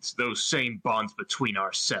forge those same bonds between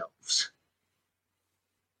ourselves.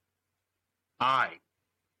 I,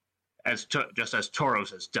 just as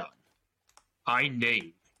Tauros has done, I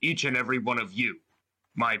name each and every one of you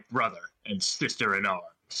my brother and sister in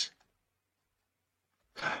arms.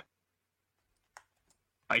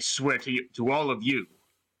 I swear to you, to all of you,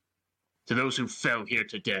 to those who fell here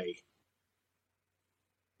today,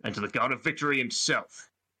 and to the God of Victory himself,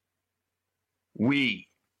 we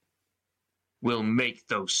will make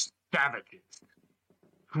those savages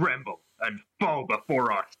tremble and fall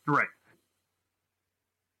before our strength.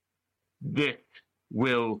 This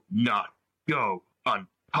will not go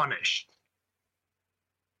unpunished.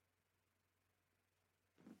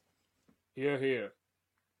 Hear, hear.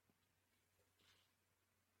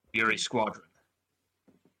 Fury Squadron.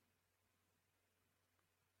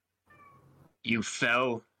 You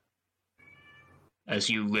fell as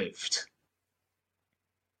you lived.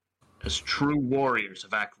 As true warriors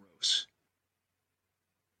of Akros.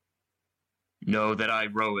 Know that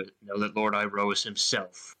Lord Iroas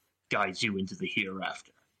himself guides you into the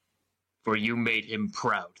hereafter. For you made him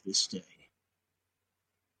proud this day.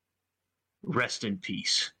 Rest in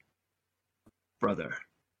peace, brother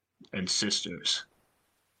and sisters.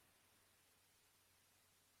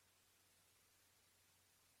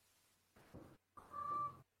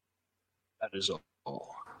 That is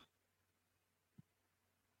all.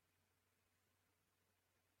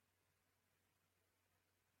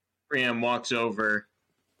 Priam walks over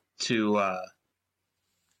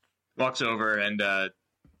and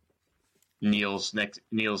kneels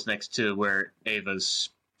next to where Ava's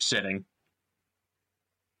sitting.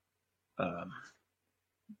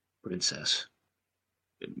 Princess,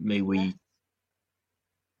 may we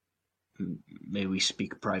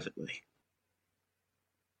speak privately?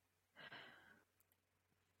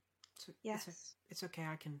 Yes. It's okay,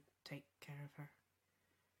 I can take care of her.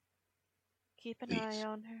 Keep an Please. eye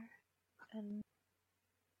on her, and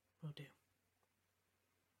Will do.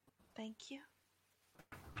 thank you.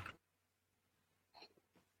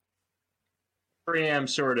 Priam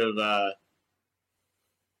sort of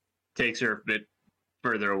takes her a bit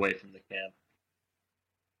further away from the camp.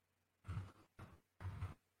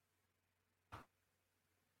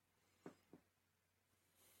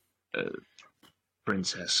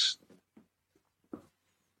 Princess.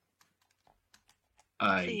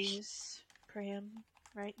 Please, Priam,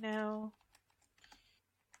 right now.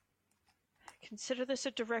 Consider this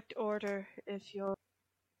a direct order if you're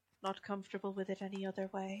not comfortable with it any other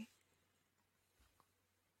way.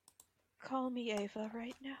 Call me Ava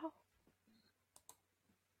right now.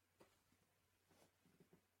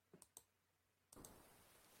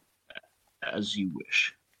 As you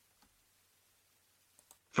wish.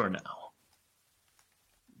 For now.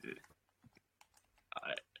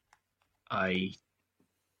 I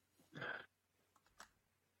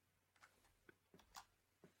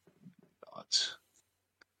thought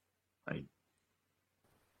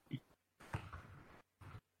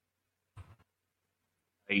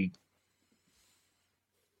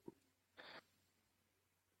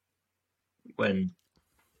when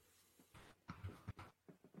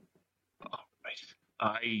all right,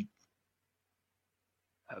 I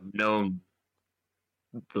have known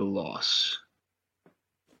the loss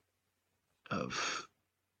of,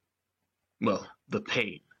 well, the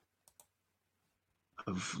pain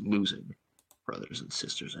of losing brothers and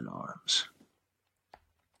sisters in arms.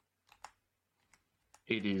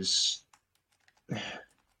 It is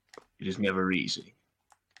never easy.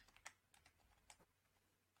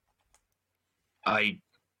 I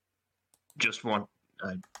just wanted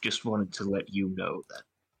to let you know that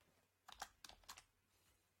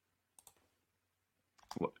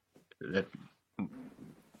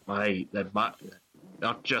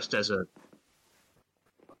not just as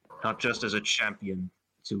a champion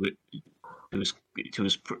to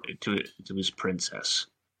his princess,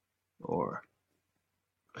 or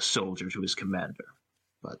a soldier to his commander,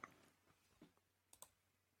 but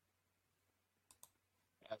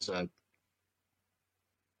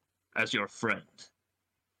as your friend,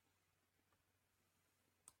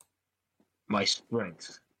 my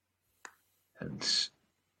strength and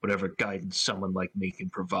whatever guidance someone like me can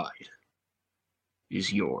provide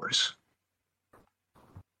is yours.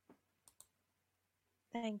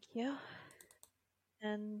 Thank you.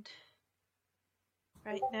 And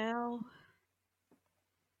right now,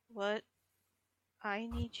 what I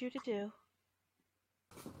need you to do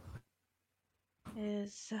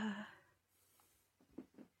is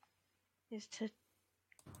to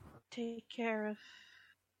take care of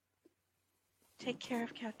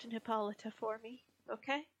Captain Hippolyta for me,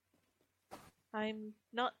 okay? I'm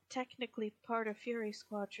not technically part of Fury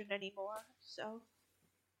Squadron anymore, so...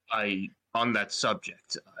 On that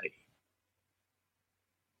subject,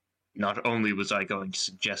 not only was I going to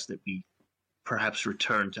suggest that we perhaps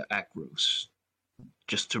return to Akros,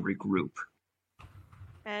 just to regroup.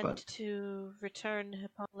 And to return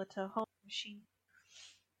Hippolyta home,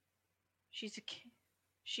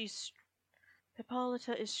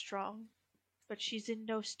 Hippolyta is strong, but she's in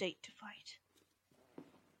no state to fight.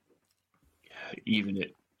 Even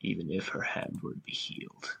if her hand were to be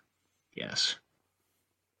healed, yes.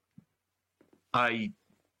 I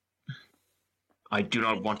do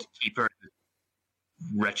not want to keep her in a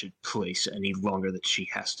wretched place any longer than she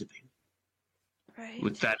has to be. Right.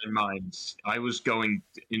 With that in mind, I was going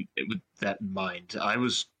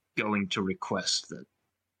to request that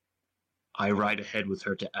I ride ahead with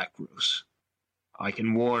her to Akros. I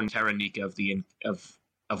can warn Taranika of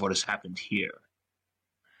what has happened here,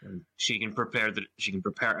 and she can prepare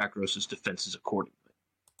Akros's defenses accordingly.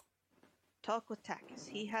 Talk with Takis.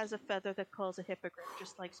 He has a feather that calls a hippogriff,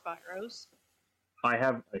 just like Spyro's.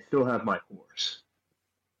 I still have my horse.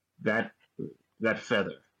 That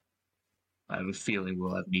feather, I have a feeling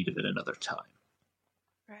we'll have need of it another time.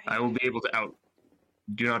 Right. I will be able to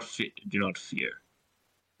do not fear.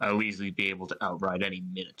 I will easily be able to outride any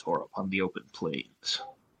Minotaur upon the open plains.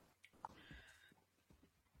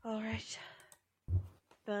 All right.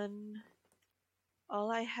 Then all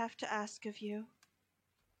I have to ask of you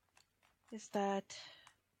is that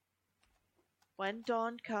when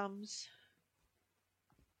dawn comes,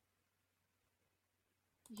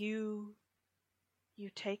 you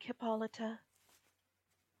take Hippolyta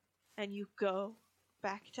and you go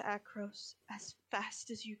back to Akros as fast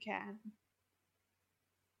as you can.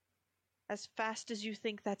 As fast as you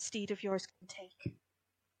think that steed of yours can take.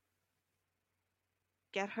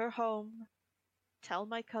 Get her home, tell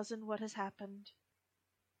my cousin what has happened,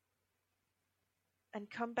 and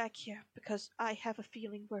come back here, because I have a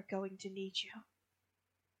feeling we're going to need you.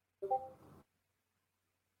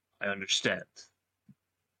 I understand.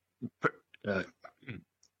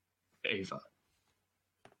 Ava.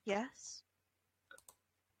 Yes?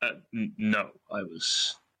 No, I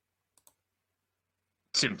was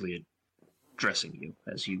simply addressing you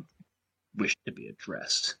as you wish to be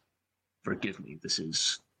addressed. Forgive me, this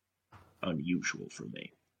is unusual for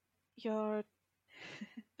me. You're.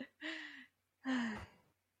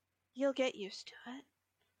 You'll get used to it.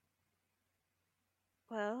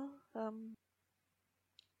 Well,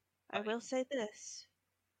 I will say this.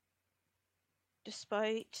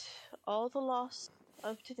 Despite all the loss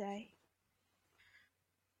of today,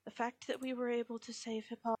 the fact that we were able to save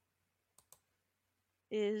Hippolyta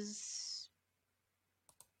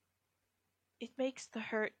it makes the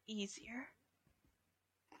hurt easier.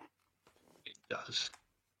 It does.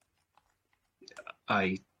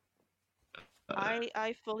 I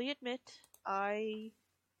fully admit I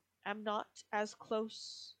am not as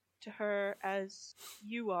close to her as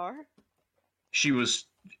you are. She's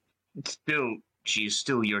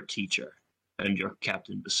still your teacher and your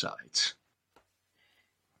captain besides.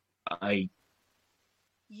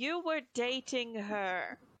 You were dating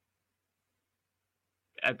her.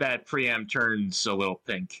 At that, Priam turns a little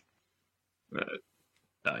pink.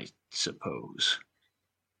 I suppose.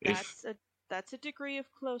 That's a degree of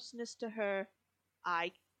closeness to her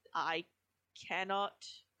I cannot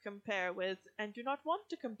compare with and do not want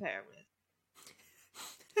to compare with.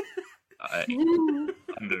 I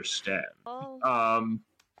understand. All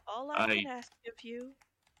I can ask of you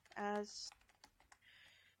as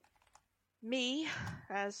me,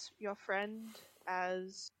 as your friend,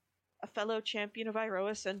 as a fellow champion of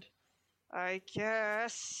Iroas, and I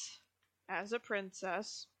guess as a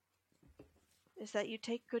princess, is that you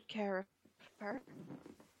take good care of her.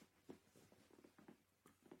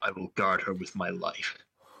 I will guard her with my life.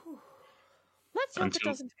 Let's hope it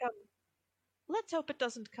doesn't come. Let's hope it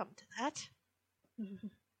doesn't come to that.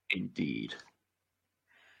 Indeed.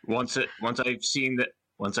 Once I see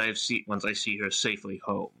her safely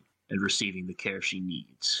home and receiving the care she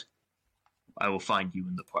needs, I will find you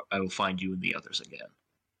in the others again.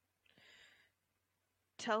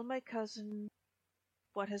 Tell my cousin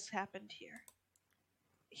what has happened here.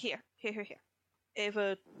 Here.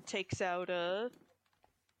 Ava takes out her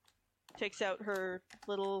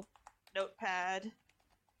little notepad,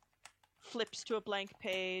 flips to a blank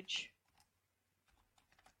page,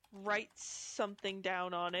 writes something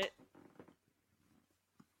down on it,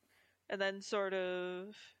 and then sort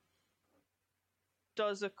of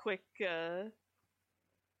does a quick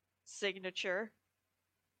signature,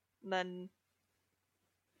 and then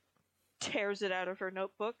tears it out of her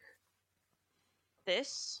notebook.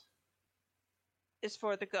 This is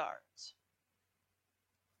for the guards.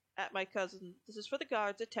 This is for the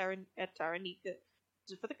guards at Taranika.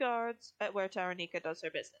 This is for the guards at where Taranika does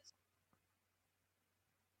her business.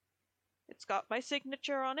 It's got my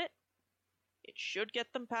signature on it. It should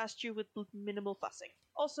get them past you with minimal fussing.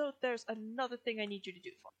 Also, there's another thing I need you to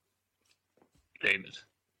do for me. Name it.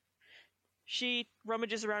 She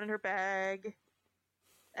rummages around in her bag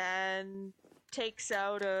and takes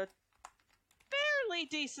out a fairly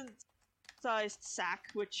decent-sized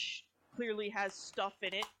sack, which clearly has stuff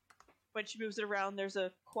in it. When she moves it around, there's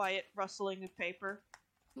a quiet rustling of paper.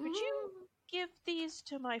 Could you give these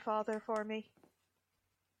to my father for me?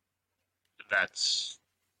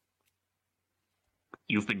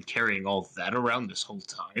 You've been carrying all that around this whole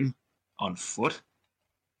time? On foot?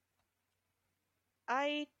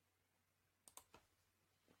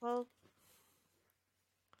 Well,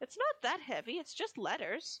 it's not that heavy, it's just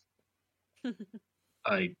letters.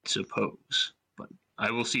 I suppose, but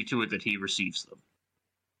I will see to it that he receives them.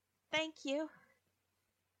 Thank you.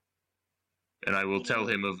 And I will tell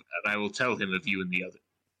him of you and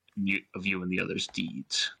the others'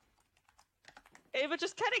 deeds. Ava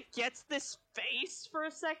just kind of gets this face for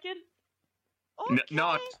a second. Okay.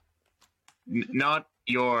 Not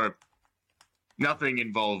nothing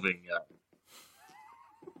involving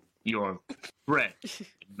your friend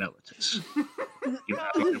Meletus. No,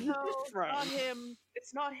 not him.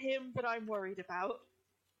 It's not him that I'm worried about.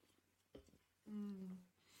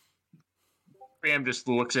 Graham just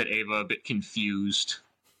looks at Ava a bit confused.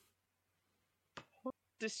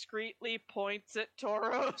 Discreetly points at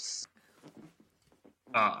Tauros.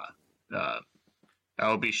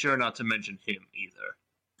 I'll be sure not to mention him either.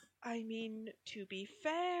 I mean, to be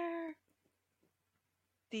fair,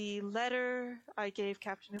 the letter I gave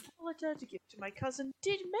Captain Hippolyta to give to my cousin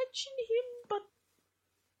did mention him, but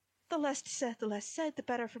the less said, the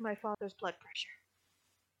better for my father's blood pressure.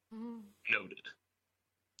 Noted.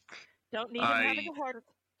 Don't need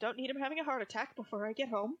him having a heart attack before I get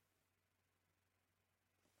home.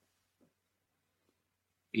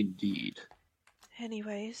 Indeed.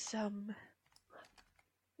 Anyways,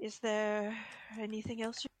 is there anything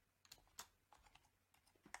else?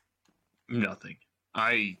 Nothing.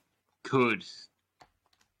 I could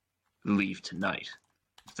leave tonight.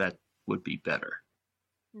 That would be better.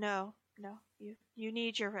 No, No, you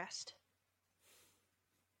need your rest.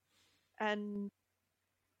 And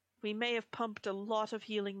we may have pumped a lot of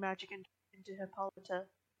healing magic into Hippolyta,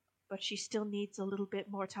 but she still needs a little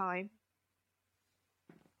bit more time.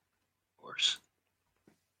 Of course.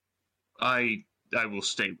 I will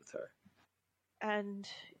stay with her. And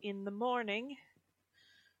in the morning,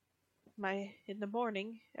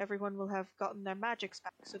 everyone will have gotten their magics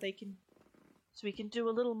back, so we can do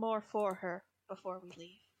a little more for her before we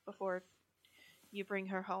leave, before you bring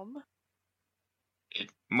her home. It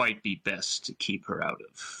might be best to keep her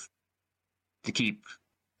to keep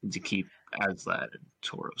Aslan and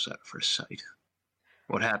Tauros out of her sight.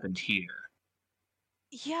 What happened here?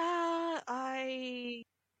 Yeah, I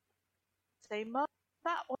say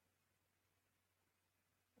that one.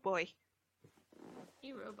 Boy.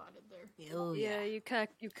 You roboted there. Oh, Yeah, you cut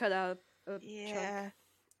out a chunk. Yeah.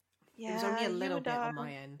 It was only a little bit on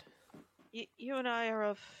my end. You and I are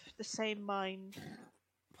of the same mind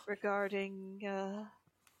regarding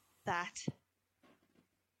that.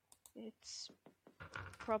 It's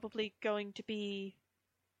probably going to be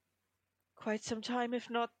quite some time, if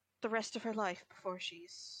not the rest of her life, before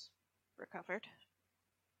she's recovered.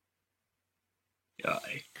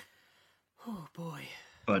 Aye. Oh boy.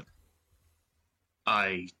 But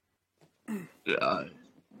I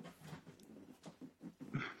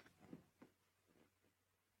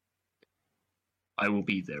will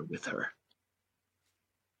be there with her.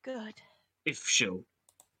 Good. If she'll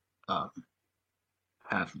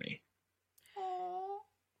have me.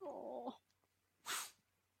 Oh.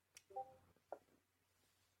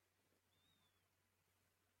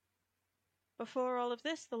 Before all of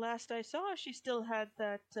this, the last I saw, she still had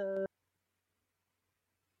that,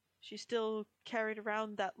 she still carried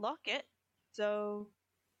around that locket, so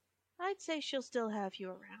I'd say she'll still have you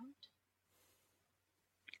around.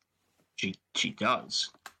 She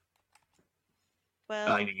does.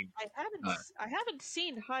 Well, I mean, I haven't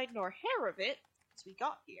seen hide nor hair of it since we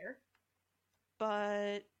got here,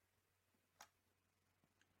 but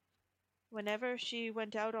whenever she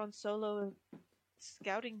went out on solo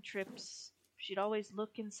scouting trips, she'd always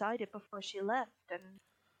look inside it before she left, and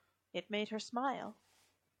it made her smile.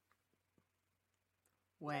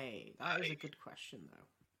 Wait, that is a good question,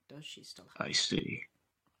 though. Does she still have I see.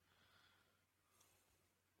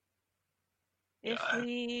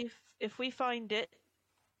 If we find it,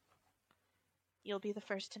 you'll be the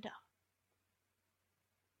first to know.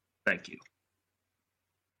 Thank you.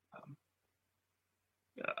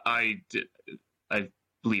 I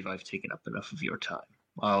believe I've taken up enough of your time.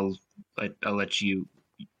 I'll let you.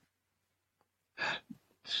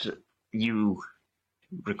 You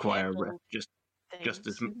require rest, just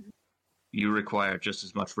as you require just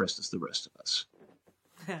as much rest as the rest of us.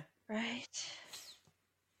 Right.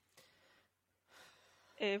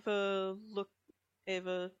 Ava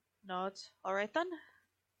nods. All right then.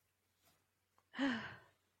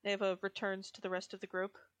 Ava returns to the rest of the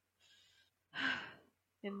group.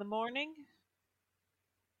 In the morning,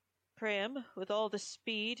 Priam, with all the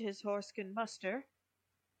speed his horse can muster,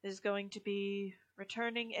 is going to be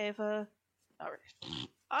returning Ava.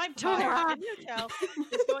 I'm tired. Can you tell?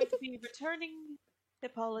 Is going to be returning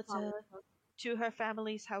Hippolyta to her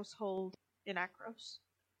family's household in Akros.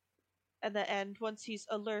 And once he's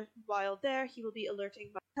while there, he will be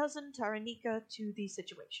alerting my cousin Taranika to the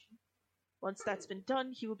situation. Once that's been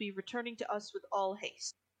done, he will be returning to us with all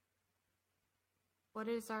haste. What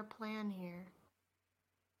is our plan here?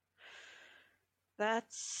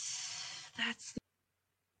 That's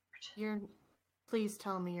Please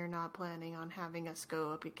tell me you're not planning on having us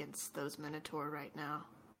go up against those Minotaur right now.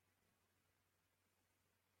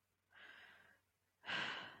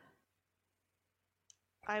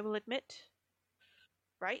 I will admit,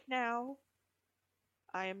 right now,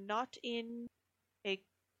 I'm not in the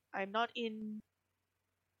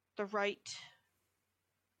right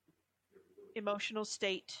emotional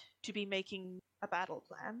state to be making a battle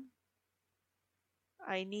plan.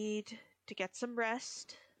 I need to get some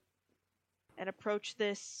rest and approach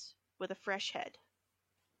this with a fresh head.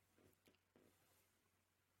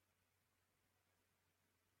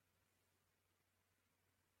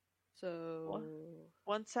 So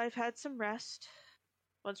once I've had some rest,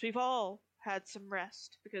 once we've all had some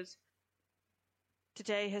rest, because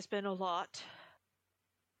today has been a lot,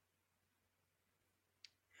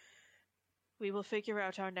 we will figure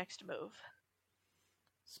out our next move.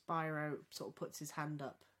 Spyro sort of puts his hand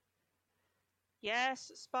up.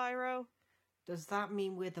 Yes, Spyro. Does that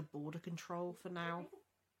mean we're the border control for now?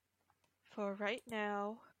 For right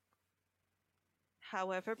now,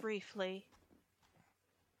 however briefly.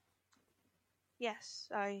 Yes,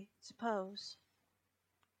 I suppose.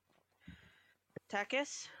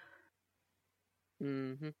 Takis,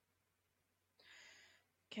 Mm-hmm.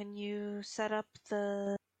 can you set up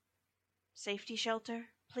the safety shelter,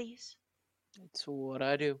 please? That's what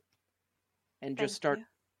I do. And Thank just start you.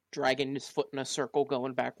 dragging his foot in a circle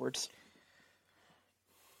going backwards.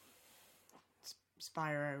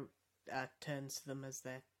 Spyro turns to them as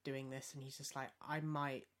they're doing this, and he's just like, I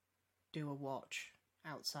might do a watch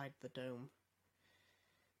outside the dome.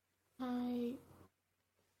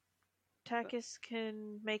 Takis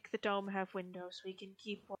can make the dome have windows so we can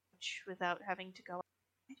keep watch without having to go.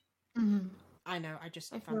 I know, I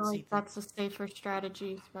just I feel fancy like that's a safer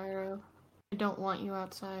strategy, Spyro. I don't want you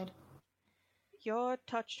outside. You're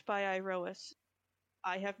touched by Iroas.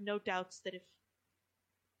 I have no doubts that if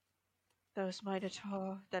the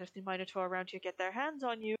Minotaur around here get their hands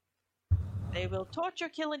on you, they will torture,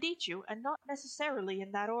 kill, and eat you, and not necessarily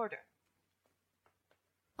in that order.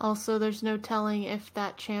 Also, there's no telling if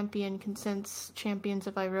that champion can sense champions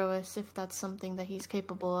of Iroas, if that's something that he's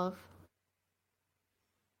capable of.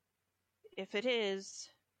 If it is,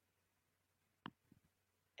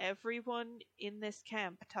 everyone in this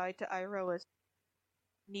camp tied to Iroas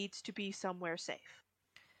needs to be somewhere safe.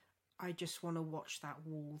 I just want to watch that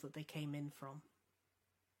wall that they came in from.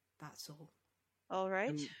 That's all. All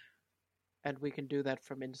right. And we can do that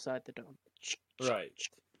from inside the dome. Right.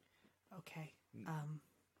 Okay.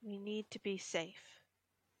 We need to be safe.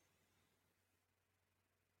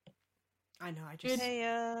 I know, I just...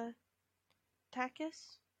 Hey,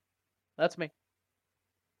 Takis? That's me.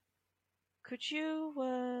 Could you,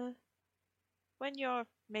 when you're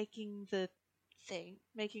making the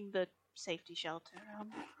safety shelter,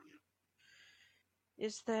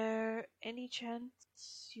 is there any chance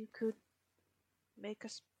you could make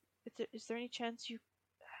us... Is there any chance you...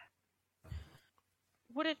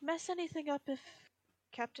 Would it mess anything up if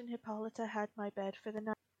Captain Hippolyta had my bed for the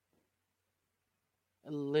night?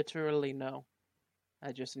 Literally no.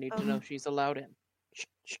 I just need to know she's allowed in.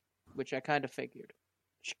 Which I kind of figured.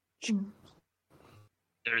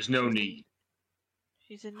 There's no need.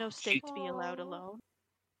 She's in no state to be allowed alone.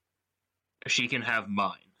 She can have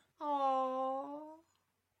mine. Aww.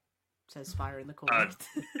 Says Spyro in the corner.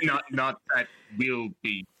 Not that we'll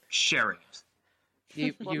be sharing it.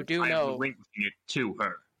 You do I'm know. relinquishing it to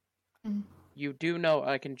her. You do know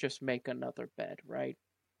I can just make another bed, right?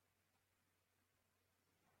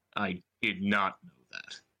 I did not know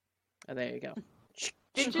that. There you go.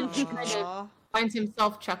 Vincenzo kind of finds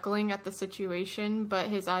himself chuckling at the situation, but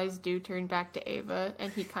his eyes do turn back to Ava,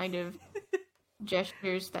 and he kind of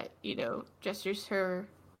gestures her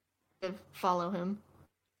to follow him.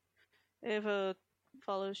 Ava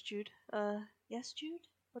follows Jude. Yes, Jude?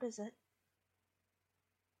 What is it?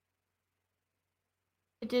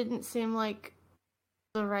 It didn't seem like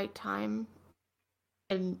the right time,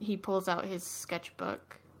 and he pulls out his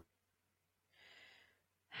sketchbook.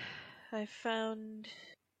 I found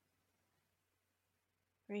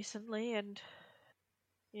recently and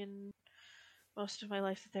in most of my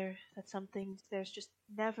life that some things there's just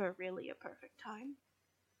never really a perfect time.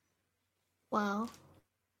 Well,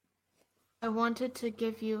 I wanted to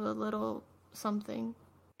give you a little something,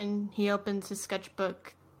 and he opens his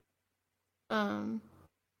sketchbook, and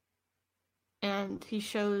he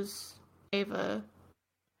shows Ava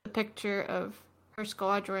a picture of her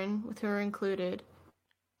squadron, with her included,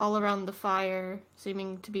 all around the fire,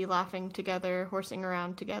 seeming to be laughing together, horsing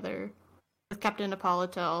around together, with Captain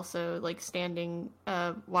Hippolyta also, standing,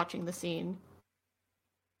 watching the scene.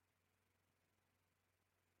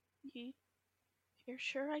 You're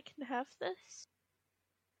sure I can have this?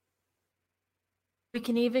 We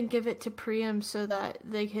can even give it to Priam so that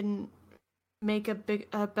they can make a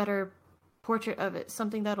better portrait of it,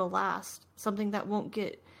 something that'll last, something that won't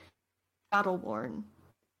get battle-worn.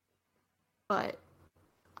 But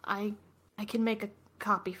I can make a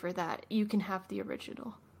copy for that. You can have the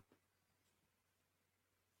original.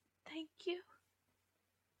 Thank you.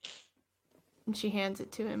 And she hands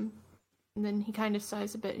it to him. And then he kind of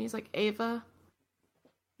sighs a bit, and he's like, Ava?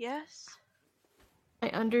 Yes? I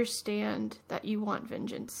understand that you want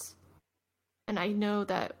vengeance. And I know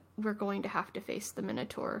that we're going to have to face the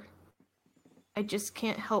Minotaur. I just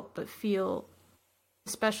can't help but feel,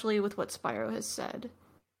 especially with what Spyro has said,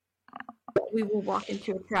 that we will walk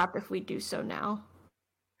into a trap if we do so now.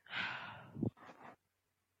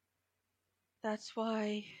 That's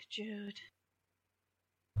why, Jude.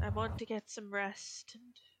 I want to get some rest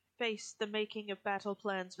and face the making of battle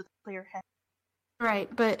plans with a clear head. Right,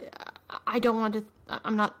 but I don't want to...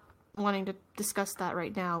 I'm not wanting to discuss that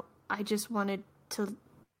right now. I just wanted to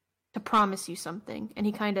promise you something. And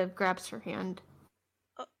he kind of grabs her hand.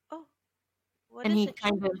 What and is he it?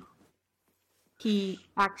 kind of He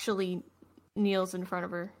actually kneels in front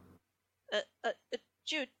of her.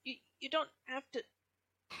 Jude, you don't have to.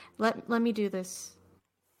 Let me do this.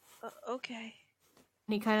 Okay.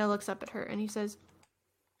 And he kind of looks up at her and he says,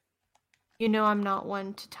 "You know, I'm not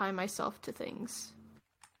one to tie myself to things.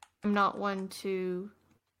 I'm not one to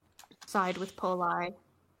side with Poli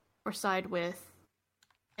or side with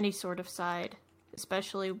any sort of side,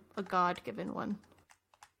 especially a God-given one.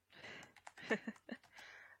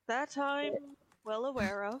 That I'm well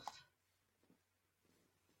aware of.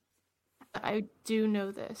 I do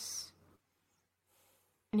know this."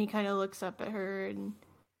 And he kind of looks up at her and,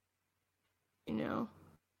 you know,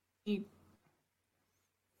 he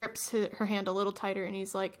grips her hand a little tighter and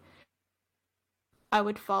he's like, "I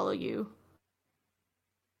would follow you,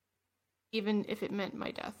 even if it meant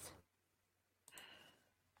my death.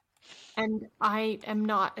 And I am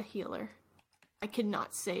not a healer. I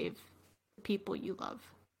cannot save the people you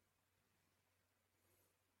love.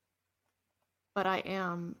 But I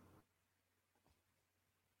am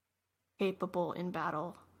capable in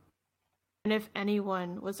battle. And if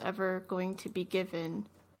anyone was ever going to be given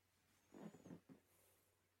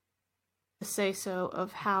the say-so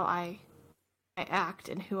of how I act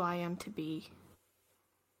and who I am to be,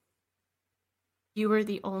 you were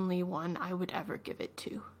the only one I would ever give it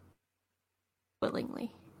to.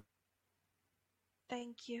 Willingly."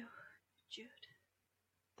 Thank you, Jude.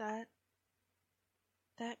 That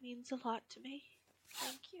means a lot to me.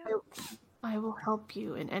 Thank you. I will help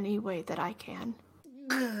you in any way that I can.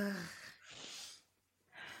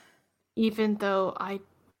 Even though I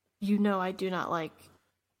do not like...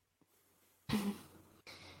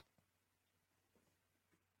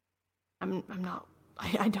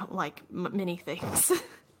 I don't like many things.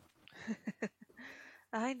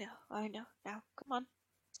 I know. Now, come on.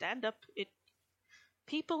 Stand up.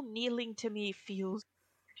 People kneeling to me feels...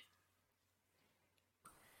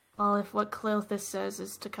 Well, if what Cleothas says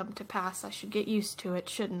is to come to pass, I should get used to it,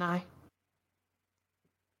 shouldn't I?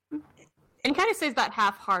 And he kind of says that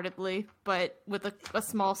half-heartedly, but with a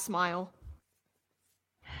small smile.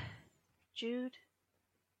 Jude,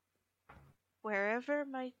 wherever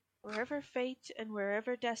fate and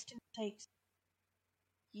wherever destiny takes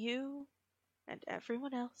you and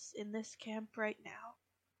everyone else in this camp right now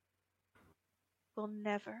will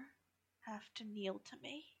never have to kneel to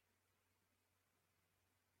me.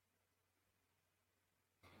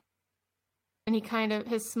 And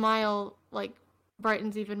his smile, like,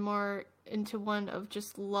 brightens even more into one of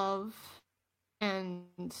just love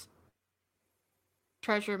and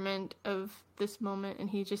treasurement of this moment, and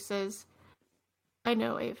he just says, "I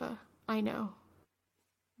know, Ava. I know.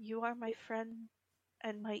 You are my friend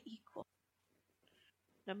and my equal.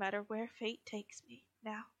 No matter where fate takes me.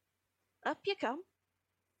 Now, up you come."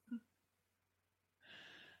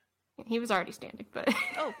 He was already standing, but...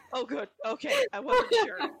 Oh, good. Okay, I wasn't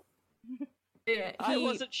sure. Yeah, I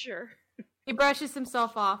wasn't sure. He brushes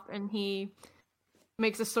himself off, and he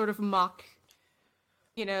makes a sort of mock,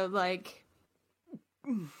 like,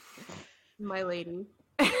 "My lady."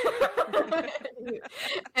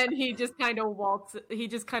 And he just kind of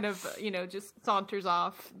just saunters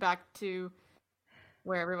off back to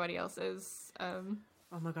where everybody else is. Oh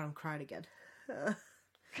my god, I'm crying again.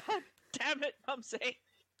 God damn it, Mumsy.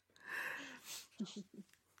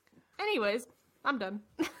 Anyways, I'm done.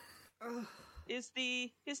 Is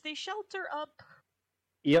the shelter up?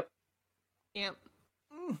 Yep. Yep.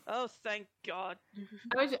 Oh, thank God.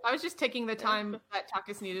 I was just taking the time that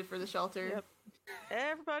Takas needed for the shelter. Yep.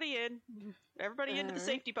 Everybody in. Everybody into the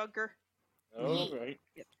safety bunker. All right.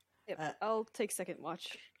 Yep. I'll take second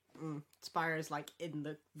watch. Spyro's like in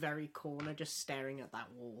the very corner, just staring at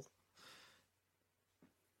that wall.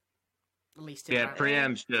 At least Yeah,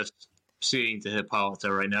 Priam's just seeing to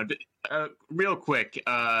Hippolyta right now. Real quick,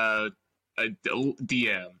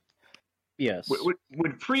 DM. Yes.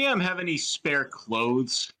 Would Priam have any spare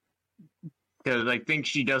clothes? Because I think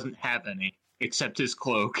she doesn't have any, except his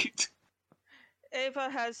cloak. Ava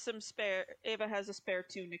has a spare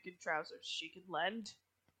tunic and trousers she can lend.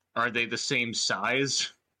 Are they the same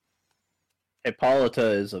size?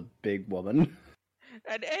 Hippolyta is a big woman.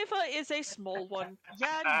 And Ava is a small one.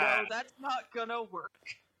 Yeah, no, that's not gonna work.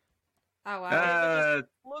 Oh, wow. Ava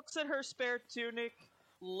just looks at her spare tunic,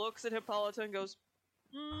 looks at Hippolyta and goes,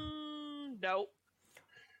 no.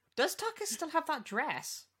 Does Takas still have that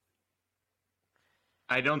dress?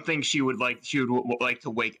 I don't think she would like to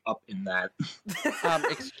wake up in that.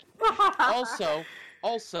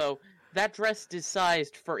 Also, that dress is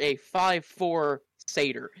sized for a 5'4"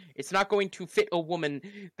 satyr. It's not going to fit a woman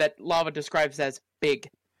that Lava describes as big.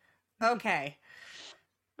 Okay.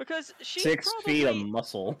 Because she 6 feet of probably...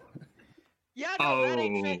 muscle. Yeah, no, that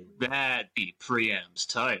ain't Oh, fit. that'd be Priam's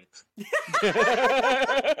type.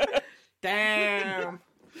 Damn.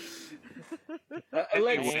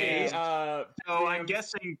 Let's see. Anyways, So I'm Priam's-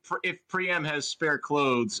 guessing if Priam has spare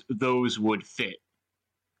clothes, those would fit.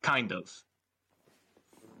 Kind of.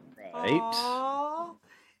 Right. Aww.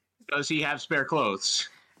 Does he have spare clothes?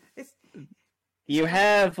 You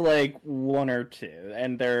have like one or two,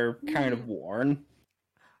 and they're kind of worn.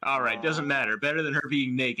 All right, doesn't matter. Better than her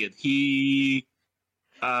being naked.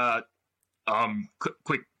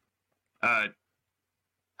 Quick.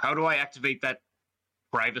 How do I activate that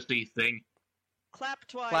privacy thing? Clap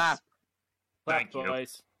twice. Clap. Thank you.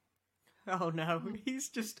 boys. Oh no, he's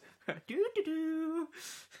just do.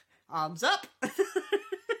 Arms up.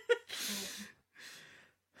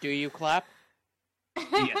 Do you clap?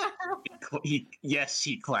 Yes,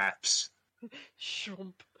 he claps.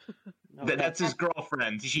 Shump. No, That's his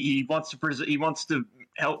girlfriend. He wants to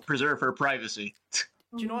help preserve her privacy. Do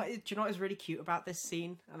you know what is really cute about this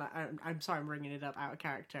scene? And I'm sorry I'm bringing it up out of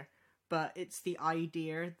character, but it's the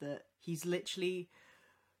idea that he's literally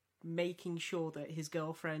making sure that his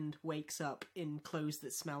girlfriend wakes up in clothes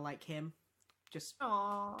that smell like him. Just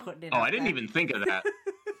Aww. putting it Oh, out I didn't there. even think of that.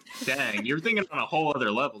 Dang, you're thinking on a whole other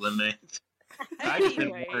level than me. I just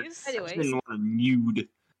didn't Anyways. want to nude.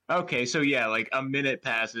 Okay, so yeah, like a minute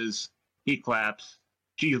passes. He claps.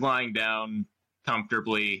 She's lying down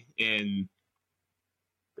comfortably in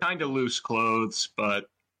kind of loose clothes, but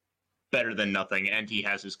better than nothing. And he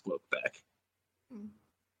has his cloak back.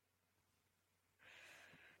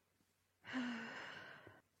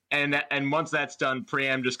 And once that's done,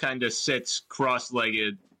 Priam just kind of sits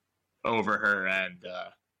cross-legged over her, and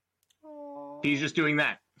he's just doing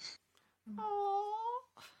that.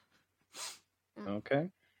 Okay.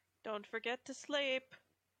 Don't forget to sleep.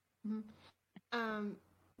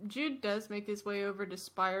 Jude does make his way over to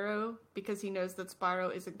Spyro because he knows that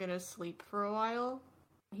Spyro isn't gonna sleep for a while.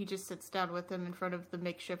 He just sits down with him in front of the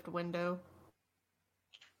makeshift window.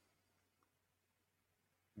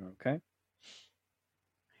 Okay.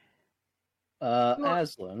 Well-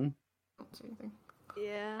 Aslan, Don't say anything.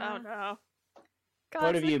 Yeah. Oh no.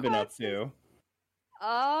 what have you been up to?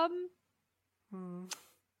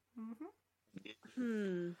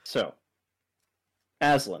 So,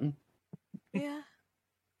 Aslan, Yeah.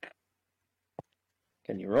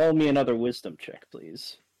 can you roll me another wisdom check,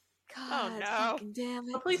 please? God, no. fucking damn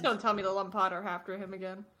it. Oh, please don't tell me the Lumpot are after him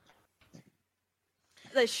again.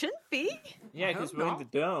 They shouldn't be. Yeah, I because hope we're in not.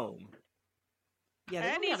 the dome. Yeah, they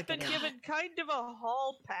And only he's had a been good given kind of a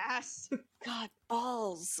hall pass. God,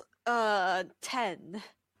 balls. 10.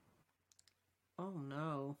 Oh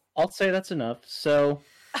no. I'll say that's enough. So,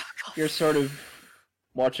 you're sort of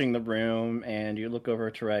watching the room, and you look over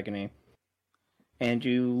to Ragini. And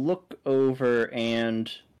you look over,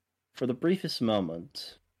 and for the briefest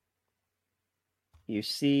moment, you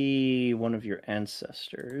see one of your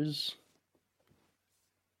ancestors.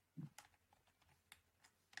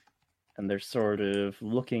 And they're sort of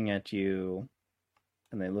looking at you,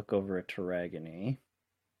 and they look over at Taragony.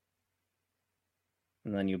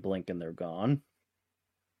 And then you blink and they're gone.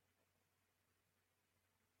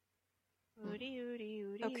 Oody, oody,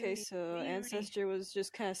 oody, Okay, oody, so oody, oody. Ancestor was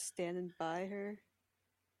just kind of standing by her.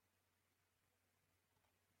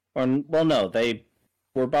 Or, well, no, they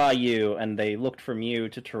were by you, and they looked from you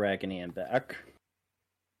to Taragony and back.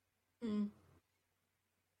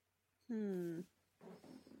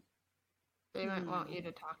 They might want you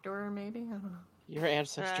to talk to her, maybe? I don't know. Your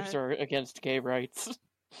ancestors Right. are against gay rights.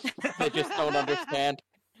 They just don't understand.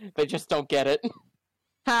 They just don't get it.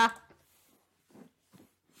 Ha!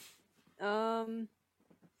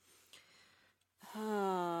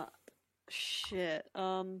 Shit.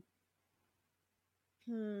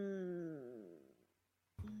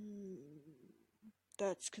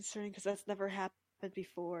 That's concerning because that's never happened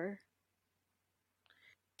before.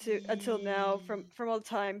 Until now, from all the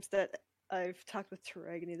times that I've talked with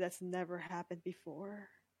Taragony, that's never happened before.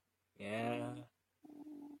 Yeah.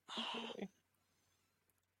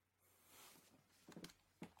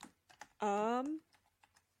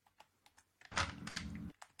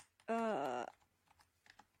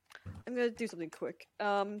 I'm gonna do something quick.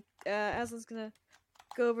 Aslan's gonna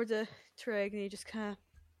go over to Taragony, just kind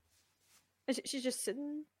of. She's just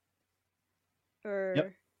sitting, or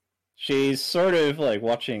Yep. She's sort of like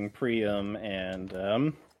watching Priam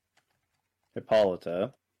and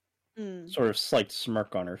Hippolyta. Sort of slight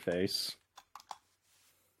smirk on her face.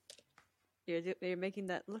 you're making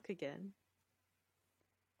that look again.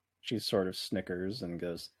 She sort of snickers and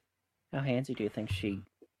goes, "How handsy do you think he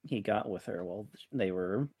got with her while they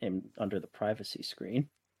were under the privacy screen?"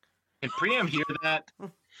 Can Priam hear that?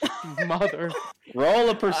 Mother. Roll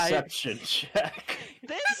a perception check.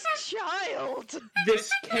 This child.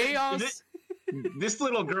 This chaos. This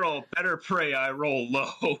little girl better pray I roll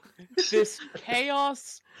low. This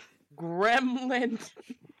chaos gremlin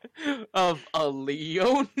of a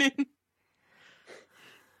Leonin.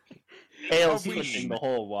 Hale's Are we- pushing the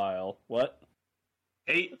whole while. What?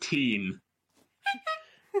 18.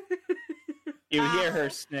 You hear her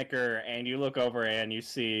snicker, and you look over and you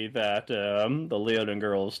see that the Leonin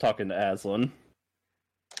girl is talking to Aslan.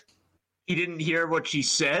 He didn't hear what she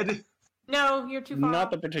said? No, you're too far. Not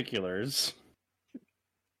off. the particulars.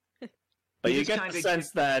 But He you just get the kinda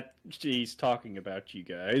sense that she's talking about you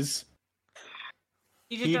guys.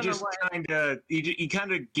 You just He don't just know what. he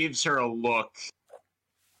kind of gives her a look.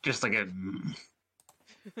 Just like a...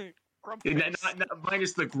 Grump Not, face. not-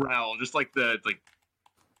 minus the growl, just like the...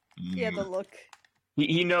 Yeah, the look.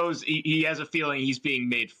 He knows, he has a feeling he's being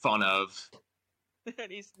made fun of.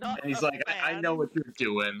 And he's not. And he's a like, I know fan. what you're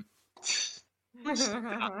doing.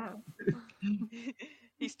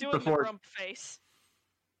 He's doing Before- the grump face.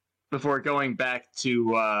 Before going back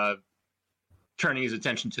to turning his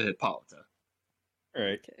attention to Hippolyta.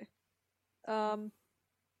 Right. Okay.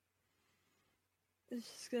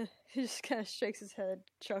 He just kind of shakes his head,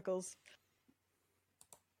 chuckles.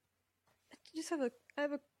 I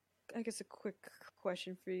have a quick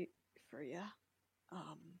question for you.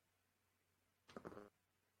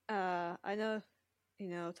 I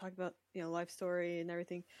know, talk about, life story and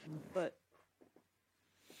everything, but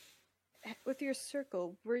with your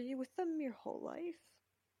circle, were you with them your whole life?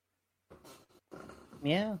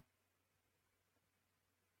 Yeah.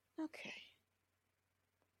 Okay.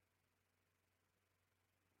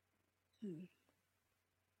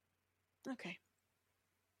 Okay.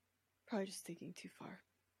 Probably just thinking too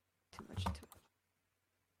much into it.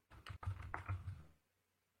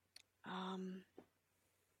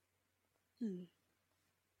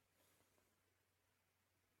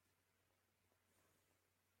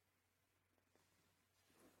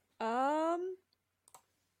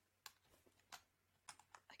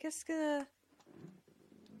 I guess gonna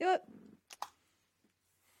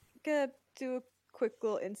do a quick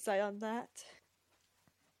little insight on that.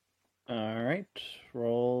 Alright.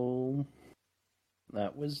 Roll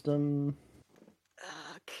that wisdom.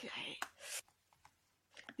 Okay.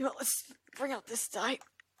 Let's bring out this die.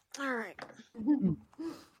 Alright.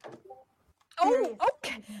 Oh,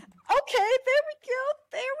 okay. Okay, there we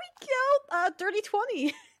go. Dirty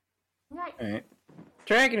 20. Alright.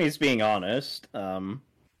 Dragony's being honest, and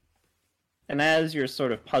as you're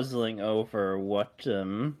sort of puzzling over what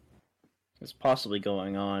is possibly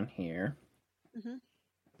going on here, Mhm.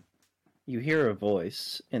 you hear a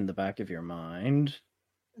voice in the back of your mind.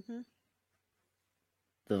 Mhm.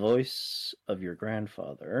 The voice of your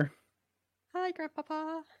grandfather. Hi,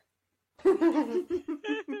 Grandpapa.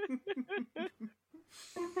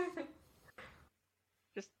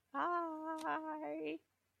 Just hi.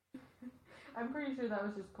 I'm pretty sure that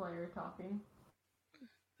was just player talking.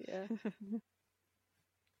 Yeah.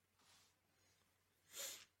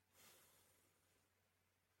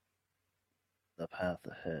 The path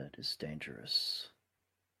ahead is dangerous.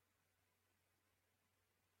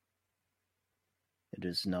 It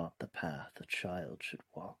is not the path a child should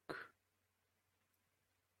walk.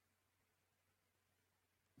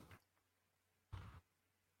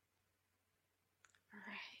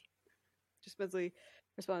 Alright. Just mentally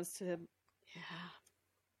responds to him. Yeah.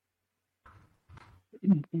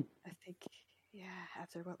 I think,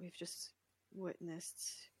 after what we've just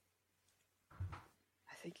witnessed,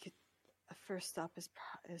 I think a first stop is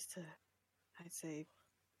to, I'd say,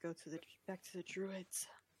 go back to the druids.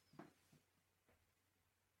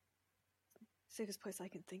 Safest place I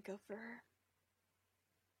can think of for her.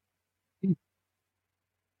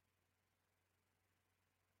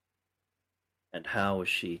 And how is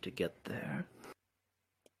she to get there?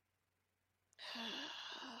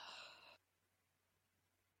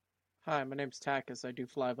 Hi, my name's Takis. I do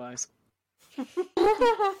flybys. I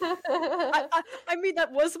mean,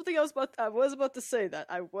 that was something I was about to say. That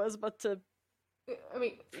I was about to. I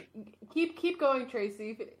mean, keep going,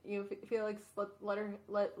 Tracy. Feel like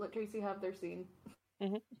let Tracy have their scene.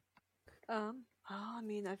 I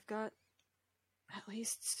mean, I've got at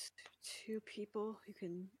least 2 people who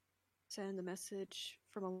can send a message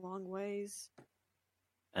from a long ways.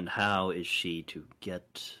 And how is she to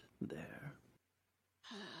get there?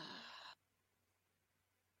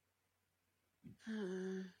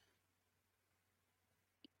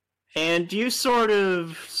 And you sort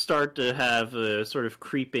of start to have a sort of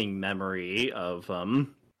creeping memory of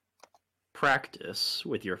practice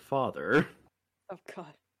with your father. Oh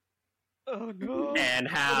God. Oh no. And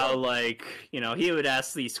how, like, he would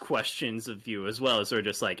ask these questions of you as well, sort of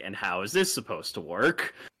just like, and how is this supposed to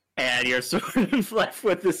work? And you're sort of left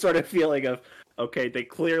with this sort of feeling of, okay, they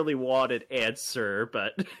clearly want an answer,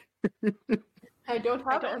 but I don't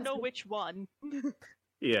I have don't know which one.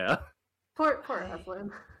 yeah. Poor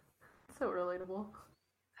Evelyn. So relatable.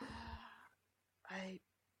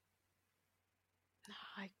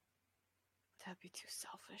 That'd be too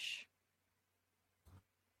selfish.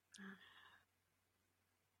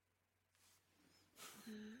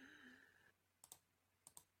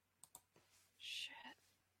 Shit.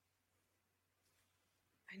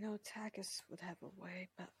 I know Takis would have a way,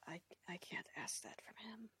 but I can't ask that from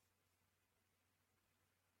him.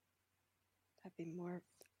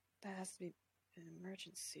 That has to be an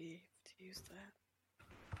emergency to use that.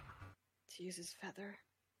 To use his feather.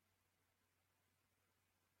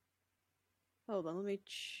 Hold on, let me.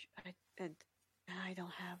 I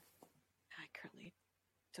currently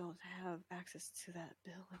don't have access to that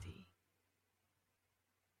ability.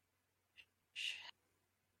 Shit.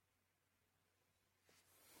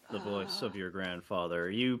 The voice of your grandfather.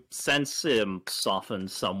 You sense him soften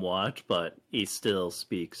somewhat, but he still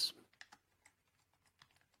speaks.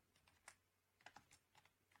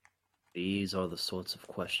 These are the sorts of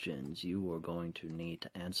questions you are going to need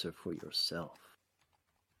to answer for yourself.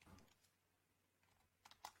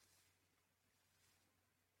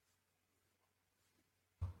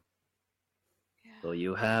 Though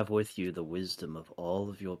you have with you the wisdom of all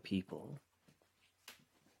of your people,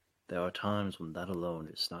 there are times when that alone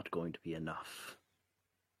is not going to be enough.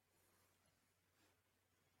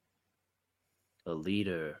 A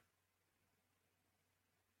leader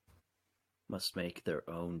must make their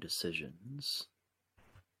own decisions.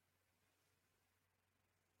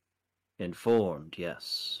 Informed,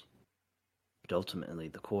 yes, but ultimately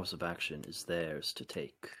the course of action is theirs to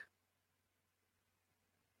take.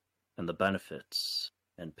 And the benefits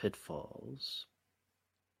and pitfalls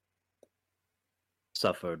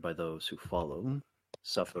suffered by those who follow,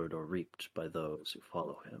 suffered or reaped by those who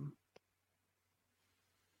follow him.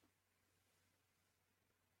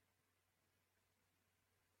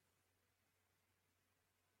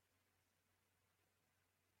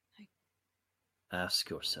 Ask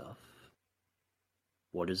yourself,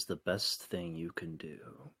 what is the best thing you can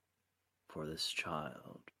do for this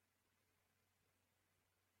child?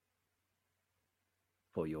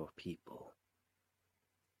 For your people?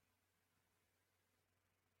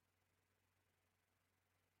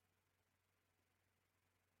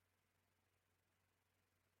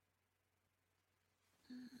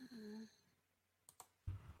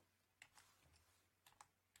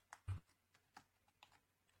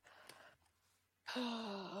 I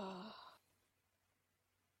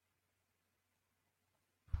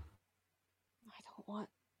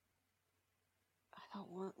don't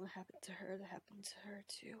want what happened to her to happen to her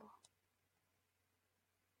too.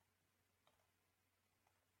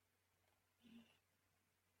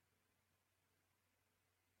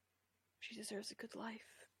 She deserves a good life.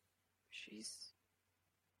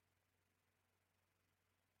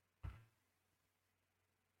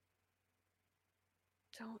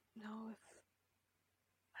 Don't know if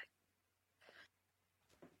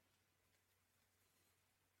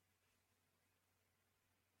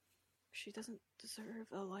she doesn't deserve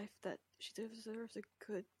a life she deserves a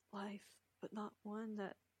good life, but not one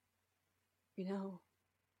that,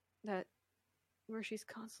 that where she's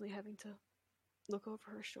constantly having to look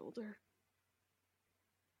over her shoulder.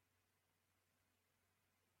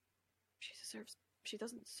 She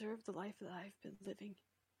doesn't deserve the life that I've been living.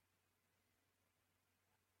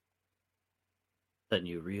 Then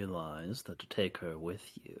you realize that to take her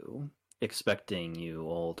with you, expecting you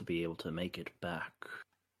all to be able to make it back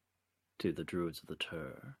to the Druids of the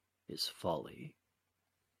Tur, is folly.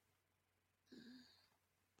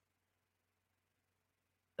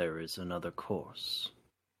 There is another course.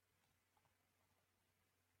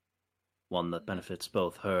 One that benefits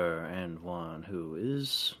both her and one who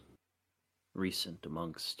is recent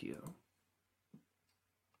amongst you.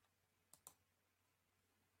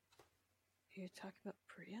 You're talking about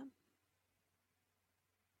Priam?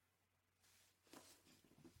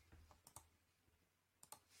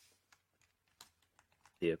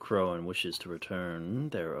 The Akroan wishes to return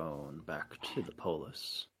their own back to the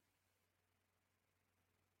polis.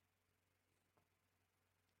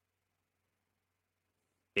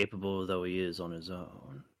 Capable though he is on his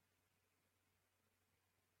own,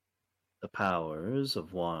 the powers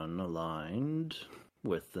of one aligned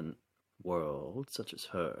with the world such as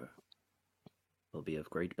her will be of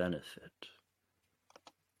great benefit.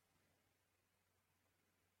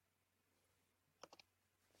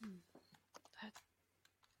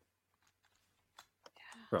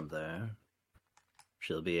 From there,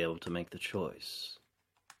 she'll be able to make the choice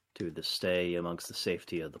to either stay amongst the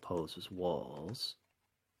safety of the polis's walls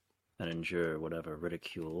and endure whatever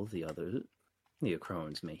ridicule the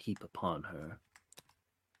Acrones may heap upon her,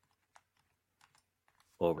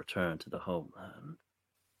 or return to the homeland.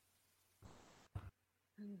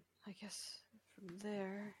 And I guess from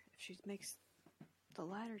there, if she makes the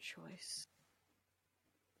latter choice,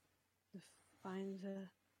 to find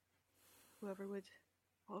whoever would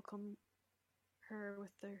welcome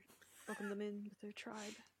them in with their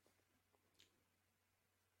tribe.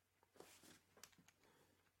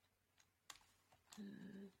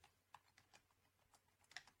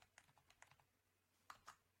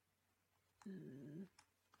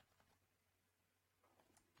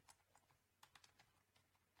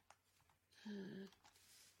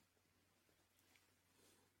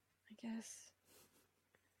 I guess.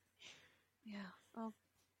 Yeah, I'll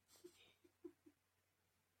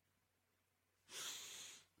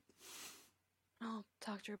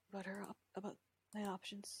talk to her about my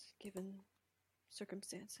options given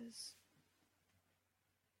circumstances.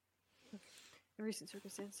 In recent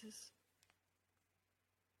circumstances.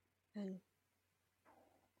 And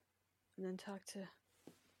then talk to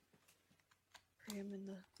Priam in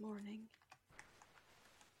the morning.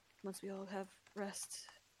 Once we all have rest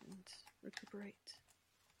and recuperate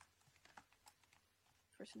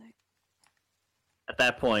for tonight. At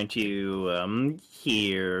that point, you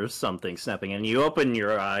hear something snapping, and you open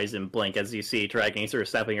your eyes and blink as you see Dragony sort of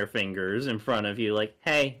snapping her fingers in front of you, like,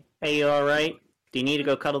 hey, you alright? Do you need to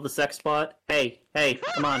go cuddle the sex bot? Hey,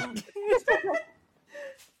 come on.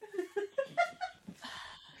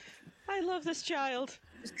 I love this child.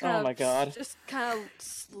 Oh my god. Just kind of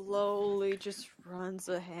slowly just runs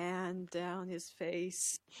a hand down his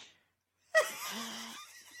face.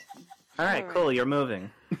 Alright, cool, you're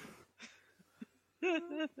moving.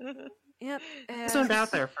 Yep. Zoned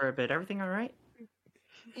out there for a bit. Everything alright?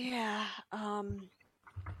 Yeah,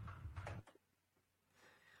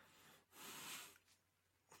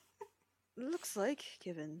 looks like,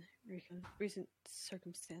 given recent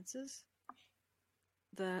circumstances,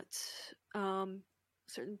 that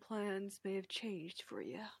certain plans may have changed for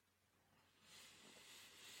you.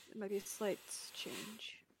 It might be a slight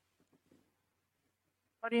change.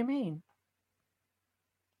 What do you mean?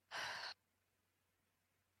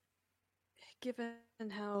 Given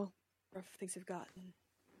how rough things have gotten,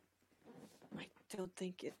 I don't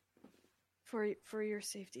think it. For your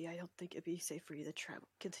safety, I don't think it'd be safe for you to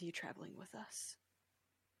continue traveling with us.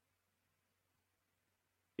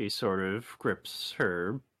 He sort of grips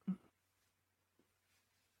her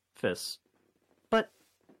fist. But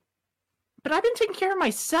I've been taking care of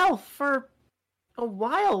myself for a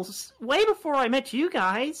while, way before I met you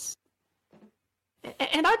guys.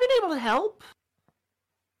 And I've been able to help.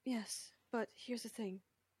 Yes, but here's the thing.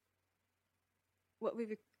 What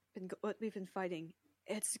we've been fighting,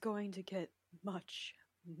 it's going to get much,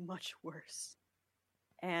 much worse.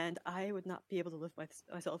 And I would not be able to live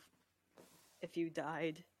myself if you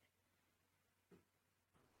died.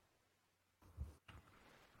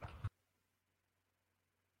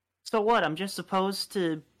 So what, I'm just supposed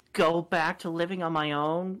to go back to living on my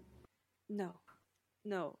own? No.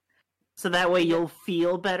 So that way you'll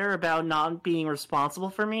feel better about not being responsible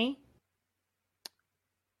for me?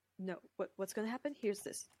 No. What's going to happen? Here's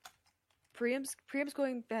this. Priam's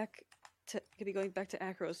going back to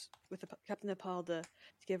Akros with Captain Apalda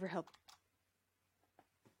to give her help.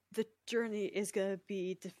 The journey is going to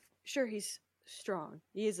be sure, he's strong.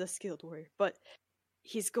 He is a skilled warrior, but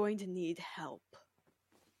he's going to need help.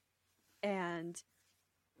 And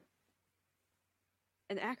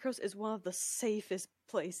Akros is one of the safest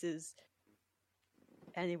places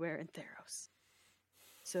anywhere in Theros.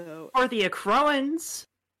 So Or the Acroans.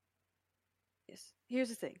 Yes. Here's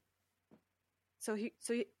the thing. So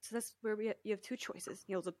that's where you have two choices.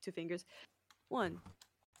 He holds up two fingers. One,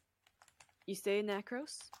 you stay in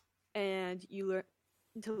Akros, and you learn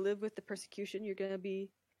to live with the persecution. You're gonna be,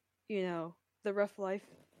 the rough life,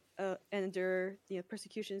 and endure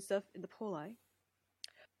persecution and stuff in the Poli.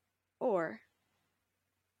 Or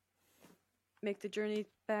make the journey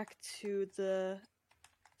back to the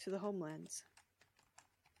homelands.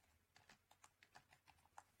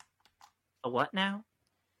 A what now?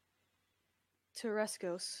 To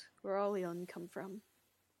Reskos, where all Leon come from.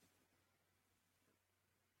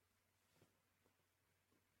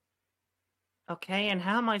 Okay, and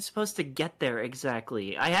how am I supposed to get there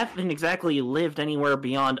exactly? I haven't exactly lived anywhere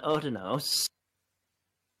beyond Odenos.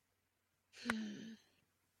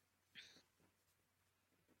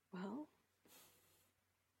 Well,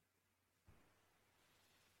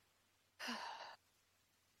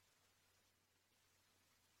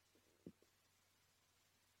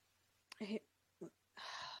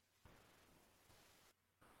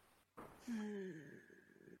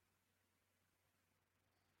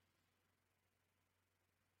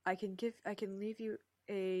 I can leave you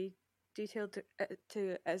a detailed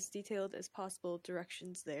to as detailed as possible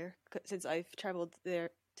directions there, since I've traveled there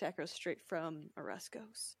to Echo straight from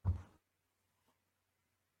Oreskos.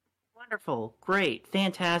 Wonderful, great,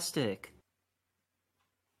 fantastic.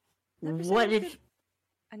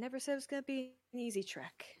 I never said it was gonna be an easy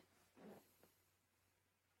trek.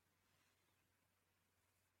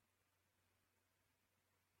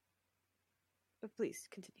 But please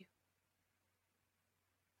continue.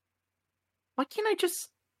 Why can't I just...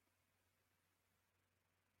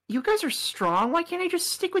 You guys are strong, why can't I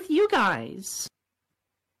just stick with you guys?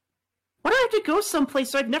 Why do I have to go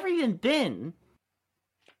someplace I've never even been?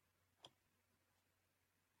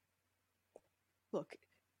 Look,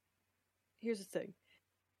 here's the thing.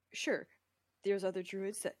 Sure, there's other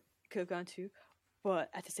druids that could have gone to, but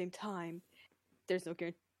at the same time, there's no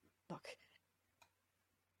guarantee.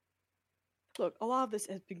 Look, a lot of this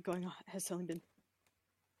has been going on, has suddenly been,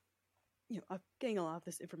 I'm getting a lot of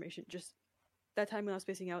this information. Just that time when I was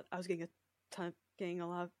spacing out, I was getting I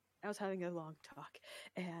was having a long talk,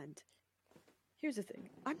 and here's the thing: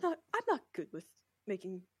 I'm not good with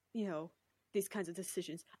making, these kinds of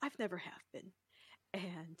decisions. I've never have been,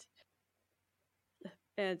 and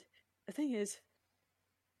the thing is,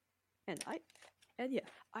 I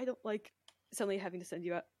don't like suddenly having to send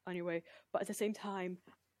you out on your way, but at the same time,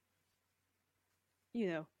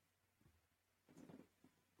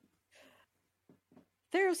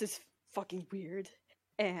 Theros is fucking weird,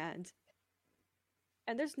 and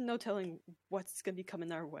there's no telling what's gonna be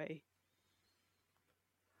coming our way.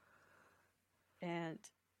 And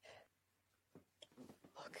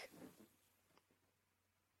look,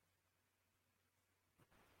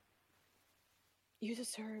 you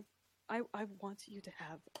deserve. I want you to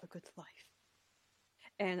have a good life,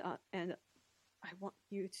 and I want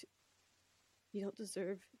you to. You don't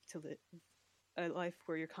deserve to live a life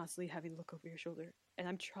where you're constantly having to look over your shoulder. And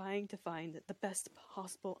I'm trying to find the best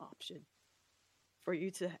possible option for you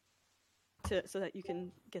to so that you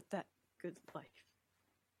can get that good life.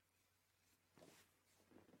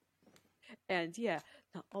 And yeah,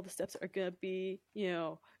 not all the steps are gonna be,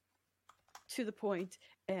 to the point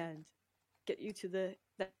and get you to that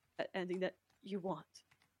ending that you want.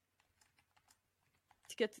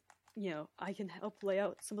 To get, I can help lay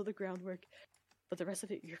out some of the groundwork, but the rest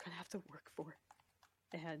of it you're gonna have to work for.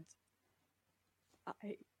 And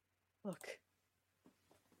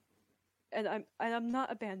I'm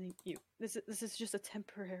not abandoning you. This is just a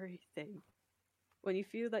temporary thing. When you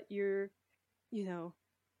feel that you're,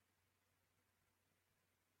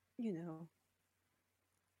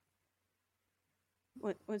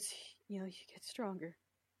 once you get stronger,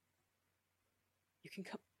 you can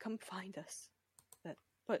come find us.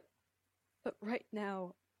 But right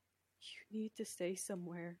now, you need to stay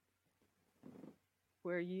somewhere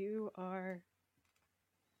where you are,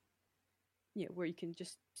 where you can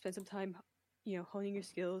just spend some time, honing your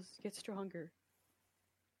skills, get stronger.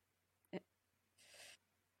 But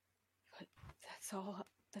that's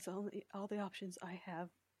all the options I have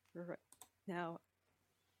for right now.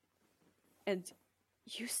 And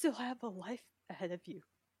you still have a life ahead of you.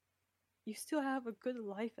 You still have a good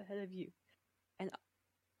life ahead of you.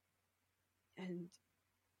 And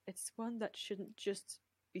it's one that shouldn't just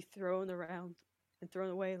be thrown around and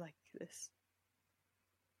thrown away like this.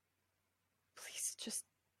 Please, just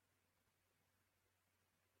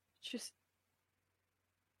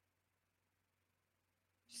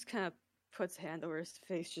kind of puts a hand over his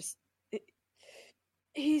face.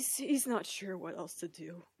 He's not sure what else to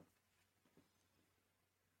do.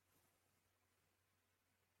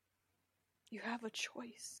 You have a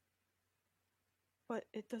choice, but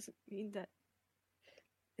it doesn't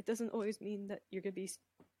always mean that you're gonna be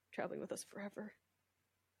traveling with us forever.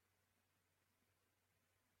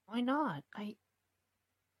 Why not?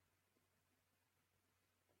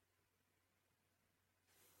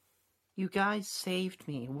 You guys saved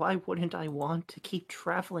me. Why wouldn't I want to keep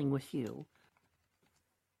traveling with you?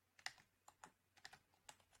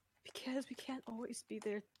 Because we can't always be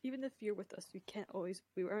there. Even if you're with us, we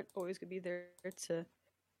aren't always gonna be there to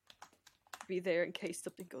be there in case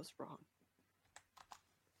something goes wrong.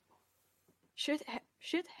 Shit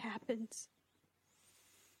happens.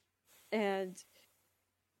 And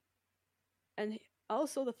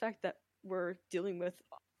also the fact that we're dealing with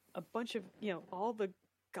a bunch of, all the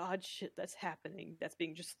god shit that's happening, that's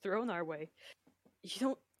being just thrown our way.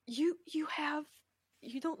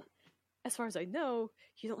 As far as I know,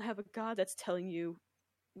 you don't have a god that's telling you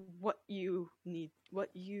what you need, what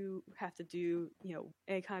you have to do,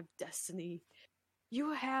 any kind of destiny.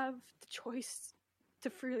 You have the choice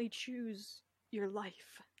to freely choose your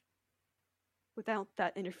life. without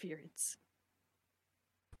that interference.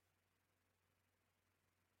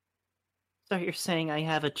 So you're saying I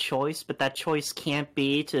have a choice, but that choice can't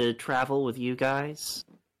be to travel with you guys?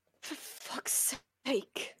 For fuck's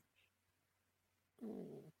sake.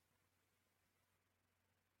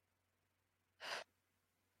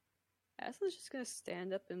 Aslan's just gonna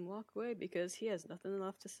stand up and walk away because he has nothing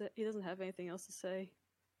enough to say. He doesn't have anything else to say.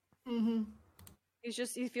 Mm-hmm. He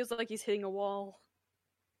feels like he's hitting a wall.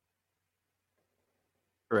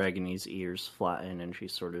 Ragini's ears flatten and she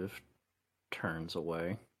sort of turns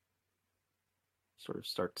away. Sort of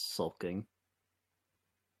starts sulking.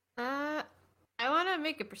 I want to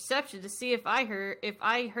make a perception to see if I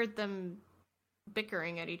heard them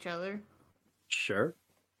bickering at each other. Sure.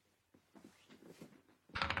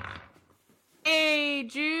 Hey,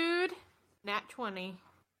 Jude. Nat 20.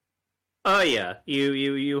 Oh yeah,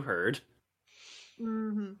 you heard.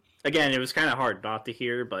 Mm-hmm. Again, it was kind of hard not to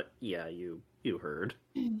hear, but yeah, you heard.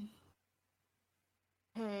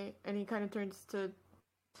 Hey, and he kind of turns to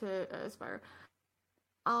Spyro.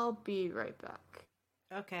 I'll be right back.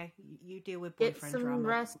 Okay, you deal with Get boyfriend some drama.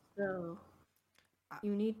 rest, though.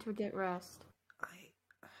 You need to get rest.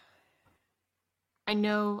 I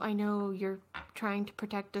know you're trying to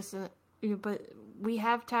protect us, but we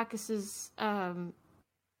have Takis's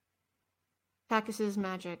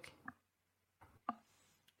magic.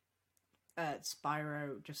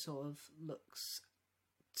 Spyro just sort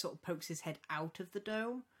of pokes his head out of the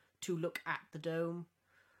dome to look at the dome.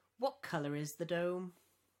 What color is the dome?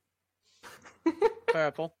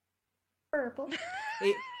 Purple. Purple.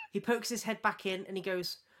 He pokes his head back in and he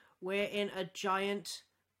goes, "We're in a giant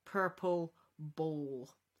purple ball,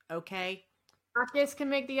 okay?" Takis can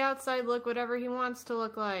make the outside look whatever he wants to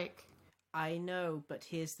look like. I know, but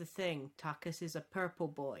here's the thing. Takis is a purple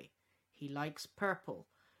boy. He likes purple.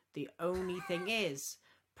 The only thing is,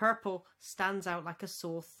 purple stands out like a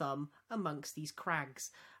sore thumb amongst these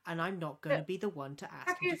crags, and I'm not going to be the one to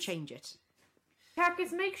ask him to change it.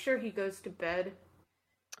 Takis, make sure he goes to bed.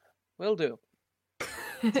 Will do.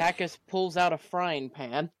 Takis pulls out a frying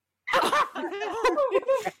pan.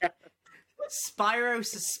 Spyro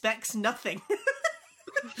suspects nothing.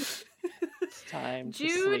 It's time to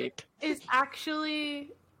Jude sleep. is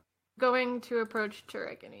actually going to approach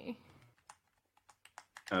Turigany.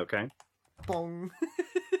 Okay. Bong.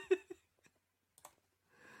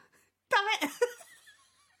 Damn it!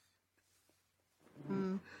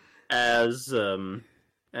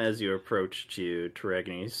 As you approach Jude,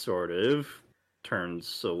 Taragni sort of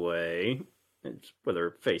turns away, with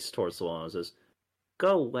her face towards the wall and says,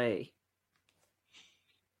 "Go away."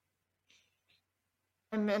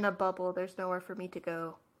 I'm in a bubble. There's nowhere for me to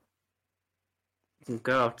go.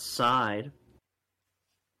 Go outside.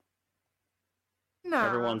 No.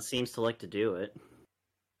 Everyone seems to like to do it.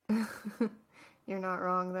 You're not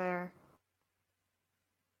wrong there.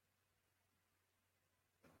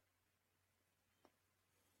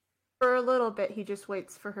 For a little bit, he just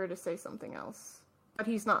waits for her to say something else. But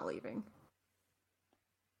he's not leaving.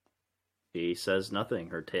 She says nothing.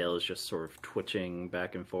 Her tail is just sort of twitching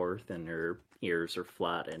back and forth, and her ears are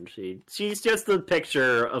flat, and she's just the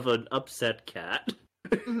picture of an upset cat.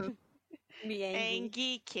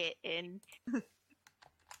 Angry kitten.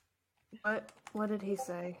 What did he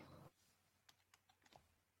say?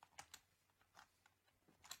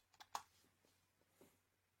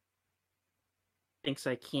 Thinks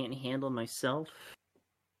I can't handle myself.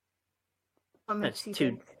 What makes you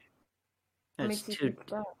think? What makes you think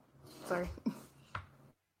that? Sorry.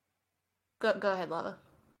 Go ahead, Lava.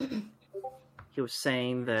 He was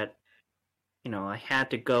saying that, I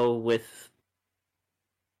had to go with...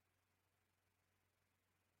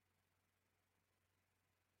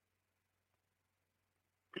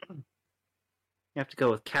 You have to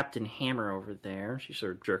go with Captain Hammer over there. She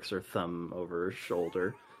sort of jerks her thumb over her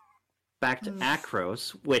shoulder. Back to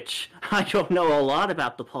Akros, which I don't know a lot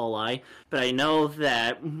about the Pauli, but I know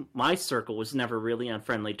that my circle was never really on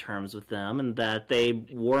friendly terms with them, and that they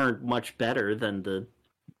weren't much better than the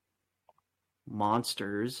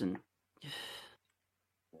monsters, and...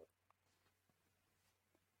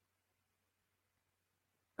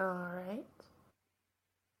 Alright.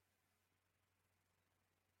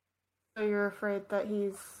 So you're afraid that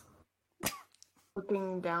he's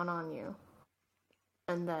looking down on you?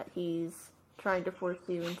 And that he's trying to force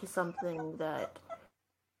you into something that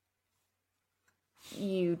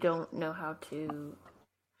you don't know how to...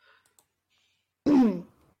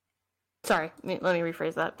 Sorry, let me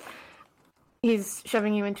rephrase that. He's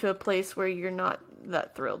shoving you into a place where you're not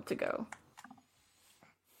that thrilled to go.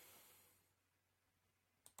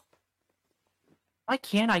 Why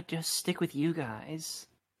can't I just stick with you guys?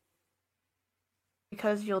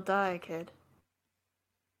 because you'll die, kid.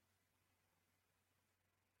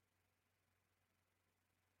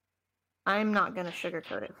 I'm not gonna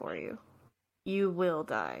sugarcoat it for you. You will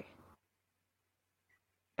die.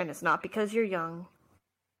 And it's not because you're young,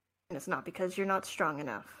 and it's not because you're not strong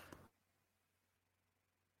enough.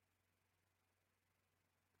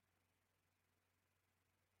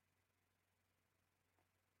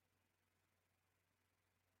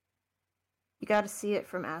 You gotta see it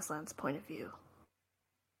from Aslan's point of view.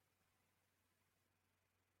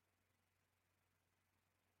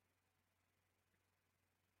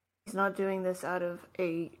 He's not doing this out of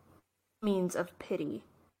a means of pity.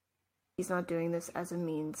 He's not doing this as a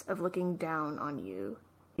means of looking down on you.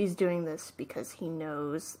 He's doing this because he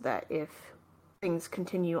knows that if things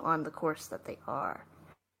continue on the course that they are,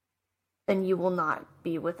 then you will not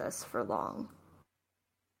be with us for long.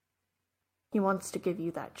 He wants to give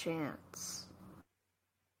you that chance.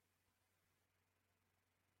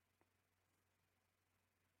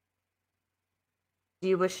 Do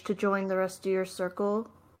you wish to join the rest of your circle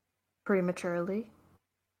prematurely?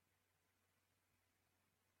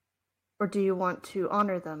 Or do you want to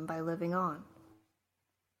honor them by living on?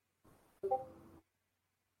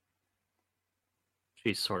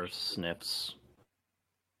 She sort of sniffs.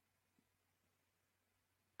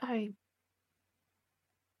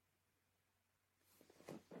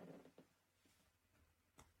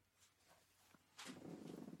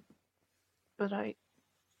 But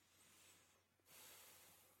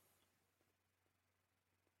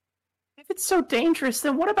if it's so dangerous,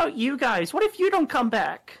 then what about you guys? What if you don't come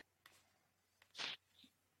back?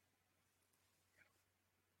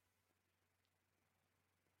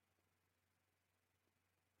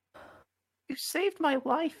 You saved my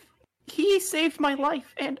life. He saved my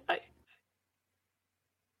life, and I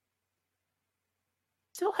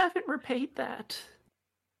still haven't repaid that.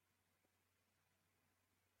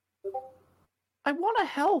 I want to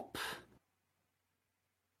help.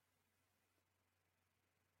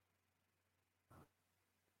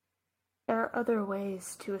 There are other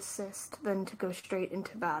ways to assist than to go straight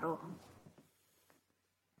into battle.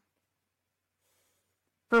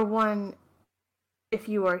 For one, if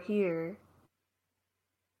you are here,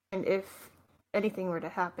 and if anything were to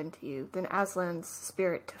happen to you, then Aslan's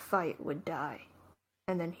spirit to fight would die,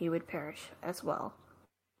 and then he would perish as well.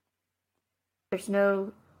 There's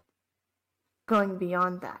no going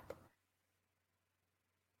beyond that.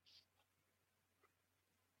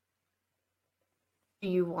 Do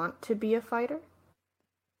you want to be a fighter?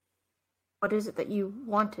 What is it that you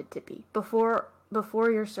wanted to be before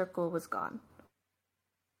your circle was gone?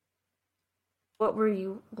 What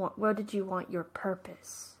did you want your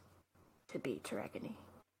purpose to be, Taragony?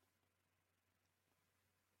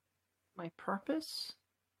 My purpose?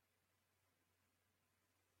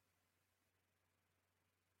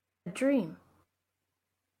 A dream.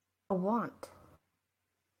 A want.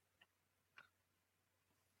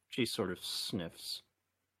 She sort of sniffs.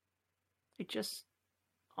 I just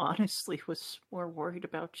honestly was more worried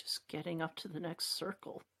about just getting up to the next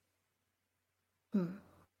circle.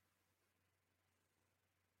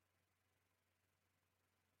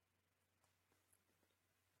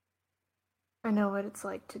 I know what it's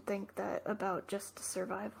like to think that about just to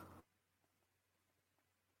survive.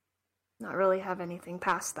 Not really have anything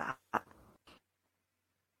past that.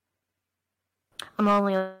 I'm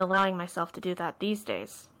only allowing myself to do that these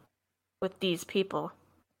days. With these people.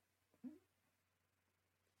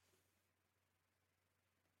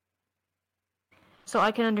 So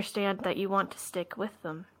I can understand that you want to stick with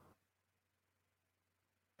them.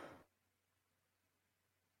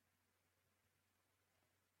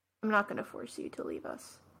 I'm not going to force you to leave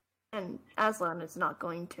us. And Aslan is not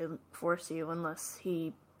going to force you unless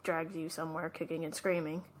he drags you somewhere kicking and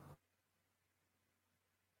screaming.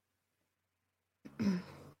 But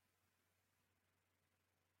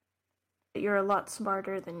you're a lot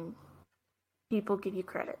smarter than people give you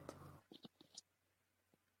credit.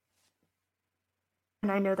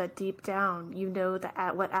 And I know that deep down, you know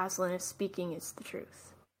that what Aslan is speaking is the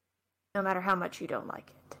truth. No matter how much you don't like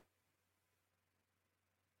it.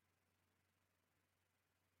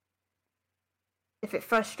 If it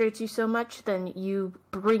frustrates you so much, then you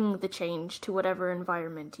bring the change to whatever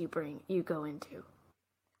environment you go into.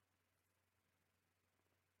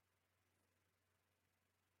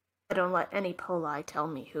 I don't let any Poli tell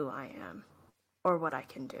me who I am, or what I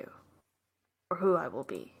can do, or who I will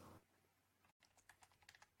be.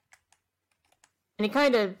 And he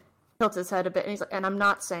kind of tilts his head a bit, and he's like, and I'm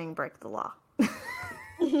not saying break the law.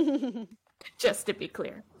 Just to be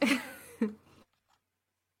clear.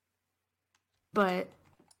 But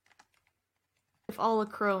if all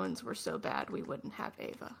Acroans were so bad, we wouldn't have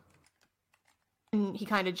Ava. And he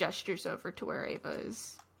kind of gestures over to where Ava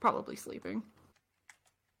is probably sleeping.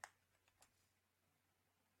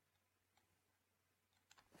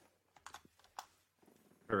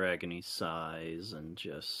 Aragony sighs and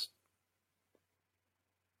just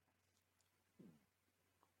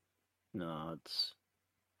nods.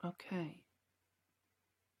 Okay.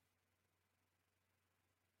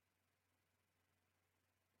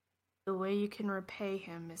 The way you can repay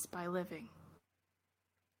him is by living.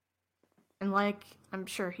 And like I'm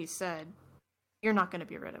sure he said, you're not going to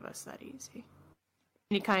be rid of us that easy.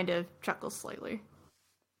 And he kind of chuckles slightly.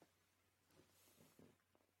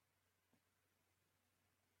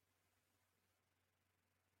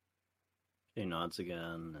 She nods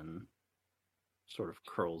again and sort of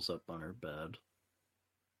curls up on her bed.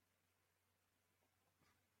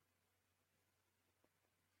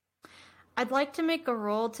 I'd like to make a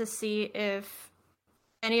roll to see if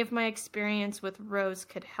any of my experience with Rose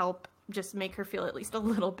could help just make her feel at least a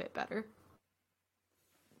little bit better.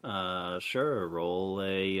 Sure. Roll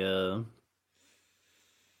a,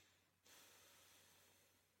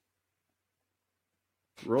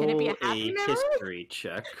 Can it be a happy memory? history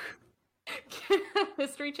check.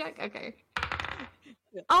 History check? Okay.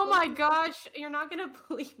 Oh my gosh, you're not gonna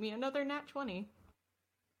believe me. Another nat 20.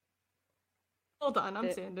 Hold on,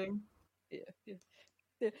 I'm sanding.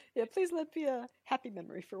 Yeah, please let me a happy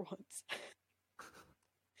memory for once.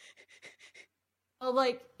 Well,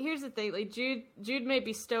 like, here's the thing, like, Jude may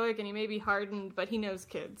be stoic and he may be hardened, but he knows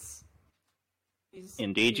kids.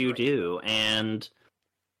 Indeed you do. And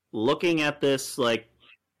looking at this, like,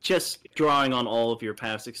 just drawing on all of your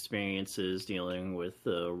past experiences dealing with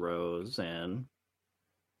Rose and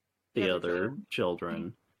the other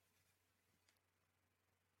children,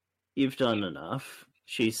 you've done enough.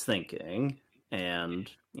 She's thinking,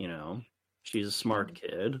 and, you know, she's a smart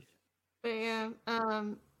kid. But yeah,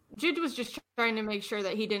 Jude was just trying to make sure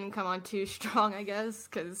that he didn't come on too strong, I guess,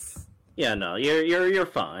 because... Yeah, no, you're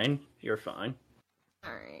fine. You're fine.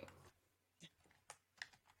 Alright.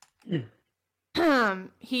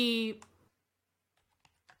 He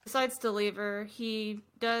decides to leave her. He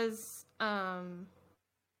does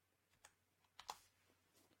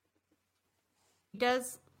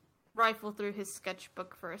rifle through his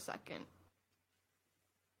sketchbook for a second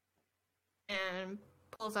and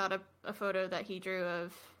pulls out a photo that he drew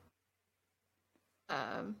of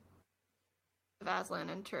Aslan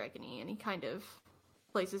and Teregony, and he kind of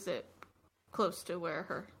places it close to where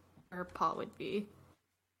her paw would be.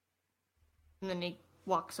 And then he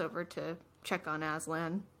walks over to check on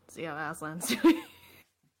Aslan, see how Aslan's doing.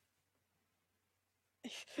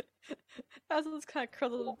 Aslan's kind of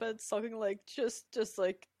curled in the bed, sulking, like, just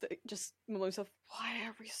mumbling himself, why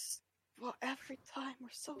are we, well, every time we're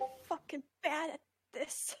so fucking bad at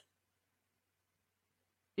this?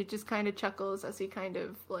 He just kind of chuckles as he kind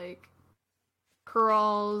of, like,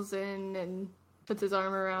 crawls in and puts his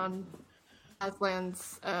arm around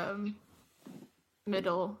Aslan's,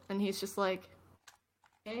 middle, and he's just like,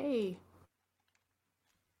 hey.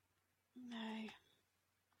 Hey.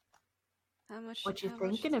 What you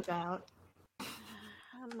thinking about?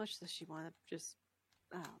 How much does she want to just...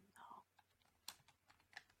 I don't know.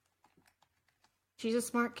 She's a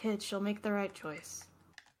smart kid. She'll make the right choice.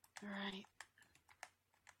 Right.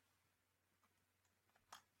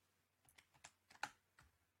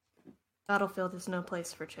 Battlefield is no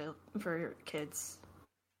place for kids.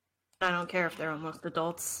 I don't care if they're almost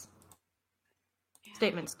adults. Yeah.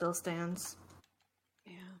 Statement still stands.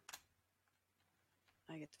 Yeah.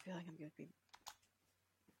 I get the feeling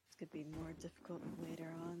it's gonna be more difficult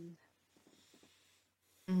later on.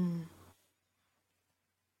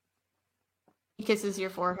 He kisses your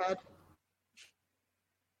forehead.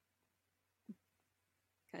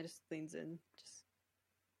 Kind of just leans in. Just.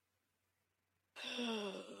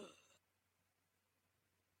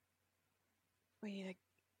 We need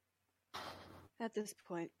at this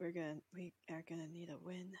point, we are gonna need a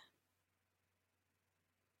win.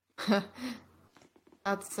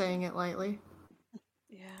 That's saying it lightly.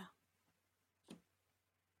 Yeah.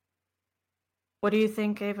 What do you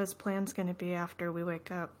think Ava's plan's gonna be after we wake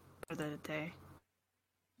up for the day?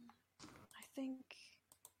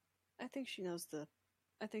 I think she knows the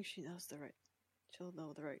right. She'll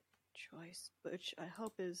know the right choice, which I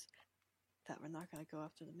hope is that we're not gonna go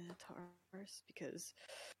after the Minotaurs, because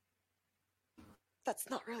that's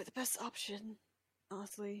not really the best option.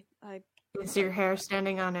 Honestly, Is your hair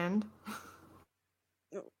standing on end?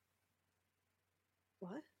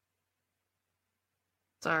 What?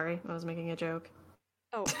 Sorry, I was making a joke.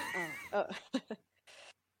 Oh.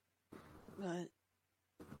 But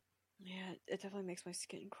Yeah, it definitely makes my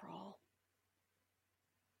skin crawl.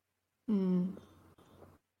 Hmm.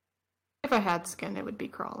 If I had skin, it would be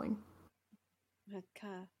crawling. It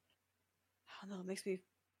kind of, I don't know, it makes me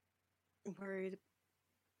worried.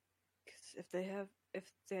 Because if they had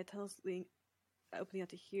tunnels opening up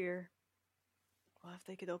to here, well, if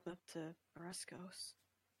they could open up to Morescos.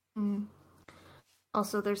 Hmm.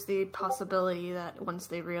 Also, there's the possibility that once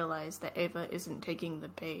they realize that Ava isn't taking the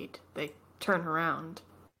bait, they turn around.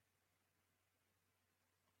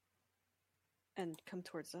 And come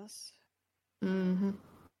towards us. Mm-hmm.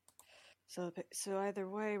 So either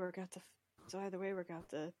way, we're going to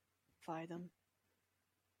fight them.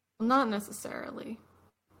 Well, not necessarily.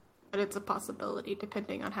 But it's a possibility,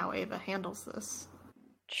 depending on how Ava handles this.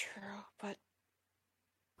 True, but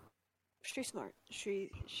she's smart. She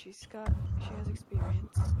has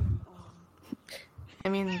experience. I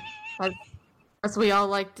mean, as we all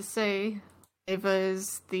like to say, Ava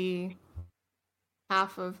is the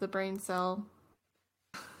half of the brain cell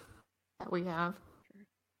that we have.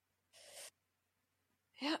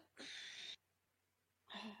 Yeah.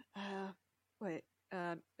 Wait.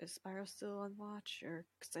 Is Spyro still on watch, or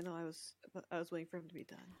because I know I was waiting for him to be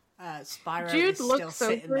done. Spyro Jude is still looked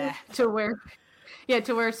sitting over there.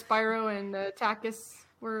 to where Spyro and Takis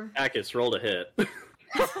were. Takis rolled a hit.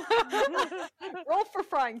 Roll for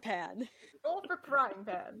frying pan. Roll for frying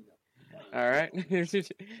pan. All right.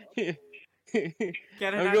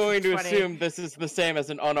 Get I'm going to assume this is the same as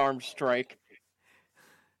an unarmed strike.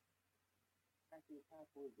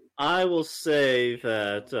 I will say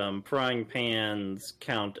that prying pans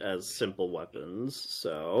count as simple weapons,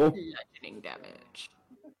 so... Bludgeoning damage.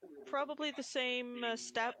 Probably the same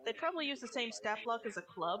stat. They'd probably use the same stat block as a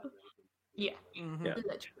club. Yeah. Mm-hmm. Yeah.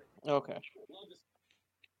 Okay.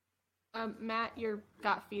 Matt, you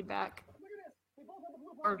got feedback.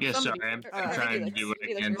 Or Yes, somebody- sorry. I'm trying to do what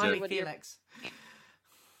I can to. Felix.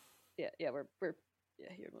 Yeah, we're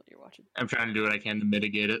you're watching. I'm trying to do what I can to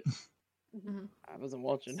mitigate it. Mm-hmm. I wasn't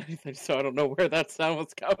watching anything, so I don't know where that sound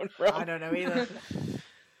was coming from. I don't know either.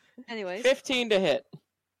 Anyways. 15 to hit.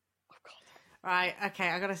 Right, okay,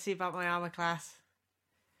 I gotta see about my armor class.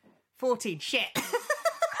 14, shit!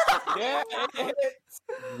 Yeah.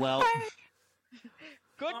 Well,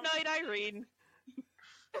 Good night, Irene.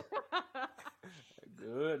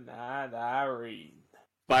 Good night, Irene.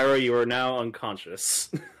 Spyro, you are now unconscious.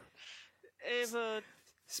 Ava,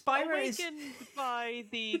 Spyro is... awakened by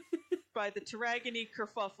the Tarragony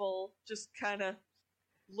kerfuffle, just kind of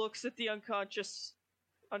looks at the unconscious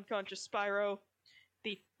Spyro,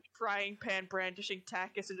 the frying pan brandishing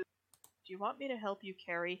Takis, and do you want me to help you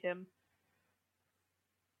carry him?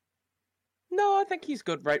 No, I think he's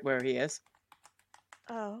good right where he is.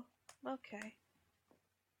 Oh, okay.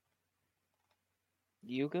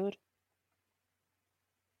 You good?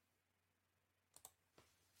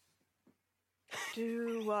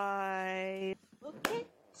 Do I look it?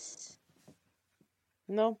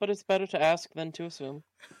 No, but it's better to ask than to assume.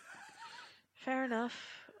 Fair enough.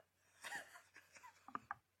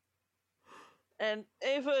 And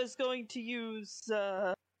Ava is going to use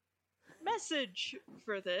message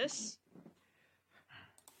for this.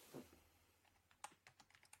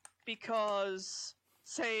 Because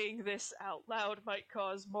saying this out loud might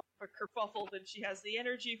cause more of a kerfuffle than she has the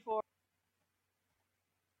energy for.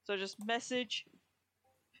 So just message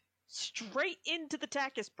straight into the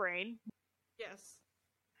Takis brain. Yes.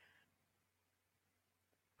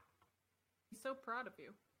 He's so proud of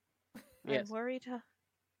you. Yes.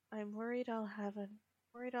 I'm worried I'll have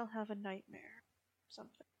a nightmare or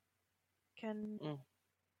something. Can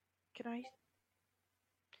I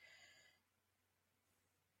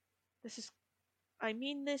I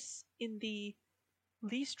mean this in the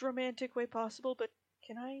least romantic way possible, but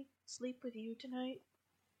can I sleep with you tonight?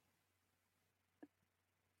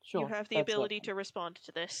 Sure. You have the bed's ability open. to respond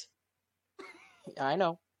to this. I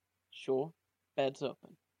know. Sure. Bed's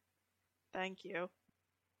open. Thank you.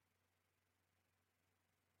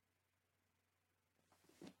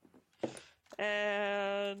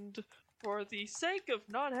 And for the sake of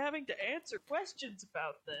not having to answer questions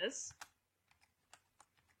about this...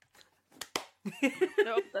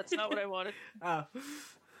 Nope, that's not what I wanted. Oh.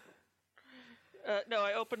 No,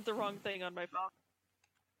 I opened the wrong thing on my phone.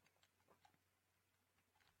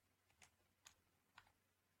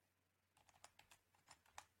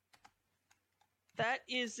 That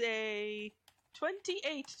is a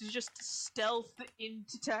 28 to just stealth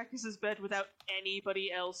into Takis' bed without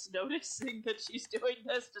anybody else noticing that she's doing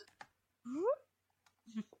this. Just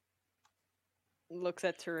Looks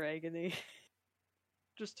at Tarragony.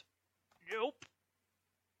 Just nope.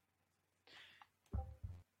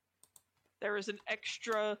 There is an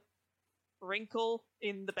extra wrinkle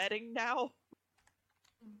in the bedding now.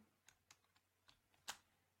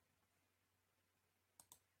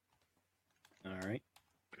 All right.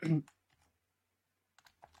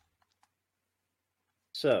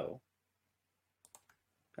 So,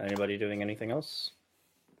 anybody doing anything else?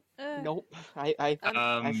 Nope. I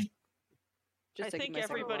Just taking think my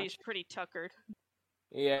second everybody's watch. pretty tuckered.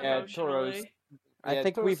 Yeah, Toro's. Emotionally. I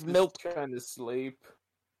think Toro's we've just milked. trying to sleep.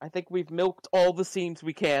 I think we've milked all the scenes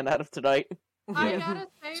we can out of tonight. I gotta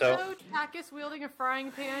say So- though, Takis wielding a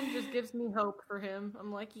frying pan just gives me hope for him.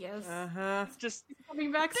 I'm like, yes, Uh-huh. Just he's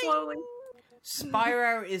coming back slowly.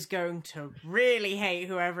 Spyro is going to really hate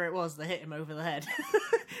whoever it was that hit him over the head.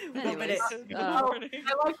 But Anyways, it- Oh,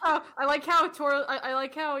 I like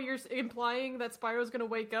how you're implying that Spyro's gonna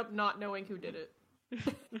wake up not knowing who did it.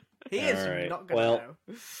 he is All right, not gonna well-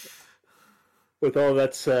 know. With all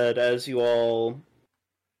that said, as you all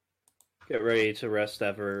get ready to rest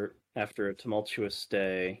after a tumultuous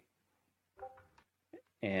day,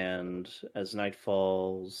 and as night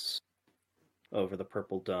falls over the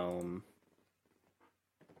purple dome,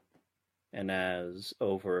 and as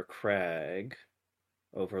over a crag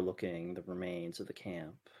overlooking the remains of the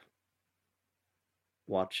camp,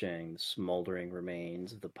 watching the smoldering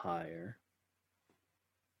remains of the pyre,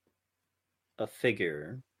 a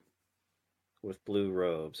figure with blue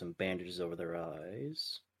robes and bandages over their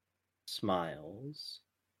eyes smiles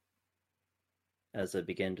as they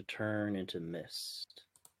begin to turn into mist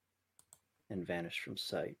and vanish from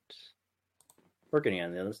sight. We're going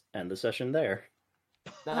to end the session there.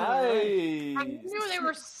 Nice. I knew they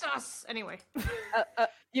were sus. Anyway,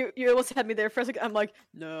 You almost had me there for a second. I'm like,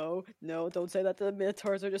 no, don't say that. The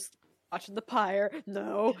Minotaurs are just watching the pyre.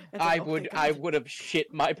 No. And it's like, oh, thank I God. would have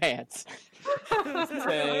shit my pants.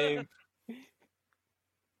 Same.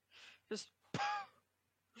 just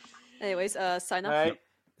Anyways, sign up. Alright,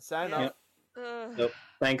 sign Yeah. up. Nope.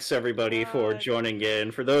 Thanks everybody for joining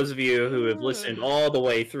in. For those of you who have listened all the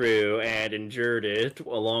way through and endured it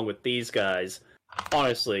along with these guys,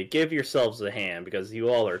 honestly, give yourselves a hand because you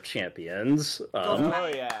all are champions. Oh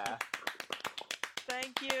yeah.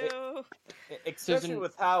 thank you. Especially Susan-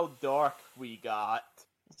 with how dark we got.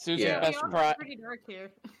 Susan, Yeah. best we cry. are pretty dark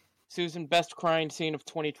here. Susan, best crying scene of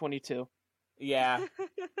 2022. Yeah,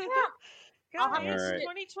 I'll have Guys, to sit-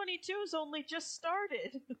 2022's only just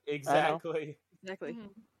started. exactly. Exactly. Mhm.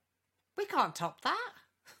 We can't top that.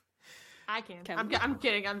 I can. Can I'm, we? I'm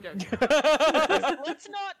kidding. I'm joking. Let's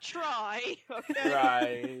not try. Okay.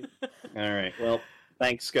 Right. All right. Well,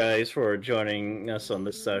 thanks guys for joining us on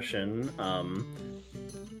this session.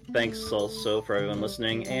 Thanks also for everyone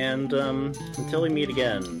listening, and until we meet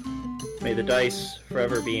again, may the dice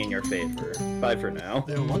forever be in your favor. Bye for now.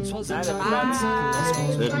 There once was a Night, time everybody. when Santa Claus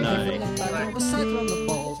was Good night. running back on the side from the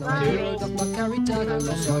balls. Now I hear I got my carry tag, I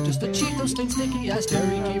saw just a Cheeto stain sticky as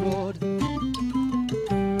Terry keyboard.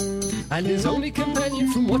 And his only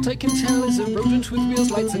companion, from what I can tell, is a rodent with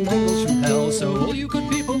wheels, lights, and angles from hell. So all you good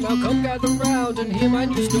people now come gather round and hear my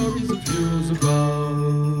new stories of heroes abound.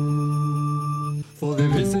 For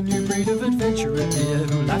there is a new breed of adventurer here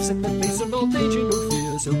who laughs in the face of old age and no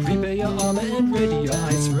fear. So prepare your armor and ready your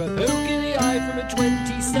eyes for a poke in the eye from a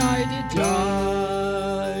 20-sided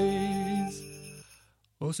dice.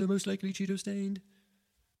 Also most likely Cheeto stained.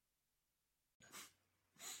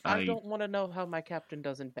 I don't want to know how my captain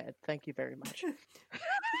does in bed. Thank you very much.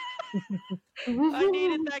 I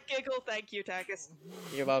needed that giggle. Thank you, Takis.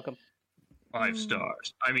 You're welcome. 5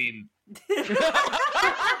 stars. I mean,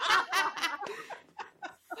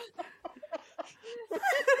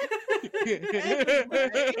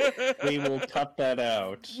 We will cut that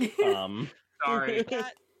out. sorry.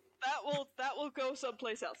 That will go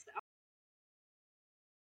someplace else now.